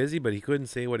 He's busy, but he couldn't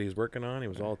say what he's working on. He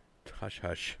was all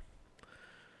hush-hush.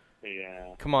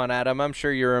 Yeah. Come on, Adam. I'm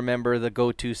sure you remember the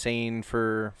go-to saying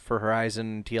for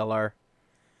Horizon TLR.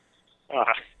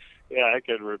 Yeah, I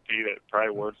could repeat it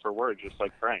probably word for word, just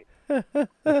like Frank.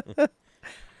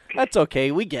 That's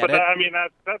okay. We get But it. I mean,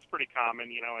 that's pretty common,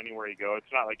 anywhere you go.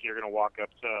 It's not like you're going to walk up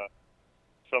to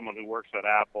someone who works at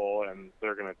Apple and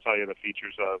they're going to tell you the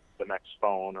features of the next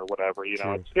phone or whatever.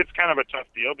 True. It's kind of a tough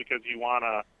deal because you want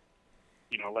to,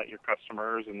 let your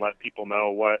customers and let people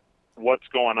know what's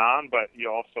going on, but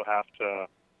you also have to,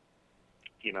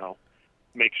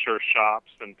 make sure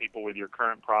shops and people with your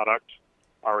current product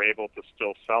are able to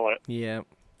still sell it. Yeah.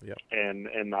 And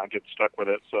not get stuck with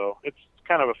it. So it's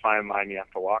kind of a fine line you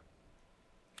have to walk.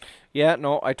 Yeah,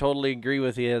 no, I totally agree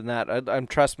with you in that.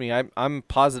 Trust me, I'm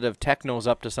positive Techno's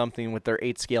up to something with their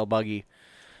 8-scale buggy,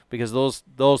 because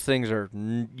those things are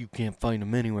you can't find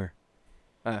them anywhere.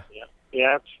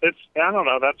 Yeah, it's I don't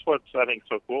know. That's what's I think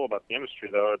so cool about the industry,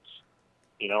 though. It's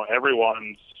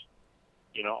everyone's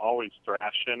always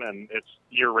thrashing, and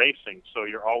you're racing, so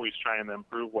you're always trying to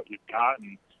improve what you've got.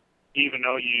 And even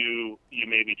though you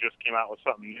maybe just came out with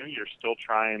something new, you're still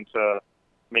trying to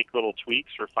make little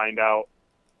tweaks or find out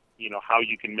how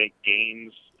you can make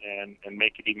gains and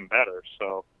make it even better.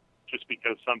 So just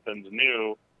because something's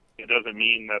new, it doesn't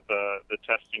mean that the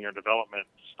testing or development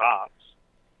stops.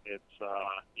 It's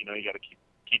you got to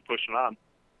keep pushing on.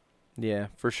 Yeah,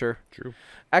 for sure. True.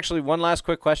 Actually, one last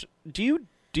quick question: Do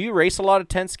you race a lot of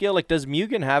 10 scale? Like, does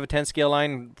Mugen have a 10 scale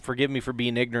line? Forgive me for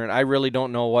being ignorant. I really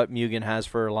don't know what Mugen has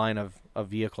for a line of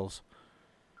vehicles.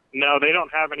 No, they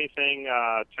don't have anything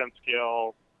 10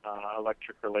 scale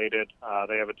electric related.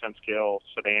 They have a 10 scale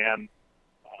sedan,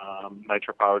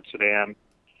 nitro powered sedan.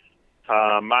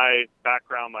 My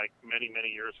background, like many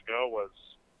years ago, was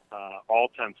all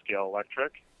 10 scale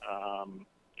electric,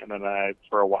 and then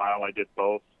for a while I did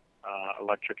both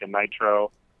electric and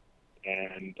nitro,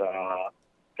 and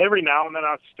every now and then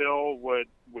I still would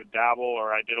dabble,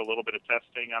 or I did a little bit of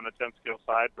testing on the 10 scale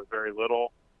side, but very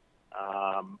little,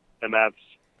 and that's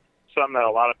something that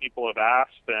a lot of people have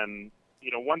asked. And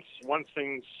once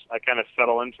things I kind of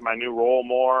settle into my new role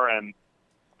more, and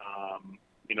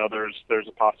there's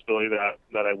a possibility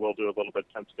that I will do a little bit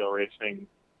of 10 scale racing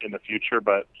in the future,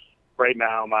 but right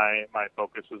now my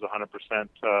focus is 100%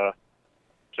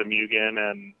 to Mugen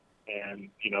and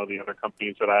the other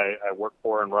companies that I work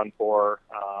for and run for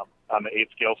on the 8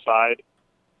 scale side,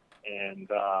 and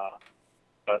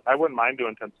but I wouldn't mind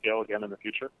doing 10 scale again in the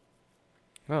future.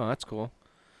 Oh, that's cool.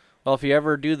 Well, if you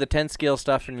ever do the 10 scale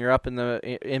stuff and you're up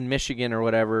in Michigan or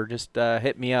whatever, just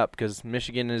hit me up, because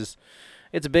Michigan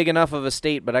it's big enough of a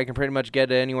state, but I can pretty much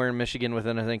get anywhere in Michigan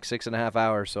within, I think, 6.5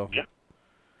 hours. So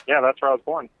yeah, that's where I was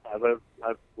born.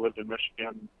 I've lived in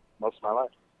Michigan most of my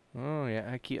life. Oh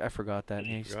yeah, I forgot that.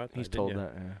 He's told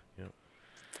that. Yeah.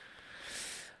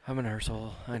 I'm an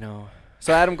arsehole. I know.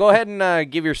 So Adam, go ahead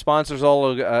and give your sponsors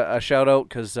all a shout out,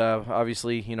 because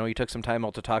obviously you took some time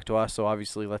out to talk to us. So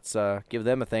obviously let's give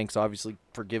them a thanks, obviously,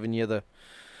 for giving you the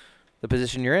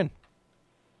position you're in.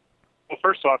 Well,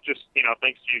 first off, just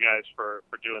thanks to you guys for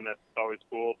doing this. It's always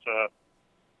cool to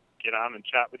get on and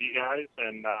chat with you guys.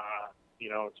 And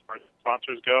as far as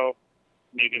sponsors go,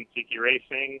 Mugen Seiki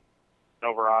Racing,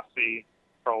 Nova Rossi,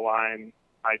 Proline,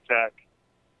 High Tech,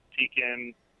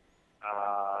 Tekin,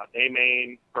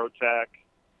 A-Main, ProTech,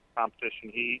 Competition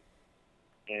Heat,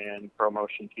 and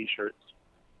ProMotion T-shirts.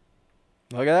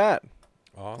 Look at that.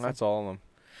 Awesome. That's all of them.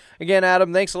 Again,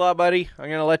 Adam, thanks a lot, buddy. I'm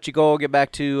going to let you go, get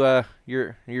back to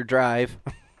your drive.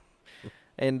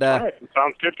 And all right.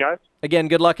 Sounds good, guys. Again,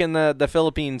 good luck in the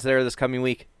Philippines there this coming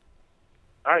week.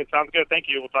 All right, sounds good. Thank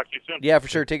you. We'll talk to you soon. Yeah, for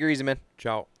sure. Take her easy, man.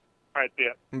 Ciao. All right, see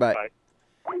ya. Bye.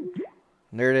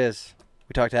 And there it is.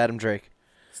 We talked to Adam Drake.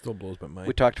 Still blows my mind.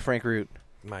 We talked to Frank Root.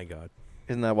 My God.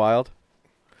 Isn't that wild?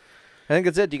 I think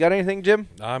that's it. Do you got anything, Jim?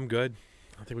 I'm good.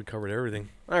 I think we covered everything.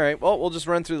 All right. Well, we'll just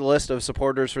run through the list of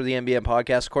supporters for the NBN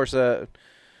podcast. Of course, a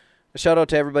shout out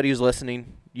to everybody who's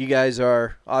listening. You guys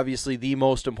are obviously the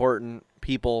most important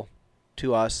people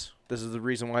to us. This is the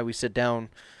reason why we sit down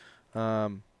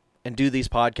and do these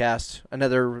podcasts.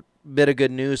 Another bit of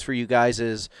good news for you guys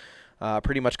is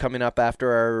pretty much coming up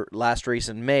after our last race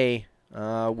in May.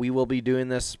 We will be doing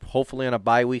this hopefully on a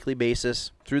bi-weekly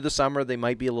basis. Through the summer, they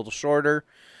might be a little shorter,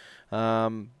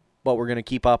 but we're going to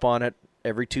keep up on it.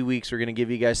 Every 2 weeks, we're going to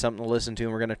give you guys something to listen to,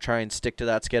 and we're going to try and stick to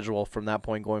that schedule from that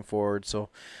point going forward. So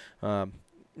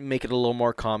make it a little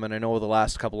more common. I know the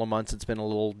last couple of months it's been a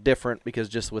little different because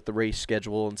just with the race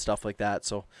schedule and stuff like that.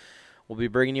 So we'll be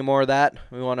bringing you more of that.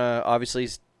 We want to obviously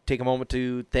take a moment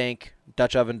to thank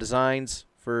Dutch Oven Designs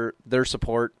for their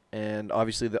support and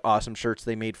obviously the awesome shirts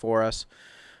they made for us.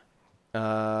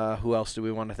 Who else do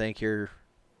we want to thank here?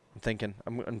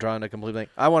 I'm drawing a complete blank.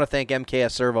 I want to thank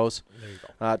MKS Servos. There you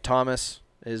go. Thomas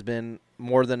has been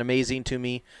more than amazing to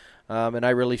me, and I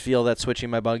really feel that switching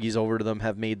my buggies over to them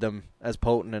have made them as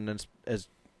potent and as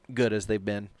good as they've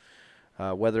been.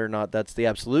 Whether or not that's the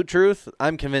absolute truth,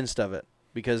 I'm convinced of it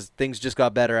because things just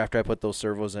got better after I put those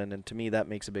servos in, and to me that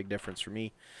makes a big difference for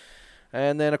me.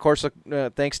 And then, of course,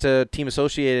 thanks to Team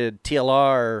Associated,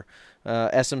 TLR,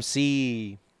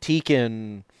 SMC,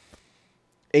 Tekin,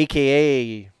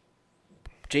 AKA,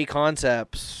 J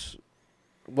Concepts,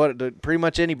 pretty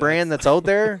much any brand that's out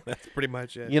there. That's pretty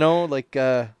much it. You know, like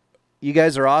you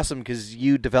guys are awesome because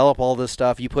you develop all this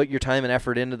stuff. You put your time and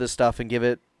effort into this stuff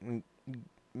and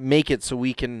make it so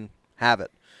we can have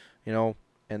it. You know,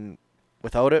 and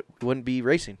without it, we wouldn't be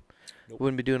racing. Nope. We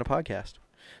wouldn't be doing a podcast.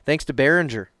 Thanks to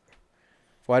Behringer.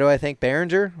 Why do I thank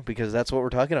Behringer? Because that's what we're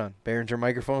talking on. Behringer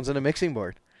microphones and a mixing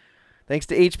board. Thanks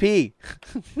to HP.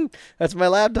 That's my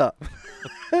laptop.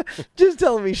 Just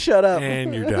telling me shut up.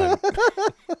 And you're done.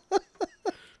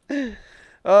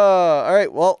 All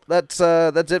right. Well, that's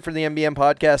it for the MBM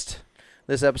podcast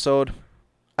this episode.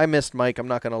 I missed Mike. I'm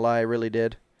not going to lie. I really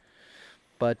did.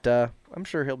 But I'm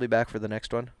sure he'll be back for the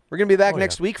next one. We're going to be back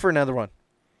next week for another one.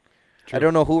 True. I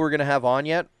don't know who we're going to have on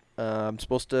yet. We're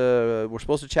supposed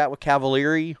to chat with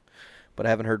Cavalieri, but I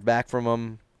haven't heard back from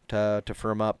him to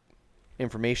firm up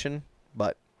information.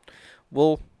 But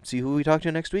we'll see who we talk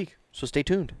to next week. So stay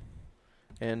tuned.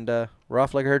 And we're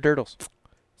off like a herd of turtles.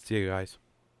 See you guys.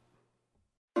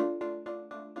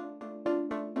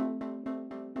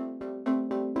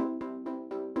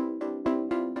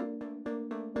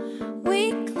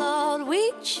 We clawed,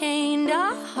 we chained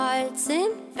our hearts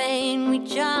in vain. We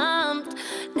jumped,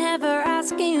 never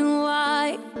asking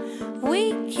why.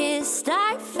 We kissed,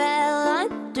 I fell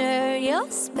under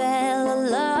your spell of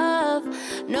love.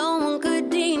 No one could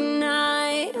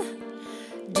deny.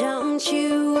 Don't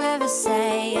you ever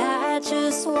say I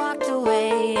just walked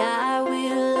away. I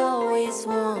will always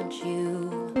want you.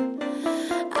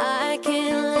 I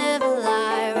can't live a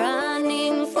lie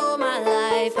running for my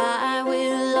life. I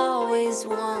will always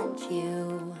want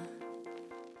you.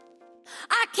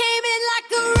 I came in like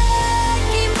a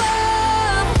wrecking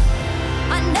ball.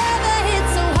 I never hit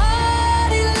so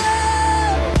hard in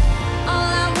love. All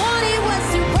I wanted was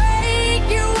to break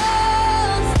your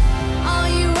walls. All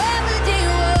you ever did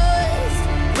was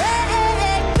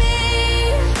wreck me.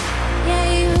 Yeah,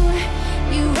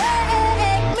 you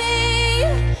wrecked me.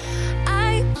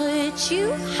 I put you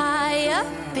high up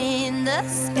in the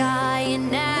sky, and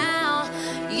now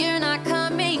you're not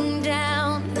coming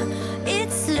down.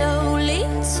 It slowly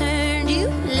turned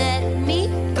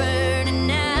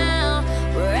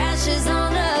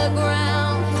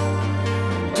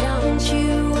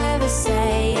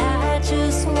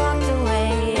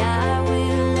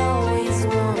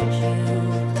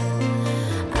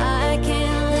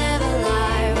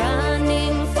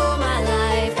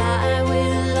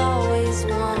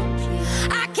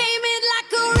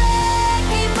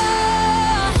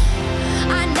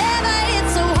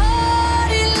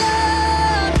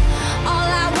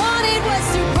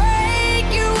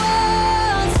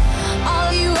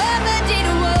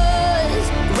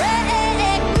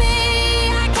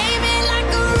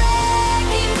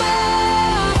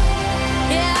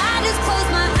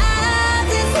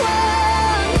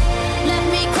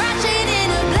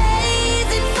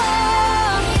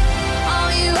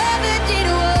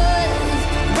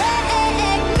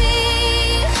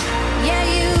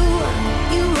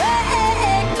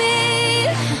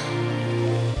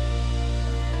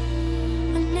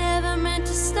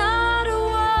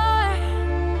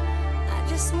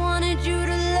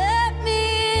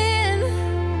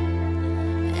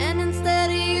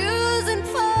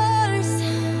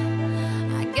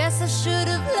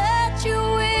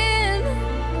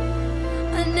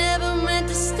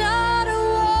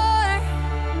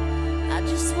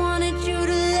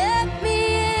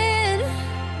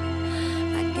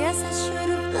guess I should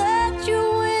have let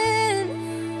you in.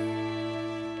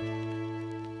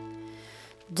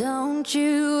 Don't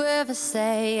you ever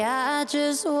say I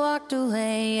just walked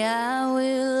away. I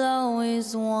will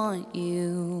always want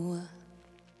you.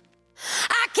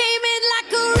 I came in like